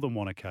on more than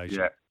one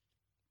occasion.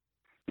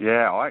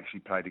 Yeah, I actually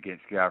played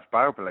against Gareth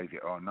Bale, believe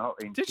it or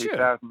not, in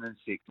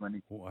 2006 when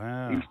he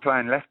was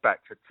playing left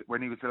back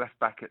when he was a left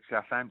back at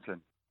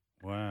Southampton.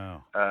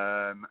 Wow.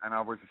 And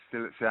I was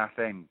still at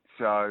Southend.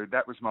 So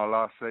that was my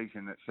last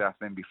season at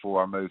Southend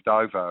before I moved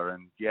over.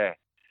 And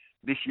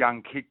this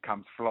young kid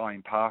comes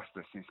flying past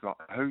us, and it's like,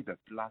 who the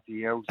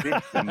bloody hell's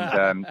this?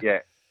 And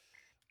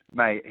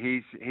mate,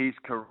 his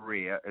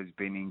career has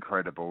been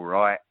incredible,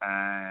 right?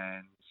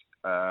 And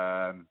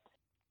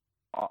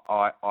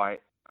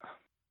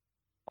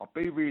I'll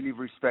be really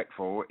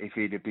respectful. If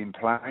he'd have been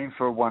playing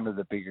for one of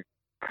the bigger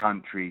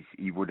countries,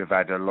 he would have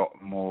had a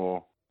lot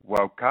more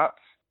World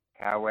Cups.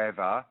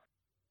 However,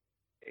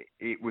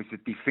 it was a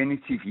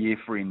definitive year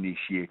for him this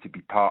year to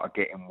be part of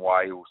getting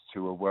Wales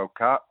to a World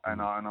Cup,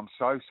 and I'm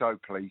so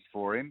pleased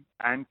for him,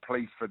 and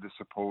pleased for the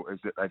supporters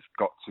that they've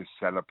got to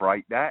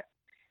celebrate that.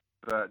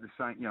 But at the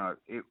same,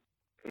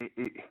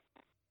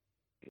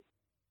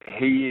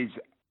 he is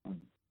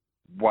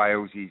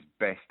Wales'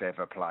 best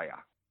ever player.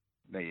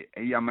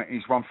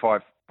 He's won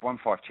five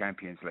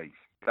Champions Leagues.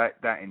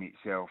 That in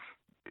itself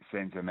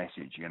sends a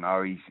message.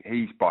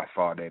 He's by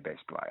far their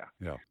best player.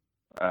 Yeah.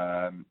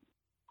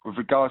 With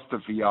regards to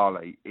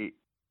Vialli,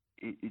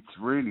 it's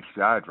really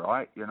sad,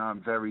 right?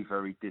 I'm very,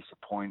 very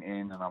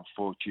disappointing and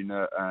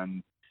unfortunate,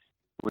 and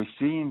we're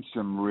seeing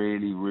some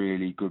really,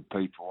 really good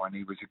people, and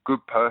he was a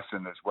good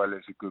person as well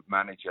as a good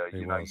manager.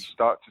 You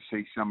start to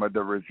see some of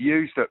the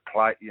reviews that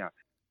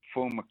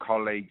former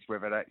colleagues,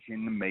 whether that's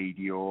in the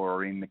media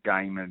or in the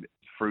game and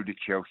through the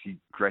Chelsea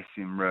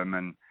dressing room,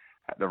 and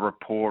the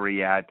rapport he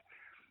had.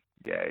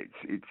 Yeah,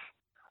 it's.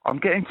 I'm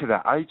getting to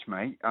that age,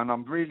 mate, and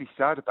I'm really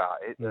sad about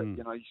it. That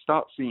you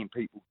start seeing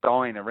people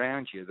dying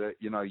around you that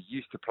you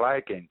used to play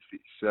against.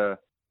 It's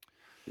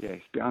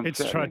it's a bit unsettling.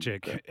 It's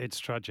tragic. It's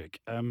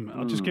tragic.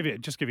 I'll just give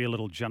you a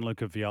little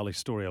Gianluca Vialli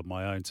story of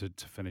my own to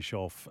finish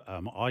off.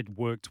 I'd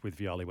worked with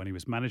Vialli when he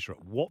was manager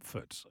at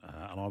Watford,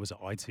 and I was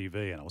at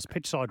ITV, and I was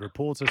pitchside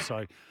reporter.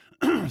 So,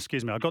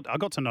 excuse me, I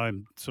got to know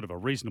him sort of a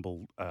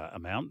reasonable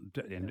amount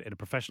in a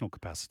professional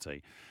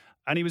capacity.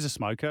 And he was a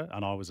smoker,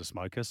 and I was a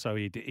smoker, so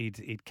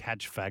he'd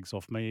catch fags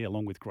off me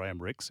along with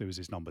Graham Ricks, who was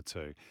his number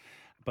two.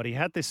 But he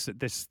had this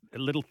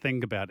little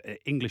thing about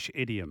English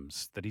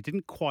idioms that he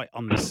didn't quite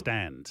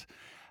understand.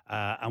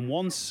 And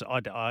once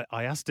I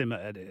asked him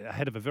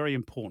ahead of a very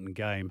important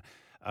game,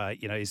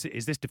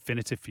 is this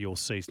definitive for your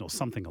season or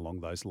something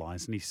along those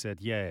lines? And he said,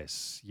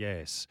 yes.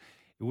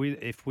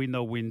 If we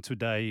no win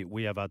today,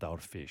 we have had our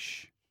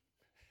fish.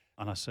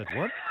 And I said,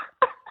 what?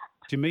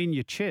 do you mean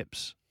your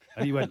chips?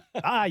 And he went,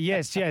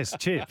 yes,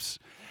 chips.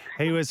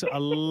 He was a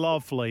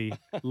lovely,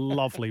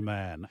 lovely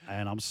man,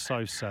 and I'm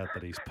so sad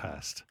that he's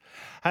passed.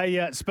 Hey,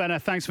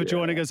 Spenner, thanks for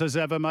joining us as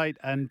ever, mate,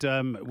 and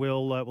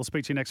we'll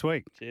speak to you next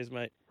week. Cheers,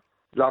 mate.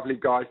 Lovely,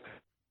 guys.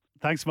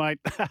 Thanks, mate.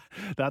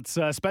 That's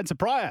Spencer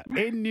Pryor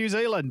in New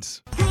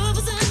Zealand.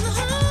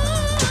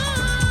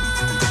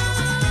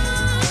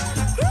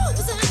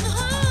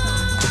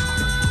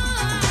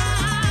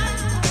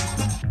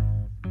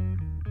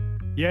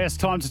 Yes,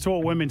 time to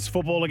talk women's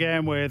football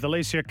again with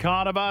Alicia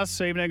Carnabas.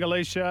 Evening,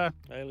 Alicia.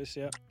 Hey,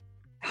 Alicia.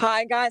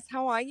 Hi, guys.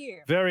 How are you?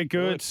 Very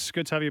good.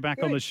 Good to have you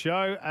back on the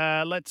show.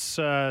 Let's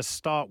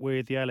start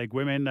with the A-League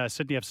women.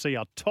 Sydney FC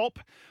are top,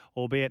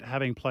 albeit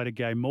having played a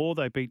game more.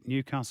 They beat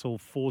Newcastle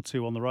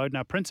 4-2 on the road.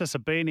 Now, Princess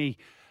Abini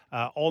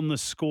on the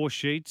score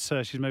sheet.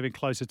 She's moving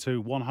closer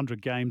to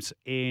 100 games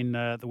in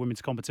the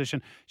women's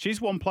competition. She's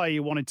one player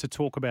you wanted to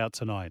talk about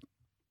tonight.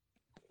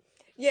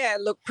 Yeah,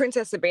 look,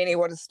 Princess Abini,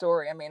 what a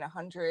story. I mean,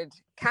 100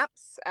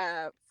 caps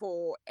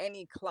for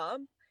any club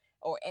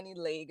or any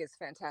league is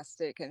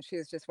fantastic. And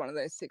she's just one of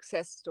those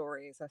success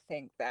stories, I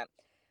think, that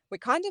we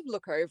kind of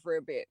look over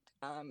a bit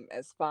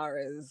as far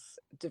as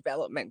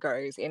development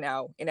goes in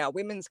our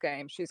women's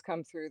game. She's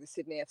come through the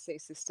Sydney FC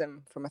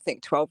system from, I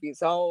think, 12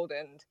 years old,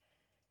 and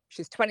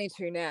she's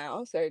 22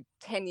 now, so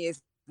 10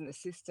 years in the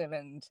system,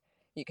 and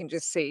you can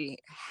just see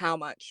how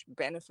much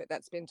benefit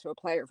that's been to a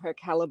player of her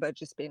caliber,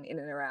 just been in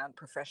and around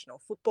professional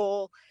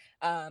football.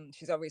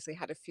 She's obviously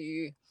had a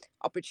few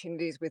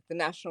opportunities with the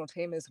national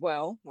team as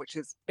well, which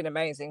has been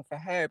amazing for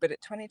her. But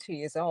at 22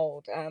 years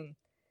old,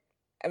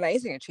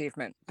 amazing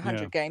achievement,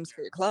 100 games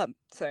for your club.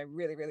 So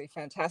really, really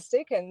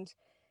fantastic. And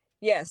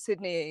yeah,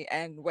 Sydney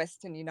and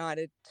Western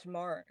United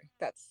tomorrow.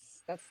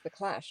 That's the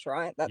clash,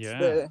 right? That's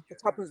the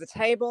top of the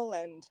table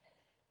and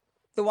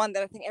the one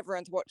that I think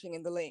everyone's watching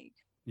in the league.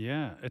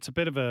 Yeah, it's a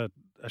bit of a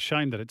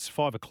shame that it's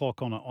 5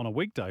 o'clock on a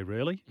weekday,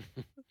 really.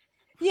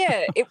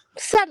 Yeah,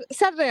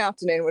 Saturday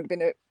afternoon would have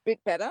been a bit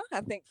better,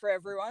 I think, for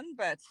everyone.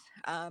 But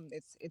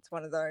it's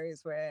one of those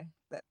where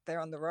that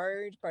they're on the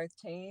road, both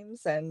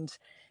teams, and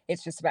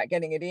it's just about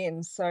getting it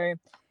in. So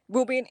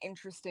will be an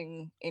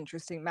interesting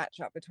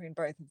matchup between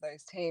both of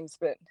those teams.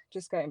 But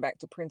just going back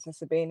to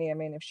Princess Abini, I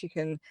mean, if she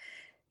can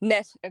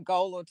net a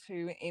goal or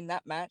two in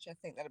that match, I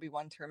think that'll be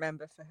one to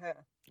remember for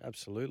her.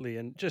 Absolutely.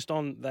 And just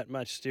on that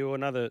match still,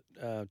 another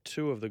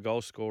two of the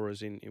goal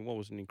scorers in what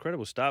was an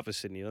incredible start for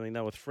Sydney. I mean,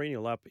 they were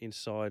 3-0 up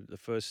inside the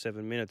first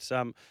 7 minutes.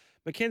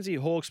 Mackenzie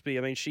Hawkesby,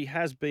 I mean, she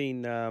has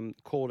been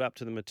called up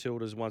to the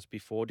Matildas once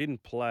before,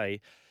 didn't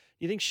play.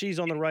 You think she's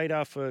on the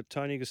radar for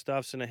Tony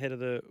Gustafsson ahead of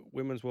the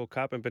Women's World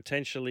Cup, and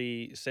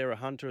potentially Sarah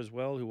Hunter as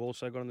well, who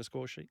also got on the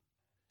score sheet?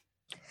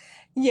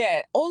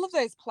 Yeah, all of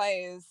those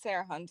players,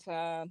 Sarah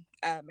Hunter,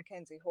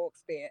 Mackenzie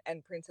Hawkesby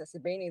and Princess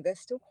Abini, they're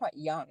still quite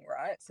young,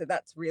 right? So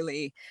that's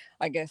really,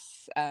 I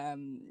guess,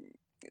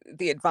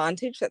 the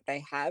advantage that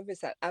they have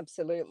is that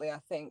absolutely, I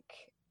think,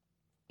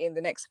 in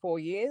the next 4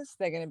 years,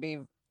 they're going to be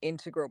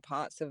integral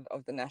parts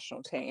of the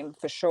national team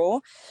for sure.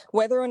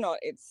 Whether or not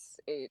it's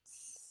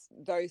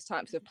those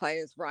types of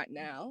players right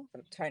now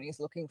that Tony's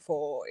looking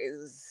for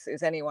is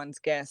anyone's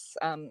guess.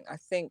 I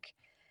think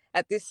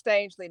at this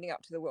stage, leading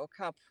up to the World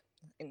Cup,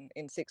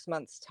 in 6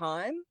 months'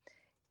 time,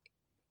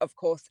 of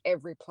course,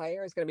 every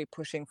player is going to be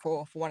pushing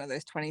for one of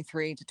those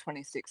 23 to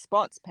 26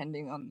 spots,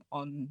 depending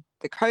on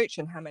the coach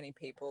and how many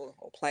people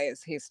or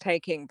players he's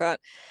taking.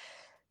 But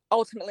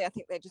ultimately, I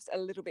think they're just a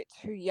little bit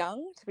too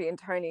young to be in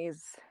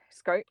Tony's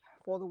scope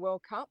for the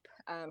World Cup.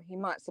 He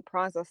might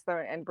surprise us,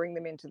 though, and bring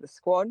them into the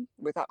squad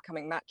with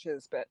upcoming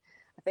matches. But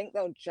I think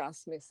they'll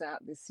just miss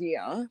out this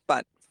year.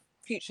 But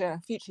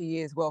future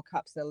years, World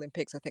Cups and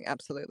Olympics, I think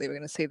absolutely we're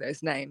going to see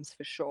those names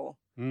for sure.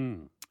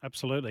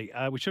 Absolutely.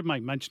 We should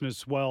make mention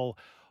as well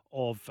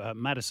of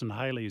Madison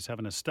Haley, who's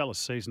having a stellar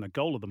season, a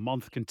goal of the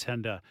month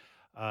contender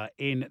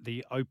in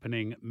the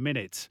opening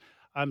minute.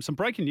 Some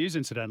breaking news,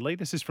 incidentally.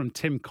 This is from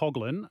Tim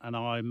Coughlin, and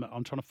I'm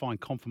trying to find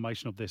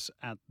confirmation of this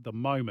at the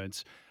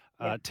moment.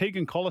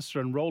 Tegan Collister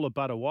and Rola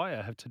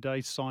Badawaya have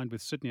today signed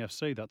with Sydney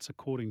FC. That's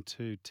according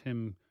to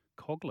Tim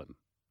Coughlin.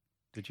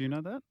 Did you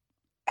know that?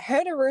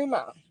 Heard a rumour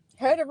about...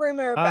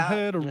 I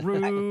heard a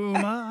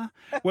rumour.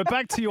 We're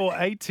back to your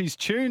 80s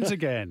tunes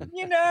again.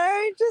 You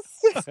know,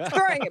 just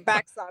throwing it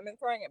back, Simon,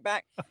 throwing it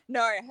back.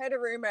 No, I heard a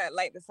rumour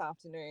late this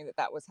afternoon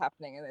that was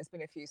happening, and there's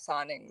been a few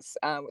signings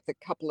with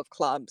a couple of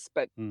clubs,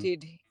 but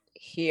did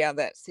hear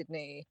that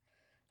Sydney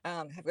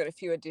have got a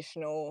few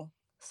additional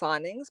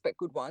signings, but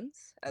good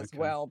ones as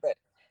well. But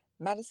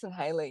Madison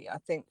Haley, I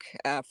think,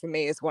 for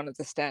me, is one of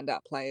the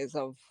standout players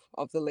of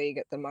the league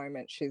at the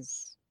moment.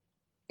 She's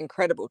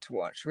incredible to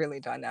watch, really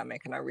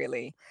dynamic, and I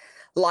really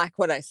like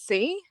what I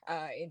see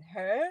in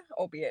her,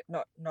 albeit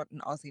not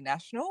an Aussie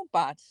national,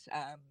 but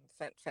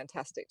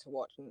fantastic to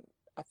watch. And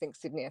I think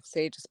Sydney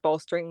FC just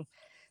bolstering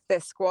their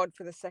squad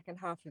for the second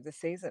half of the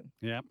season.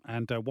 Yeah,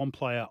 and one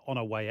player on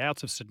her way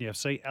out of Sydney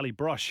FC, Ellie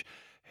Brush,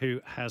 who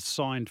has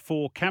signed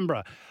for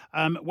Canberra.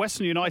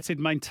 Western United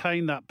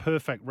maintain that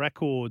perfect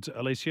record,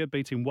 Alicia,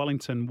 beating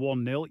Wellington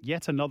 1-0.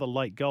 Yet another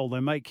late goal. They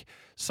make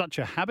such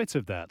a habit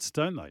of that,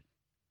 don't they?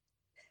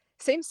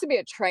 Seems to be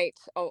a trait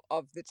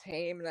of the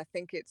team, and I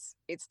think it's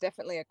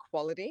definitely a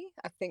quality.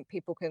 I think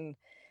people can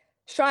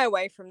shy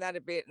away from that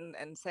a bit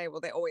and say, well,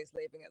 they're always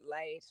leaving it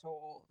late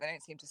or they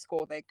don't seem to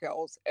score their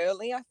goals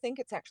early. I think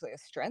it's actually a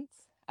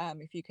strength.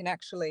 If you can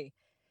actually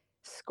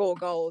score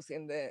goals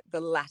in the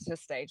latter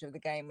stage of the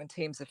game when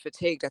teams are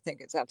fatigued, I think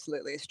it's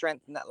absolutely a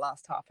strength in that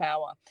last half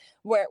hour.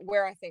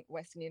 Where I think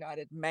Western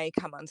United may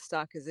come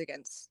unstuck is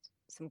against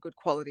some good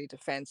quality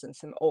defence and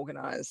some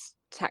organised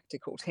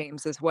tactical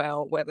teams as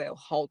well, where they'll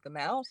hold them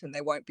out and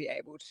they won't be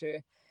able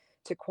to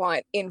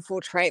quite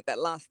infiltrate that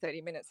last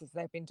 30 minutes as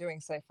they've been doing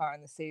so far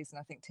in the season.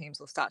 I think teams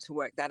will start to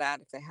work that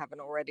out if they haven't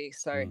already.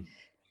 So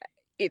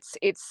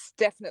it's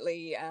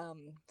definitely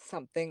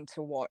something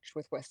to watch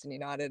with Western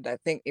United. I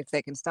think if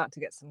they can start to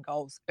get some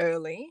goals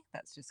early,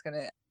 that's just going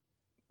to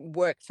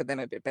work for them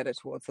a bit better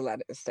towards the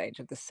latter stage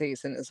of the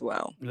season as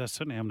well. They're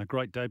certainly having a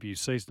great debut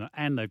season,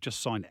 and they've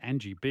just signed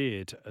Angie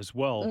Beard as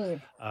well,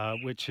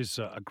 which is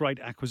a great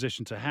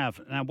acquisition to have.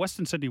 Now,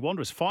 Western Sydney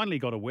Wanderers finally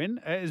got a win.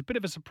 It's a bit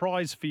of a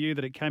surprise for you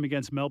that it came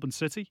against Melbourne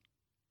City.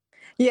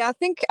 Yeah, I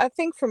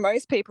think for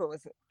most people it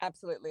was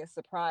absolutely a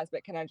surprise,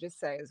 but can I just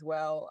say as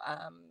well,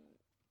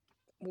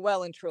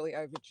 well and truly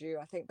overdue.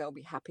 I think they'll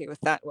be happy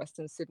with that.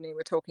 Western Sydney,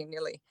 we're talking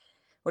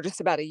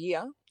just about a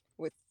year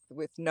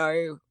with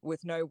no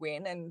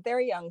win, and they're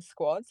a young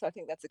squad, so I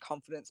think that's a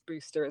confidence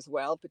booster as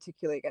well,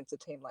 particularly against a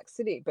team like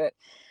City. But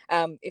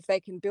if they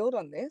can build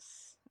on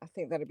this, I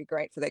think that'd be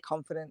great for their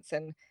confidence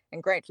and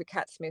great for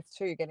Kat Smith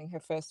too, getting her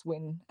first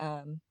win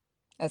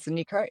as the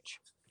new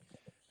coach.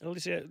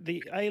 Alicia,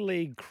 the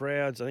A-League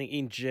crowds, I think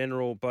in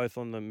general, both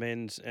on the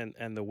men's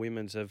and the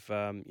women's, have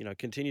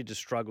continued to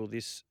struggle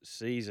this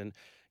season.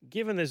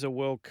 Given there's a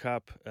World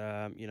Cup,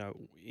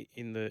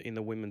 in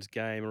the women's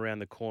game around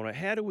the corner,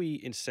 how do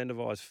we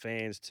incentivise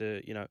fans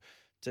to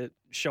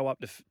show up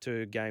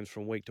to games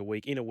from week to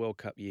week in a World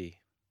Cup year?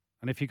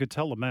 And if you could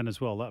tell the men as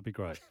well, that'd be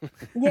great.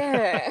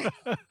 Yeah.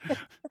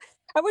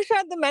 I wish I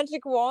had the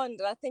magic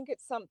wand. And I think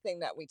it's something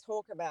that we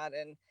talk about,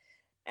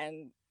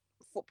 and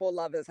football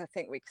lovers, I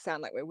think we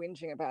sound like we're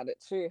whinging about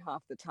it too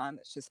half the time.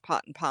 It's just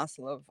part and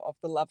parcel of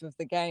the love of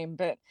the game.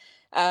 But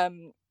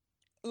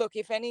look,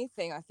 if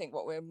anything, I think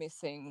what we're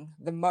missing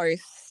the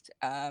most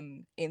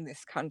in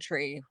this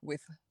country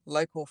with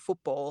local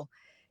football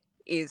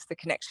is the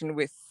connection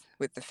with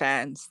the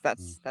fans.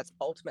 That's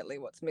ultimately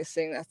what's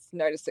missing. I've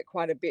noticed it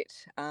quite a bit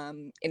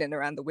in and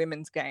around the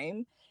women's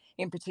game,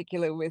 in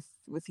particular with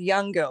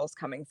young girls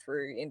coming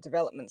through in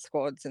development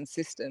squads and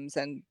systems.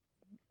 And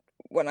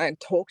when I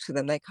talk to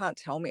them, they can't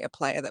tell me a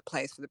player that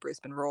plays for the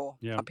Brisbane Roar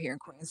up here in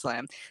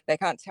Queensland. They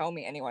can't tell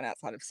me anyone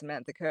outside of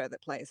Samantha Kerr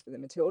that plays for the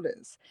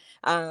Matildas.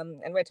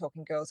 And we're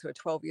talking girls who are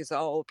 12 years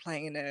old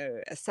playing in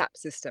a SAP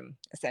system,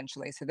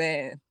 essentially. So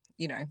they're,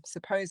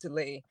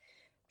 supposedly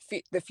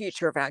the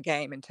future of our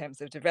game in terms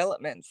of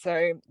development.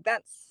 So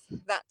that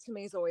to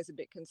me is always a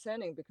bit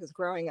concerning, because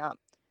growing up,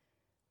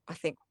 I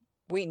think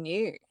we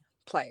knew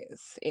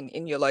players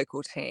in your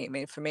local team.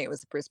 And for me, it was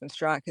the Brisbane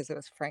Strikers. It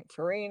was Frank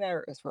Farina.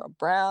 It was Rob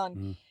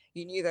Brown.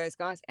 You knew those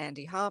guys.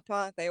 Andy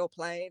Harper. They all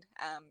played.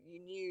 You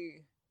knew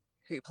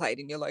who played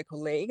in your local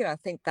league, and I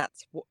think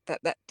that's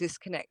that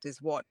disconnect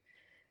is what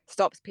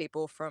stops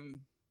people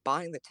from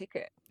buying the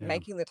ticket,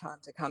 making the time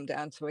to come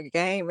down to a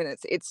game. And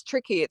it's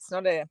tricky. It's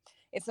not a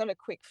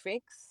quick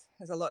fix.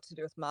 There's a lot to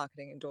do with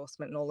marketing,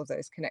 endorsement, and all of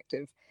those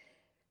connective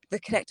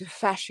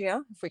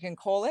fascia, if we can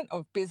call it,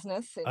 of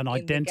business and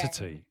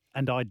identity.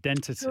 And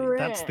identity. Correct.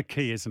 That's the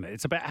key, isn't it?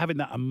 It's about having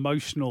that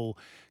emotional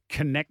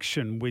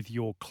connection with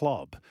your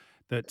club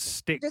that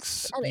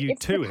sticks you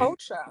to it. It's the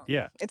culture.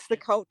 Yeah. It's the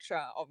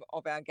culture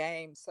of our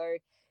game. So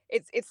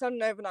it's not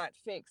an overnight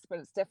fix, but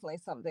it's definitely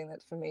something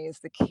that for me is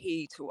the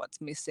key to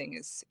what's missing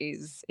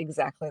is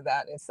exactly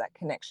that. It's that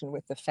connection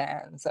with the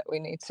fans that we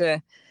need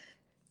to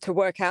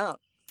work out.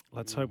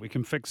 Let's hope we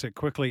can fix it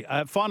quickly.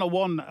 Final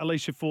one,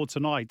 Alicia, for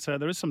tonight.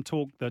 There is some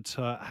talk that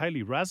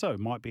Hayley Raso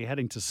might be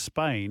heading to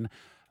Spain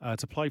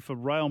to play for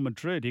Real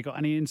Madrid. You got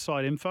any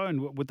inside info,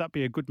 and would that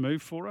be a good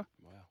move for her?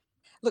 Wow.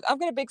 Look, I've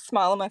got a big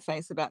smile on my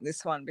face about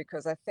this one,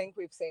 because I think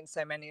we've seen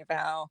so many of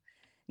our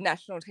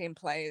national team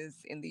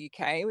players in the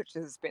UK, which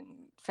has been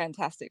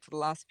fantastic for the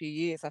last few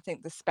years. I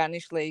think the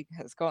Spanish league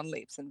has gone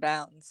leaps and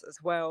bounds as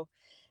well.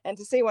 And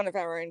to see one of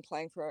our own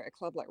playing for a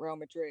club like Real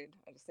Madrid,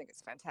 I just think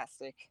it's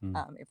fantastic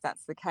if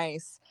that's the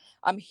case.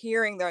 I'm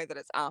hearing, though, that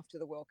it's after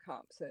the World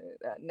Cup, so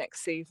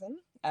next season.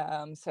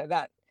 So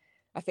that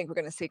I think we're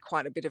going to see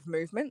quite a bit of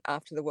movement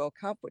after the World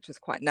Cup, which is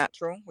quite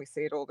natural. We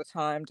see it all the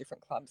time,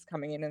 different clubs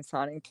coming in and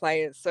signing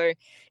players. So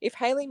if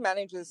Hayley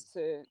manages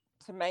to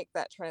make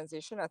that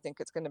transition, I think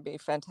it's going to be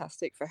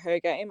fantastic for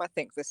her game. I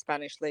think the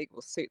Spanish league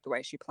will suit the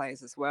way she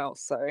plays as well.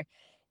 So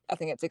I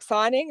think it's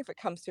exciting if it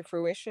comes to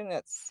fruition.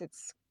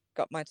 It's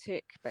got my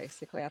tick,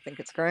 basically. I think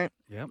it's great.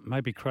 Yeah,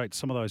 maybe create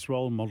some of those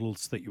role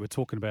models that you were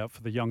talking about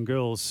for the young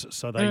girls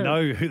so they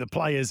know who the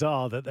players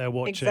are that they're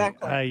watching.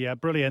 Exactly. Hey,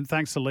 brilliant.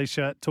 Thanks,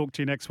 Alicia. Talk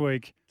to you next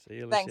week. See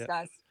you, Alicia. Thanks,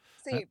 guys.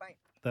 See you. Bye.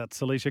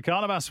 That's Alicia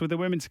Carnabas with the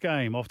women's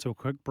game. Off to a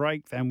quick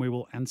break, then we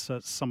will answer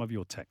some of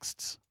your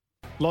texts.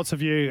 Lots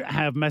of you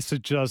have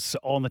messaged us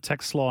on the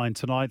text line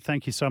tonight.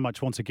 Thank you so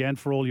much once again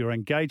for all your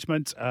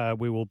engagement.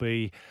 We will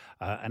be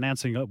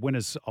announcing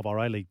winners of our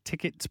A-League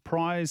ticket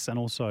prize and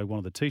also one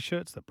of the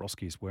T-shirts that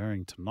Broski is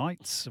wearing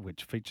tonight,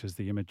 which features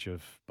the image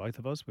of both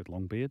of us with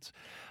long beards.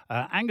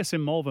 Angus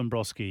in Malvern,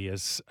 Broski,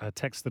 has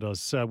texted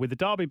us, with the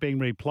derby being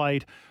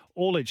replayed,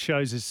 all it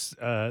shows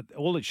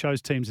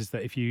teams is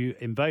that if you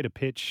invade a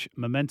pitch,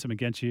 momentum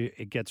against you,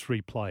 it gets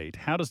replayed.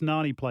 How does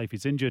Nani play if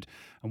he's injured?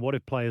 And what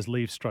if players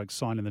leave stroke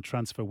sign in the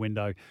transfer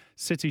window?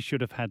 City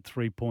should have had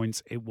 3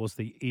 points. It was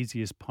the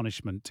easiest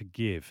punishment to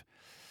give.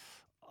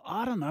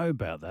 I don't know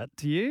about that.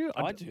 Do you?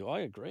 I do. I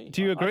agree.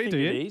 Do you agree? I think do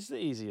you? It is the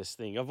easiest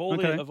thing of all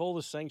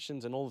the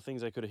sanctions and all the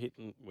things they could have hit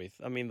them with.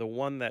 I mean, the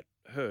one that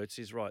hurts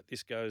is right.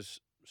 This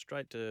goes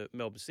straight to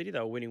Melbourne City. They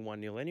were winning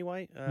 1-0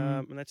 anyway,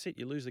 and that's it.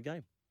 You lose the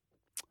game.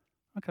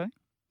 Okay,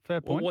 fair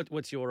point.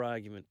 What's your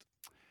argument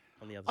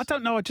on the other I side?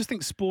 don't know. I just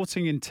think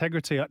sporting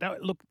integrity. Now,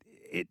 look,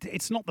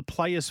 it's not the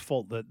players'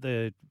 fault that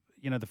the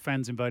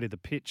fans invaded the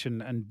pitch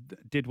and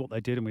did what they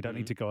did, and we don't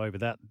need to go over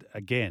that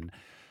again.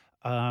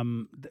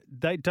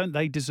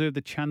 They deserve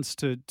the chance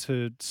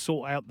to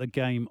sort out the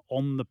game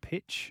on the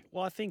pitch.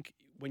 Well, I think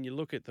when you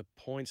look at the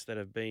points that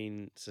have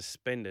been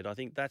suspended, I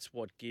think that's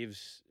what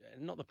gives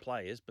not the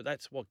players, but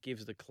that's what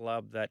gives the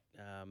club that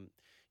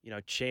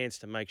chance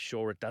to make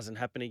sure it doesn't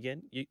happen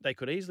again. They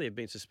could easily have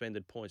been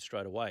suspended points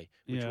straight away,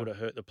 which would have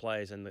hurt the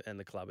players and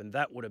the club, and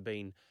that would have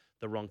been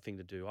the wrong thing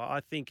to do.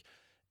 I think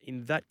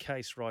in that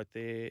case right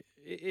there,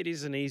 it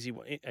is an easy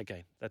one.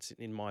 Again, that's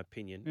in my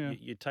opinion. Yeah.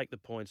 You take the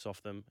points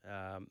off them.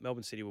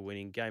 Melbourne City were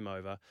winning, game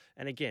over.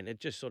 And again, it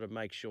just sort of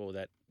makes sure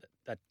that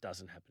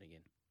doesn't happen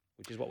again,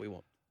 which is what we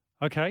want.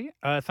 Okay,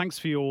 thanks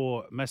for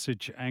your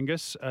message,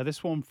 Angus.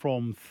 This one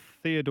from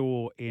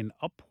Theodore in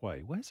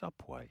Upwey. Where's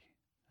Upwey?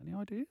 Any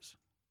ideas?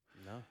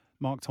 No.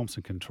 Mark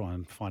Thompson can try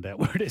and find out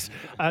where it is.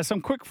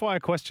 Some quick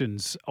fire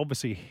questions.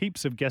 Obviously,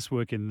 heaps of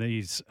guesswork in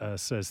these,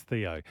 says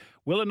Theo.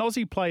 Will an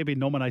Aussie player be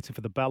nominated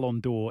for the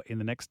Ballon d'Or in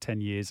the next 10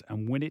 years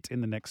and win it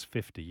in the next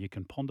 50? You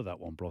can ponder that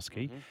one,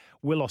 Broski. Mm-hmm.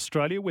 Will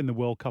Australia win the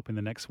World Cup in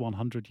the next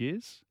 100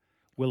 years?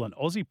 Will an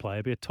Aussie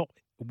player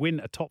win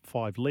a top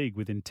 5 league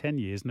within 10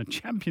 years and a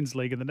Champions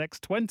League in the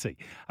next 20?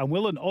 And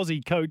will an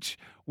Aussie coach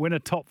win a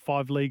top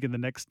 5 league in the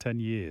next 10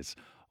 years?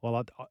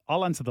 Well,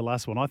 I'll answer the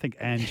last one. I think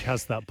Ange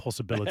has that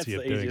possibility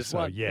of doing so.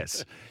 One.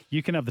 Yes.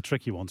 You can have the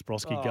tricky ones,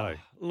 Broski. Go.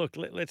 Look,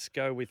 let's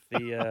go with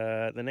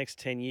the next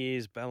 10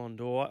 years, Ballon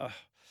d'Or.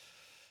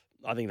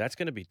 I think that's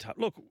going to be tough.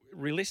 Look,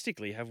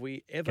 realistically, have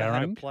we ever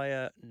had a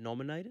player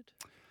nominated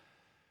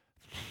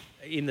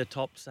in the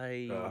top,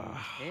 say,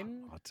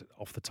 10?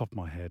 Off the top of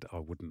my head, I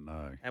wouldn't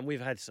know. And we've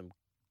had some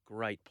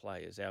great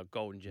players, our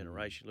golden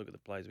generation. Look at the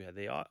players we had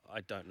there. I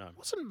don't know.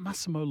 Wasn't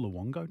Massimo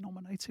Luongo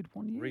nominated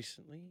one year?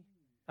 Recently?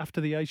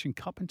 After the Asian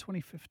Cup in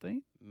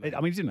 2015? I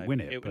mean, he didn't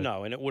win it.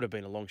 No, and it would have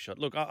been a long shot.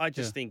 Look, I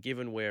just think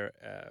given where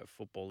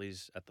football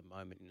is at the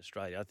moment in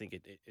Australia, I think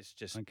it's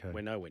just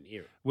we're nowhere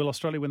near it. Will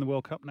Australia win the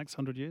World Cup next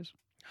 100 years?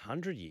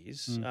 100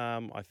 years?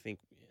 I think,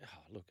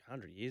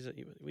 100 years,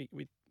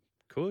 we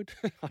could.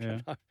 I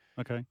don't know.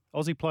 Okay.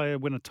 Aussie player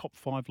win a top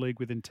 5 league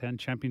within 10,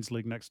 Champions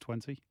League next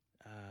 20?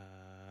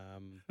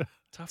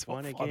 Tough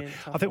one again.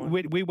 I think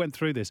we went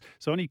through this.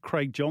 So only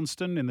Craig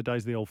Johnston in the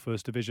days of the old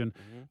First Division,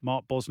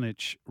 Mark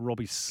Bosnich,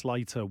 Robbie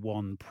Slater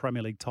won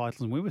Premier League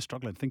titles, and we were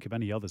struggling to think of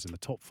any others in the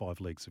top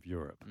 5 leagues of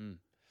Europe.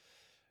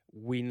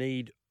 We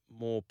need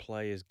more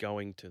players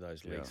going to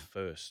those leagues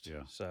first.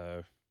 Yeah.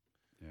 So,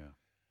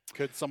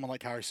 could someone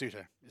like Harry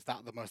Suter? Is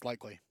that the most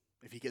likely?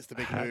 If he gets the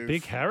big move.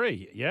 Big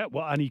Harry, yeah.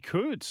 Well, and he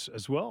could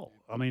as well.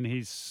 I mean,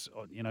 he's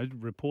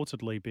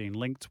reportedly being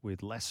linked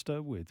with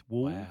Leicester, with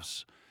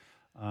Wolves. Wow.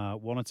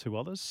 One or two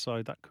others,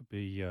 so that could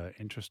be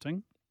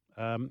interesting.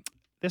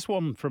 This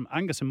one from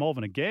Angus in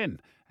Malvern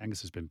again.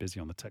 Angus has been busy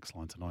on the text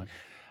line tonight.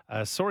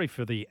 Sorry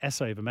for the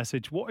essay of a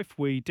message. What if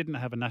we didn't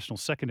have a national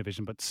second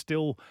division, but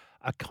still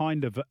a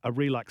kind of a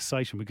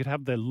relaxation? We could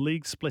have the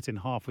league split in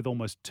half with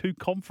almost 2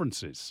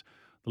 conferences.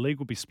 The league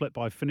would be split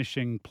by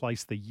finishing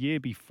place the year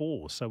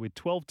before. So with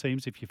 12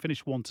 teams, if you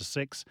finish 1 to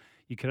 6,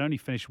 you can only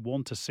finish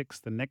 1 to 6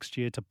 the next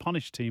year to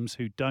punish teams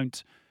who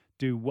don't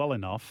do well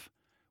enough.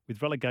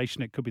 With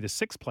relegation, it could be the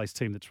 6th place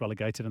team that's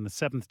relegated and the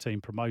 7th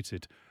team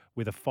promoted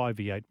with a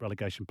 5v8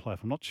 relegation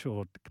playoff. I'm not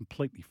sure I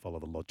completely follow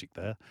the logic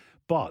there.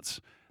 But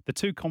the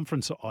 2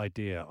 conference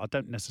idea, I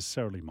don't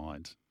necessarily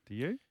mind. Do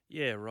you?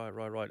 Yeah,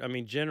 right. I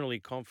mean, generally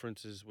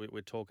conferences,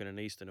 we're talking an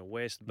East and a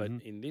West. But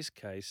in this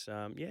case,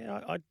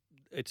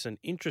 it's an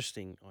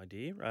interesting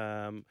idea.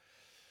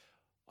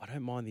 I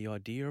don't mind the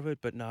idea of it.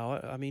 But no,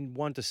 I mean,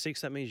 1 to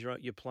 6, that means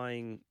you're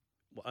playing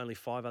only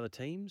 5 other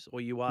teams,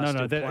 or you are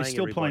they're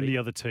still everybody? playing the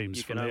other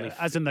teams,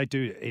 as in they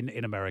do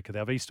in America. They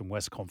have East and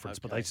West Conference,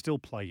 but they still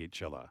play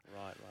each other.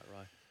 Right.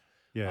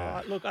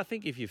 Yeah. Look, I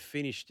think if you've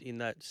finished in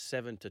that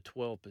 7 to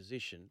 12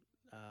 position,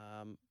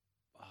 I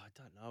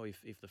don't know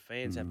if the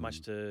fans have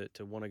much to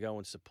want to go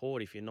and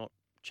support if you're not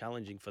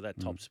challenging for that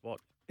top spot.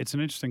 It's an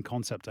interesting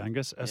concept,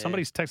 Angus.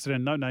 Somebody's texted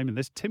in, no name in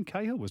this. Tim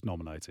Cahill was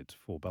nominated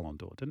for Ballon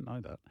d'Or. Didn't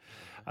know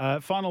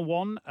that. Final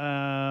one.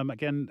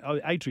 Again,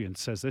 Adrian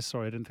says this.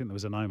 Sorry, I didn't think there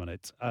was a name on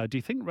it. Do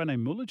you think Rene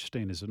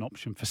Mullerstein is an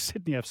option for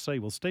Sydney FC?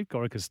 Well, Steve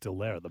Gorica's still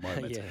there at the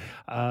moment.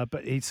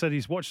 But he said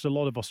he's watched a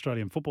lot of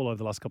Australian football over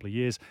the last couple of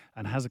years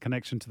and has a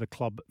connection to the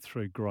club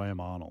through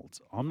Graham Arnold.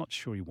 I'm not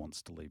sure he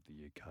wants to leave the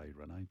UK,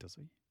 Rene, does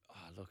he?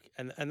 Look,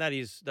 and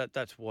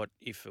that's what,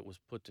 if it was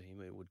put to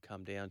him, it would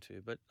come down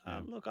to. But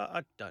look,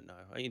 I don't know.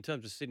 In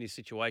terms of Sydney's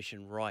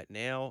situation right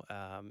now,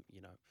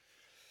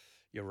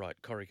 you're right.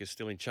 Corica's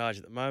still in charge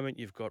at the moment.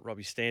 You've got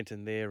Robbie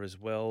Stanton there as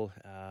well,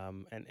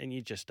 and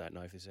you just don't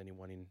know if there's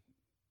anyone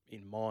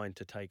in mind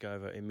to take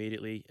over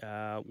immediately.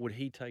 Would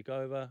he take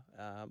over?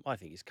 I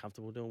think he's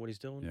comfortable doing what he's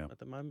doing at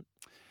the moment.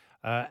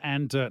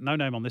 And no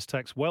name on this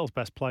text. Wales'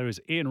 best player is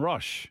Ian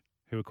Rush,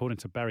 who, according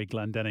to Barry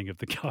Glendenning of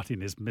The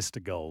Guardian, is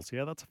Mr. Goals.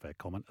 Yeah, that's a fair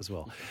comment as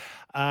well.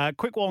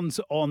 Quick ones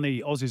on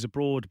the Aussies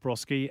abroad,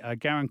 Broski.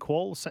 Garen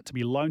Quall set to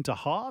be loaned to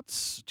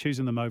Hearts,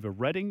 choosing them over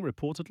Reading,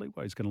 reportedly,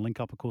 where he's going to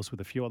link up, of course,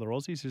 with a few other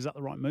Aussies. Is that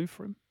the right move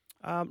for him?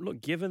 Look,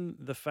 given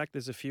the fact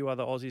there's a few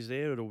other Aussies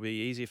there, it'll be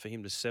easier for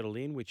him to settle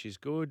in, which is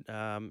good.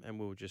 And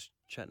we were just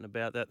chatting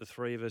about that, the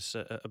three of us,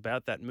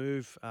 about that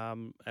move.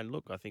 And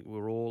look, I think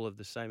we're all of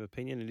the same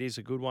opinion. It is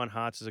a good one.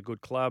 Hearts is a good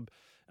club.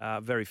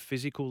 Very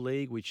physical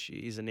league, which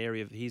is an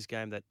area of his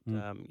game that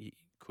he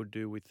could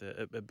do with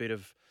a bit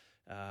of,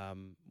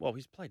 well,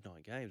 he's played 9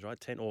 games, right?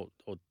 10 or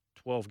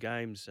 12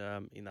 games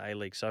in the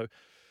A-League. So,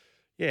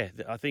 yeah,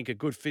 I think a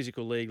good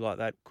physical league like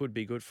that could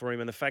be good for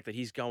him. And the fact that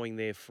he's going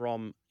there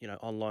from,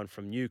 online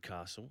from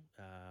Newcastle,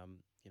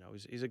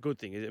 is a good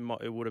thing.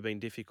 It would have been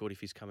difficult if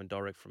he's coming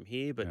direct from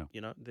here, but,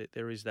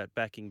 there is that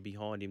backing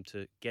behind him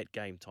to get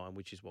game time,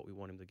 which is what we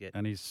want him to get.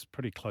 And he's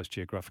pretty close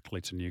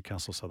geographically to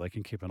Newcastle, so they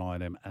can keep an eye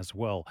on him as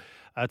well.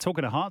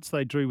 Talking to Hearts,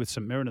 they drew with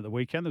St Mirren at the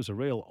weekend. There was a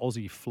real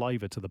Aussie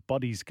flavour to the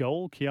Buddies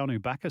goal. Keanu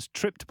Bacchus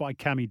tripped by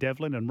Cammy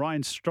Devlin, and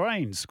Ryan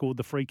Strain scored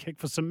the free kick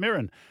for St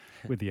Mirren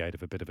with the aid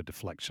of a bit of a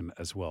deflection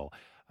as well.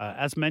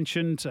 As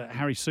mentioned,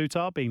 Harry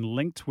Souttar being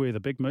linked with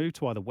a big move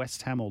to either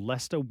West Ham or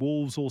Leicester.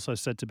 Wolves also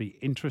said to be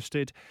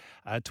interested.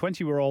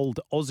 20-year-old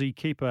Aussie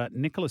keeper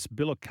Nicholas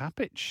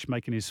Bilokapic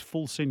making his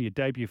full senior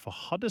debut for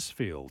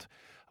Huddersfield,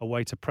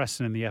 away to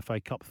Preston in the FA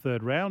Cup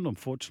third round.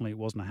 Unfortunately, it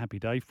wasn't a happy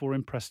day for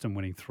him. Preston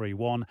winning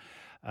 3-1.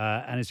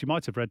 And as you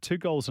might have read, 2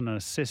 goals and an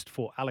assist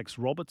for Alex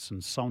Robertson,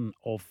 son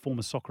of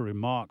former Socceroo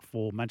Mark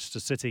for Manchester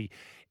City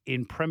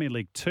in Premier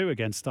League 2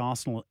 against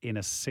Arsenal in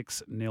a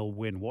 6-0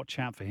 win. Watch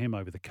out for him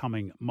over the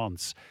coming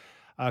months.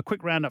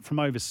 Quick roundup from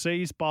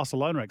overseas.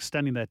 Barcelona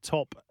extending their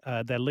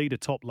lead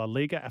atop La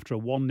Liga after a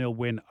 1-0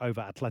 win over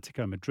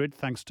Atletico Madrid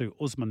thanks to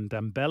Ousmane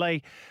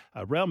Dembele.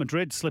 Real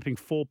Madrid slipping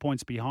 4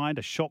 points behind.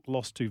 A shock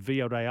loss to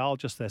Villarreal,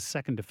 just their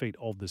second defeat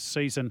of the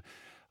season.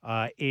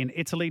 In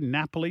Italy,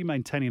 Napoli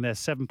maintaining their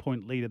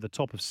 7-point lead at the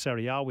top of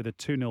Serie A with a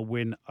 2-0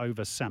 win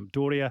over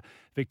Sampdoria.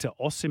 Victor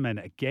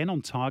Osimhen again on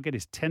target,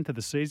 his 10th of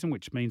the season,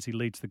 which means he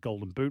leads the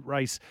Golden Boot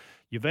race.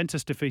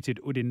 Juventus defeated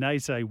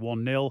Udinese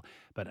 1-0,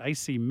 but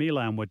AC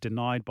Milan were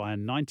denied by a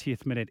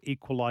 90th minute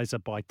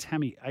equaliser by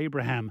Tammy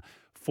Abraham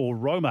for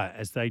Roma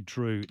as they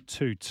drew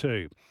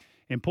 2-2.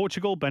 In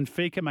Portugal,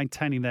 Benfica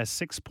maintaining their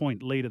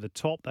 6-point lead at the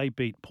top. They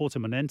beat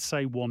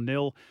Portimonense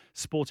 1-0.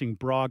 Sporting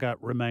Braga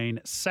remain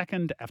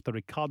second after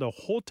Ricardo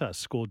Horta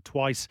scored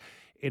twice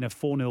in a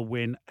 4-0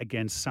 win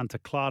against Santa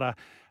Clara.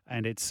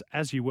 And it's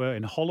as you were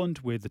in Holland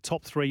with the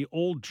top 3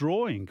 all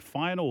drawing.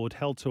 Feyenoord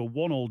held to a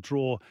 1-1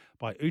 draw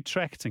by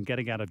Utrecht and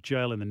getting out of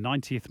jail in the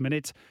 90th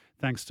minute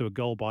thanks to a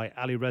goal by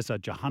Alireza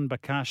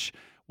Jahanbakhsh,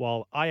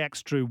 while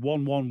Ajax drew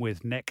 1-1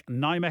 with NEC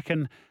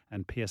Nijmegen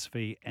and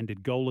PSV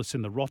ended goalless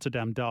in the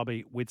Rotterdam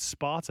derby with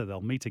Sparta.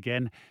 They'll meet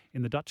again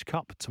in the Dutch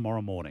Cup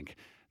tomorrow morning.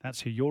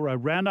 That's your Euro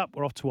roundup.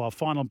 We're off to our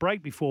final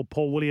break before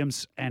Paul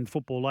Williams and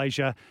Football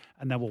Asia,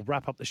 and then we'll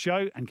wrap up the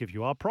show and give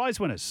you our prize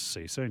winners.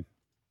 See you soon.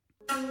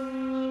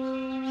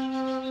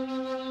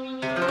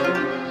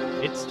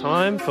 It's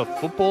time for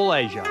Football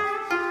Asia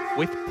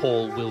with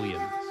Paul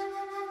Williams.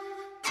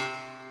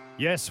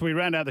 Yes, we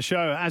round out the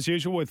show as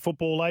usual with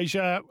Football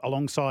Asia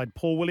alongside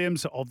Paul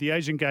Williams of the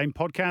Asian Game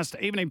podcast.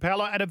 Evening,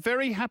 Paolo, and a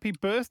very happy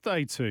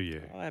birthday to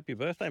you. Oh, happy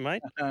birthday,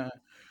 mate.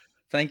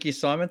 Thank you,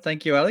 Simon.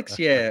 Thank you, Alex.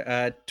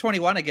 Yeah,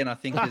 21 again, I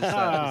think, is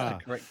the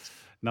correct.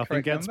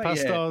 Nothing gets number,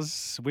 past yeah.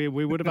 us. We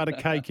would have had a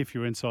cake if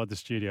you were inside the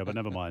studio, but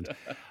never mind.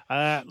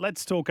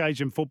 Let's talk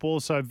Asian football.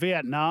 So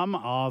Vietnam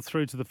are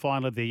through to the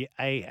final of the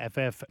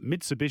AFF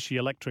Mitsubishi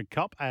Electric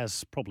Cup,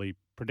 as probably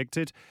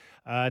predicted.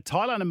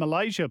 Thailand and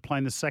Malaysia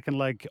playing the second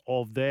leg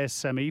of their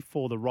semi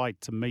for the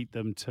right to meet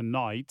them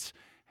tonight.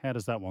 How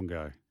does that one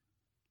go?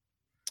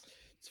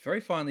 It's very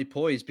finely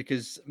poised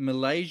because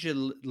Malaysia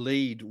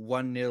lead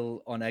 1-0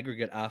 on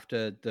aggregate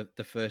after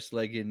the first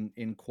leg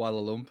in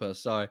Kuala Lumpur.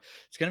 So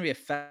it's going to be a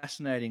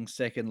fascinating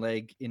second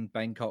leg in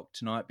Bangkok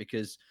tonight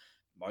because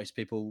most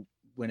people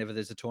whenever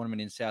there's a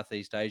tournament in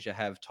Southeast Asia,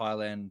 have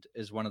Thailand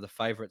as one of the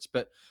favourites.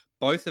 But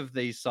both of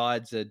these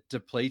sides are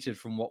depleted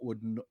from what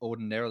would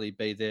ordinarily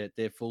be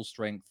their full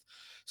strength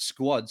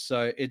squad.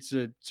 So it's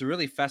a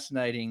really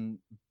fascinating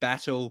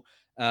battle.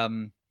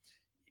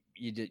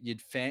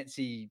 You'd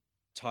fancy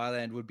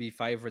Thailand would be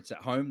favourites at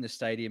home. The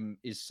stadium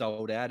is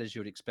sold out, as you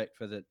would expect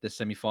for the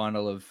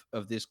semi-final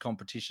of this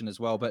competition as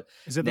well. But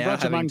is it the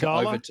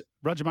Rajamangala?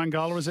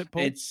 Rajamangala, is it,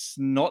 Paul? It's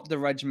not the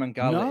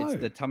Rajamangala. No. It's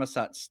the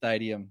Thammasat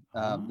Stadium,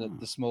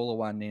 the smaller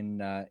one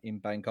in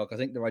Bangkok. I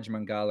think the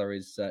Rajamangala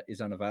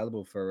is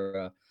unavailable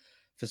for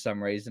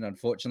some reason,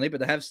 unfortunately.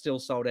 But they have still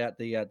sold out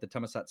the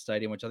Thammasat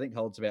Stadium, which I think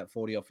holds about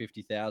 40 or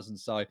 50,000.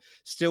 So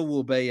still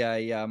will be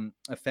a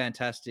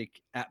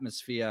fantastic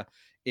atmosphere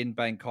in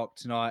Bangkok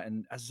tonight.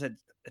 And as I said,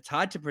 it's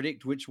hard to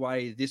predict which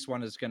way this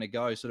one is going to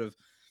go. Sort of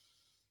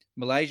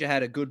Malaysia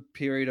had a good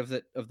period of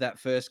that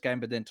first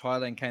game, but then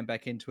Thailand came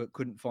back into it,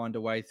 couldn't find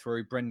a way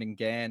through. Brendan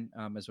Gan,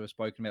 as we've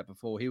spoken about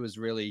before, he was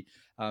really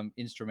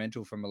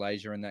instrumental for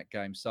Malaysia in that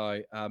game.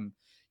 So,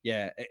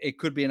 it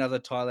could be another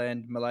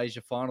Thailand-Malaysia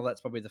final.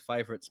 That's probably the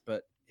favourites,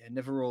 but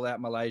never rule out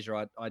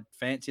Malaysia. I'd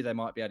fancy they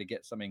might be able to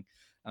get something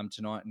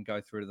tonight and go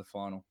through to the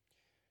final.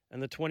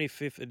 And the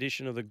 25th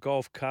edition of the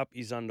Gulf Cup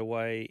is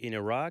underway in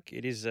Iraq.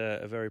 It is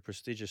a very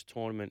prestigious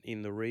tournament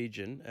in the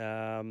region.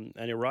 And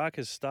Iraq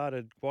has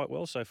started quite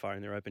well so far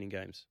in their opening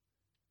games.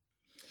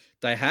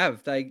 They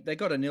have. They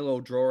got a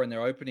 0-0 draw in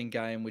their opening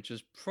game, which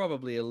was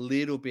probably a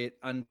little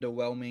bit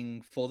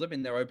underwhelming for them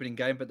in their opening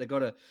game, but they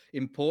got an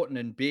important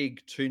and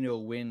big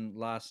 2-0 win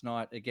last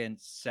night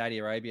against Saudi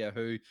Arabia,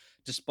 who,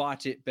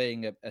 despite it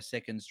being a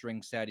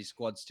second-string Saudi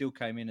squad, still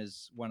came in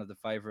as one of the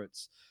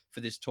favourites for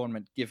this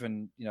tournament,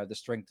 given the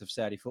strength of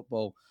Saudi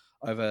football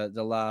over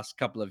the last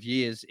couple of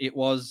years. It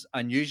was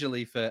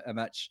unusually for a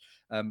match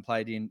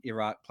played in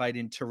Iraq, played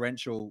in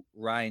torrential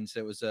rain,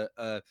 so it was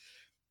a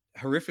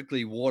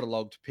horrifically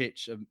waterlogged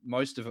pitch.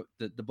 Most of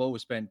it, the ball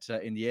was spent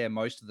in the air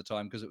most of the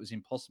time because it was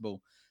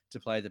impossible to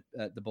play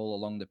the ball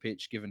along the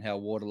pitch, given how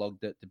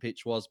waterlogged the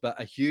pitch was.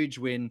 But a huge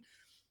win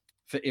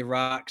for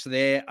Iraq. So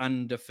they're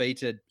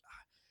undefeated.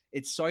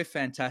 It's so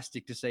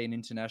fantastic to see an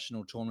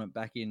international tournament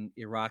back in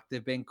Iraq.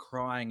 They've been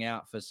crying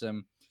out for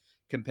some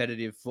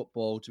competitive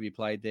football to be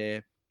played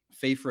there.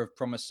 FIFA have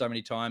promised so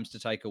many times to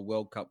take a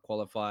World Cup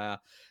qualifier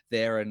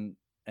there and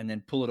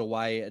then pull it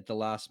away at the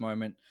last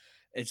moment.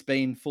 It's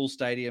been full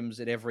stadiums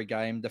at every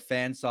game. The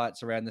fan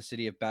sites around the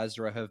city of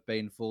Basra have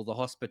been full. The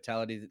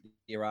hospitality that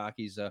the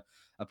Iraqis are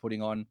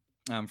putting on,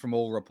 from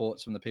all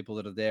reports from the people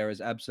that are there,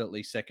 is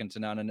absolutely second to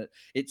none. And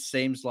it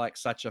seems like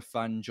such a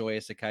fun,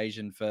 joyous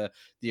occasion for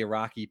the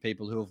Iraqi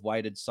people who have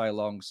waited so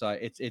long. So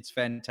it's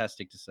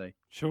fantastic to see.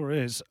 Sure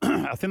is.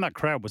 I think that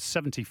crowd was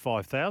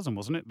 75,000,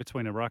 wasn't it,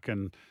 between Iraq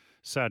and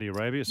Saudi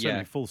Arabia?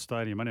 Certainly full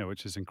stadium anyway,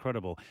 which is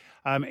incredible.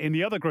 In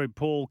the other group,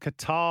 Paul,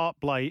 Qatar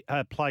play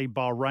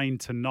Bahrain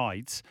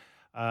tonight.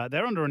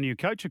 They're under a new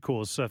coach, of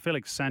course.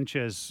 Felix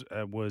Sanchez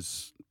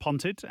was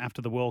punted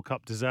after the World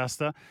Cup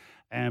disaster.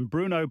 And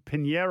Bruno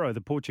Pinheiro,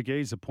 the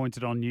Portuguese,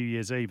 appointed on New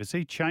Year's Eve. Has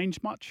he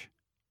changed much?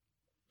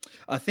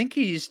 I think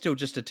he is still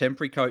just a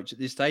temporary coach at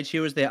this stage.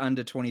 He was their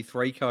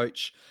under-23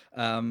 coach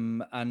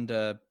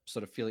under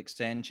sort of Felix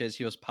Sanchez.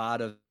 He was part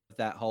of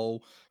that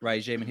whole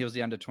regime, and he was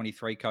the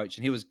under-23 coach,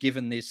 and he was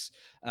given this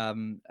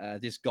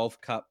this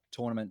Gulf Cup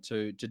tournament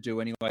to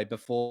do anyway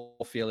before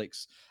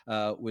Felix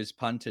was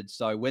punted.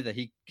 So whether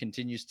he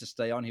continues to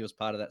stay on, he was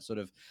part of that sort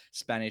of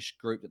Spanish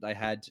group that they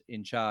had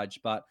in charge,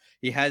 but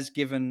he has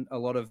given a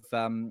lot of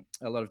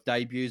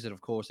debuts, and of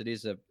course it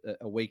is a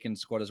weakened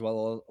squad as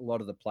well. A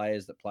lot of the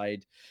players that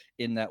played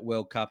in that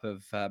World Cup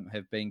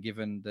have been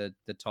given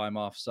the time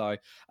off. So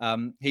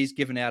he's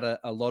given out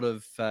a lot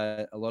of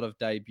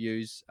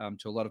debuts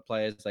to a lot of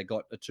players. They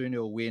got a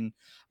 2-0 win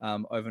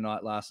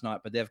overnight last night,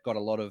 but they've got a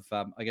lot of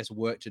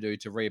work to do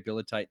to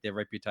rehabilitate their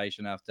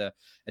reputation after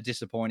a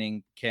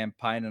disappointing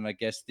campaign. And I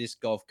guess this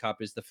Gulf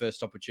Cup is the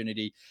first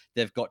opportunity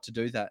they've got to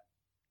do that.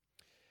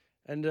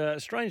 And a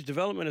strange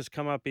development has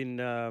come up in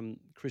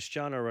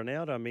Cristiano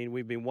Ronaldo. I mean,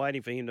 we've been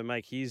waiting for him to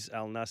make his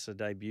Al Nassr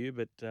debut,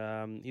 but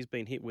he's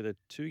been hit with a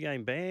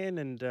 2-game ban,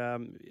 and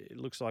it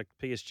looks like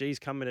PSG's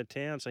coming to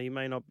town, so he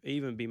may not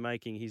even be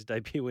making his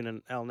debut in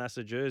an Al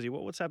Nassr jersey.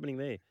 What's happening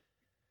there?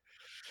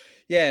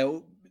 Yeah,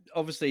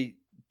 obviously,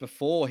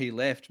 before he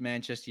left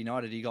Manchester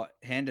United, he got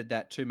handed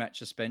that 2-match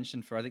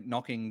suspension for, I think,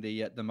 knocking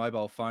the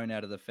mobile phone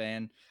out of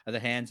the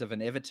hands of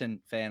an Everton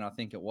fan, I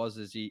think it was,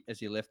 as he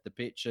left the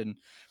pitch. And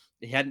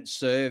he hadn't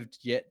served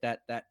yet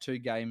that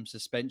 2-game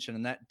suspension,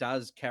 and that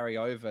does carry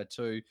over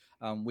to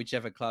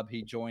whichever club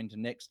he joined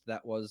next.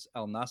 That was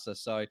Al Nassr.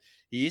 So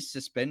he is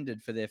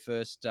suspended for their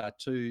first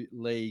 2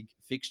 league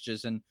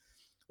fixtures. And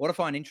what I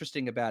find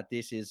interesting about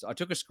this is I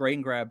took a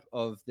screen grab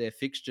of their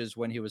fixtures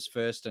when he was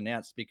first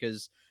announced,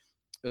 because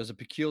it was a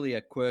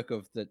peculiar quirk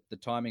of the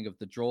timing of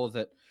the draw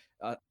that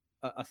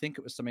I think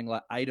it was something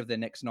like 8 of their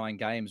next 9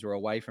 games were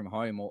away from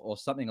home or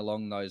something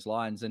along those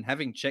lines. And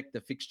having checked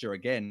the fixture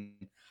again,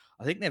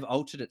 I think they've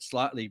altered it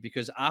slightly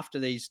because after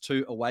these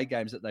 2 away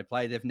games that they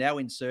play, they've now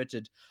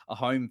inserted a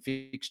home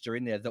fixture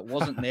in there that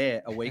wasn't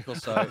there a week or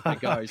so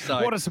ago.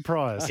 So what a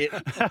surprise!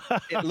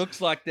 It looks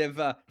like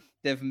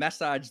they've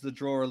massaged the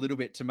draw a little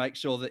bit to make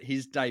sure that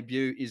his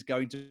debut is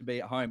going to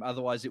be at home.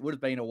 Otherwise, it would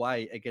have been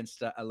away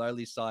against a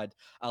lowly side,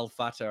 Al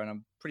Fatah, and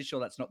I'm pretty sure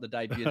that's not the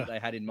debut that they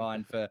had in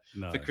mind for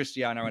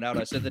Cristiano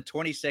Ronaldo. So the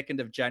 22nd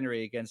of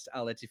January against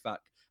Al Ettifaq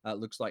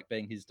looks like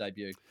being his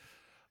debut.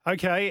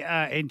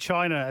 Okay, in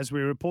China, as we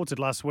reported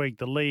last week,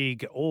 the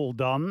league all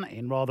done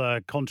in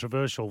rather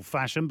controversial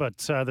fashion, but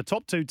the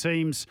top 2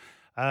 teams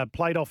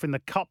played off in the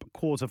Cup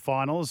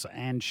quarterfinals,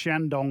 and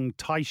Shandong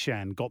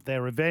Taishan got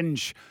their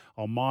revenge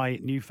on my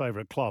new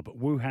favourite club,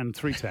 Wuhan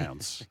Three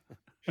Towns.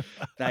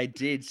 They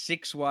did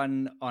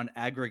 6-1 on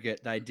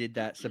aggregate. They did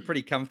that so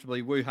pretty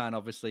comfortably. Wuhan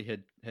obviously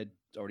had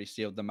already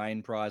sealed the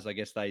main prize. I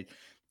guess they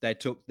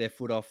took their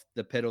foot off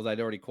the pedal. They'd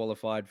already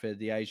qualified for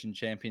the Asian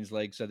Champions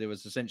League, so there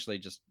was essentially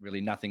just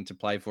really nothing to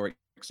play for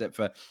except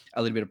for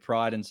a little bit of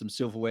pride and some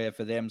silverware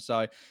for them.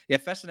 So, yeah,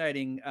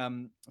 fascinating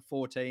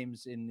 4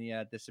 teams in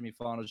the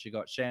semi-finals. You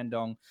got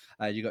Shandong,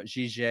 you got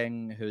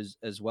Zhejiang, who's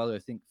as well, who I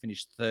think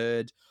finished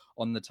 3rd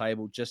on the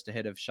table, just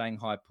ahead of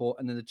Shanghai Port.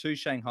 And then the 2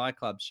 Shanghai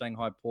clubs,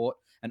 Shanghai Port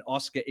and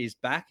Oscar, is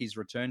back. He's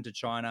returned to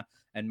China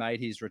and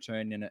made his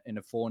return in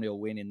a 4-0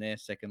 win in their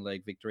second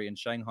leg victory. And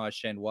Shanghai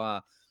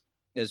Shenhua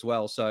as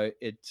well. So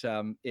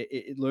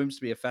it looms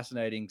to be a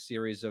fascinating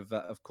series of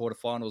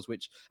quarterfinals,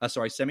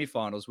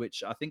 semi-finals,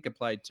 which I think are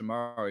played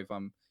tomorrow, if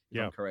I'm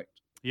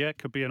correct. Yeah, it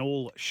could be an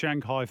all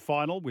Shanghai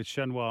final with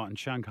Shenhua and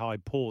Shanghai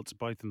Port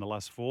both in the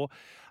last 4.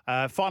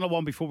 Final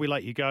one before we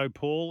let you go,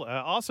 Paul.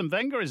 Arsene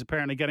Wenger is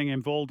apparently getting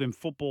involved in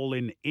football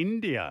in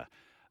India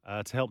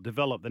to help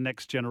develop the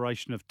next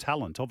generation of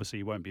talent. Obviously,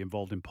 he won't be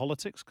involved in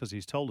politics because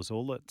he's told us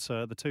all that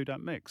the 2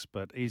 don't mix.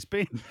 But he's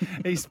been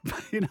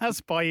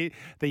asked by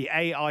the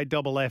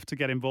AIFF to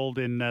get involved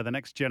in the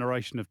next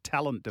generation of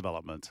talent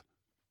development.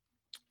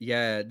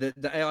 Yeah,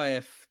 the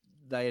AIF,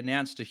 they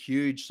announced a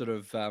huge sort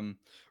of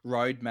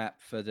roadmap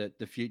for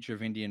the future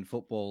of Indian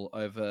football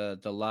over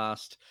the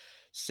last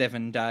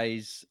 7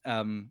 days.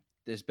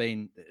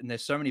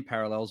 There's so many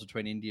parallels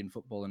between Indian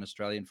football and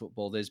Australian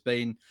football. There's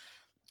been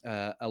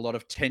a lot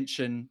of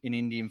tension in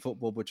Indian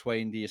football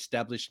between the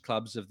established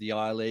clubs of the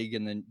I-League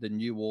and the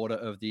new order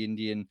of the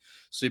Indian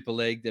Super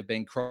League. They've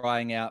been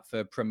crying out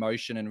for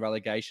promotion and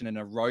relegation and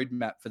a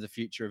roadmap for the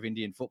future of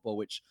Indian football,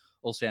 which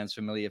all sounds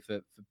familiar for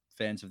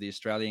fans of the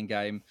Australian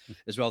game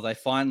as well. They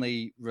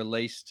finally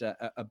released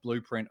a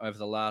blueprint over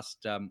the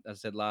last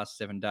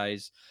 7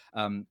 days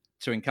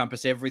to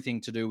encompass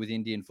everything to do with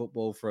Indian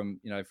football, from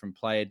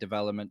player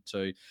development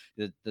to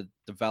the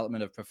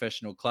development of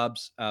professional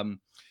clubs.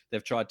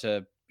 They've tried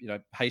to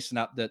hasten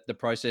up the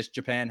process.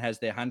 Japan has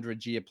their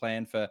 100-year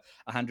plan for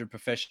 100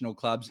 professional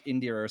clubs.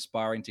 India are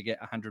aspiring to get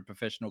 100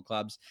 professional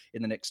clubs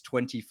in the next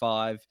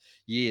 25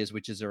 years,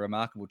 which is a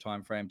remarkable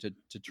time frame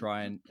to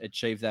try and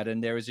achieve that.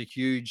 And there is a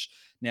huge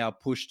now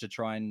push to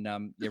try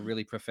and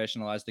really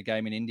professionalize the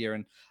game in India.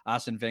 And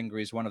Arsene Wenger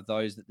is one of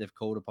those that they've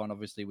called upon,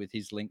 obviously, with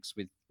his links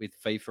with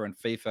FIFA, and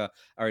FIFA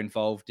are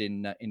involved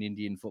in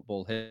Indian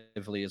football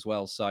heavily as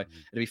well. So it'll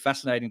be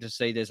fascinating to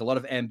see. There's a lot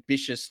of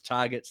ambitious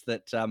targets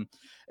that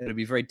it'll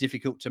be very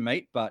difficult to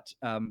meet, but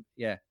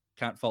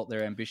can't fault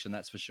their ambition,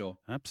 that's for sure.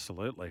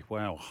 Absolutely.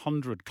 Wow,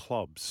 100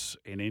 clubs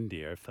in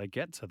India. If they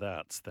get to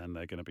that, then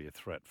they're going to be a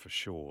threat for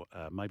sure.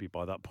 Maybe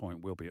by that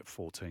point, we'll be at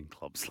 14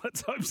 clubs.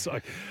 Let's hope so.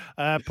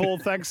 Paul,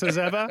 thanks as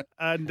ever,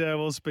 and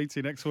we'll speak to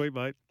you next week,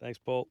 mate. Thanks,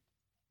 Paul.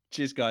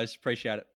 Cheers, guys. Appreciate it.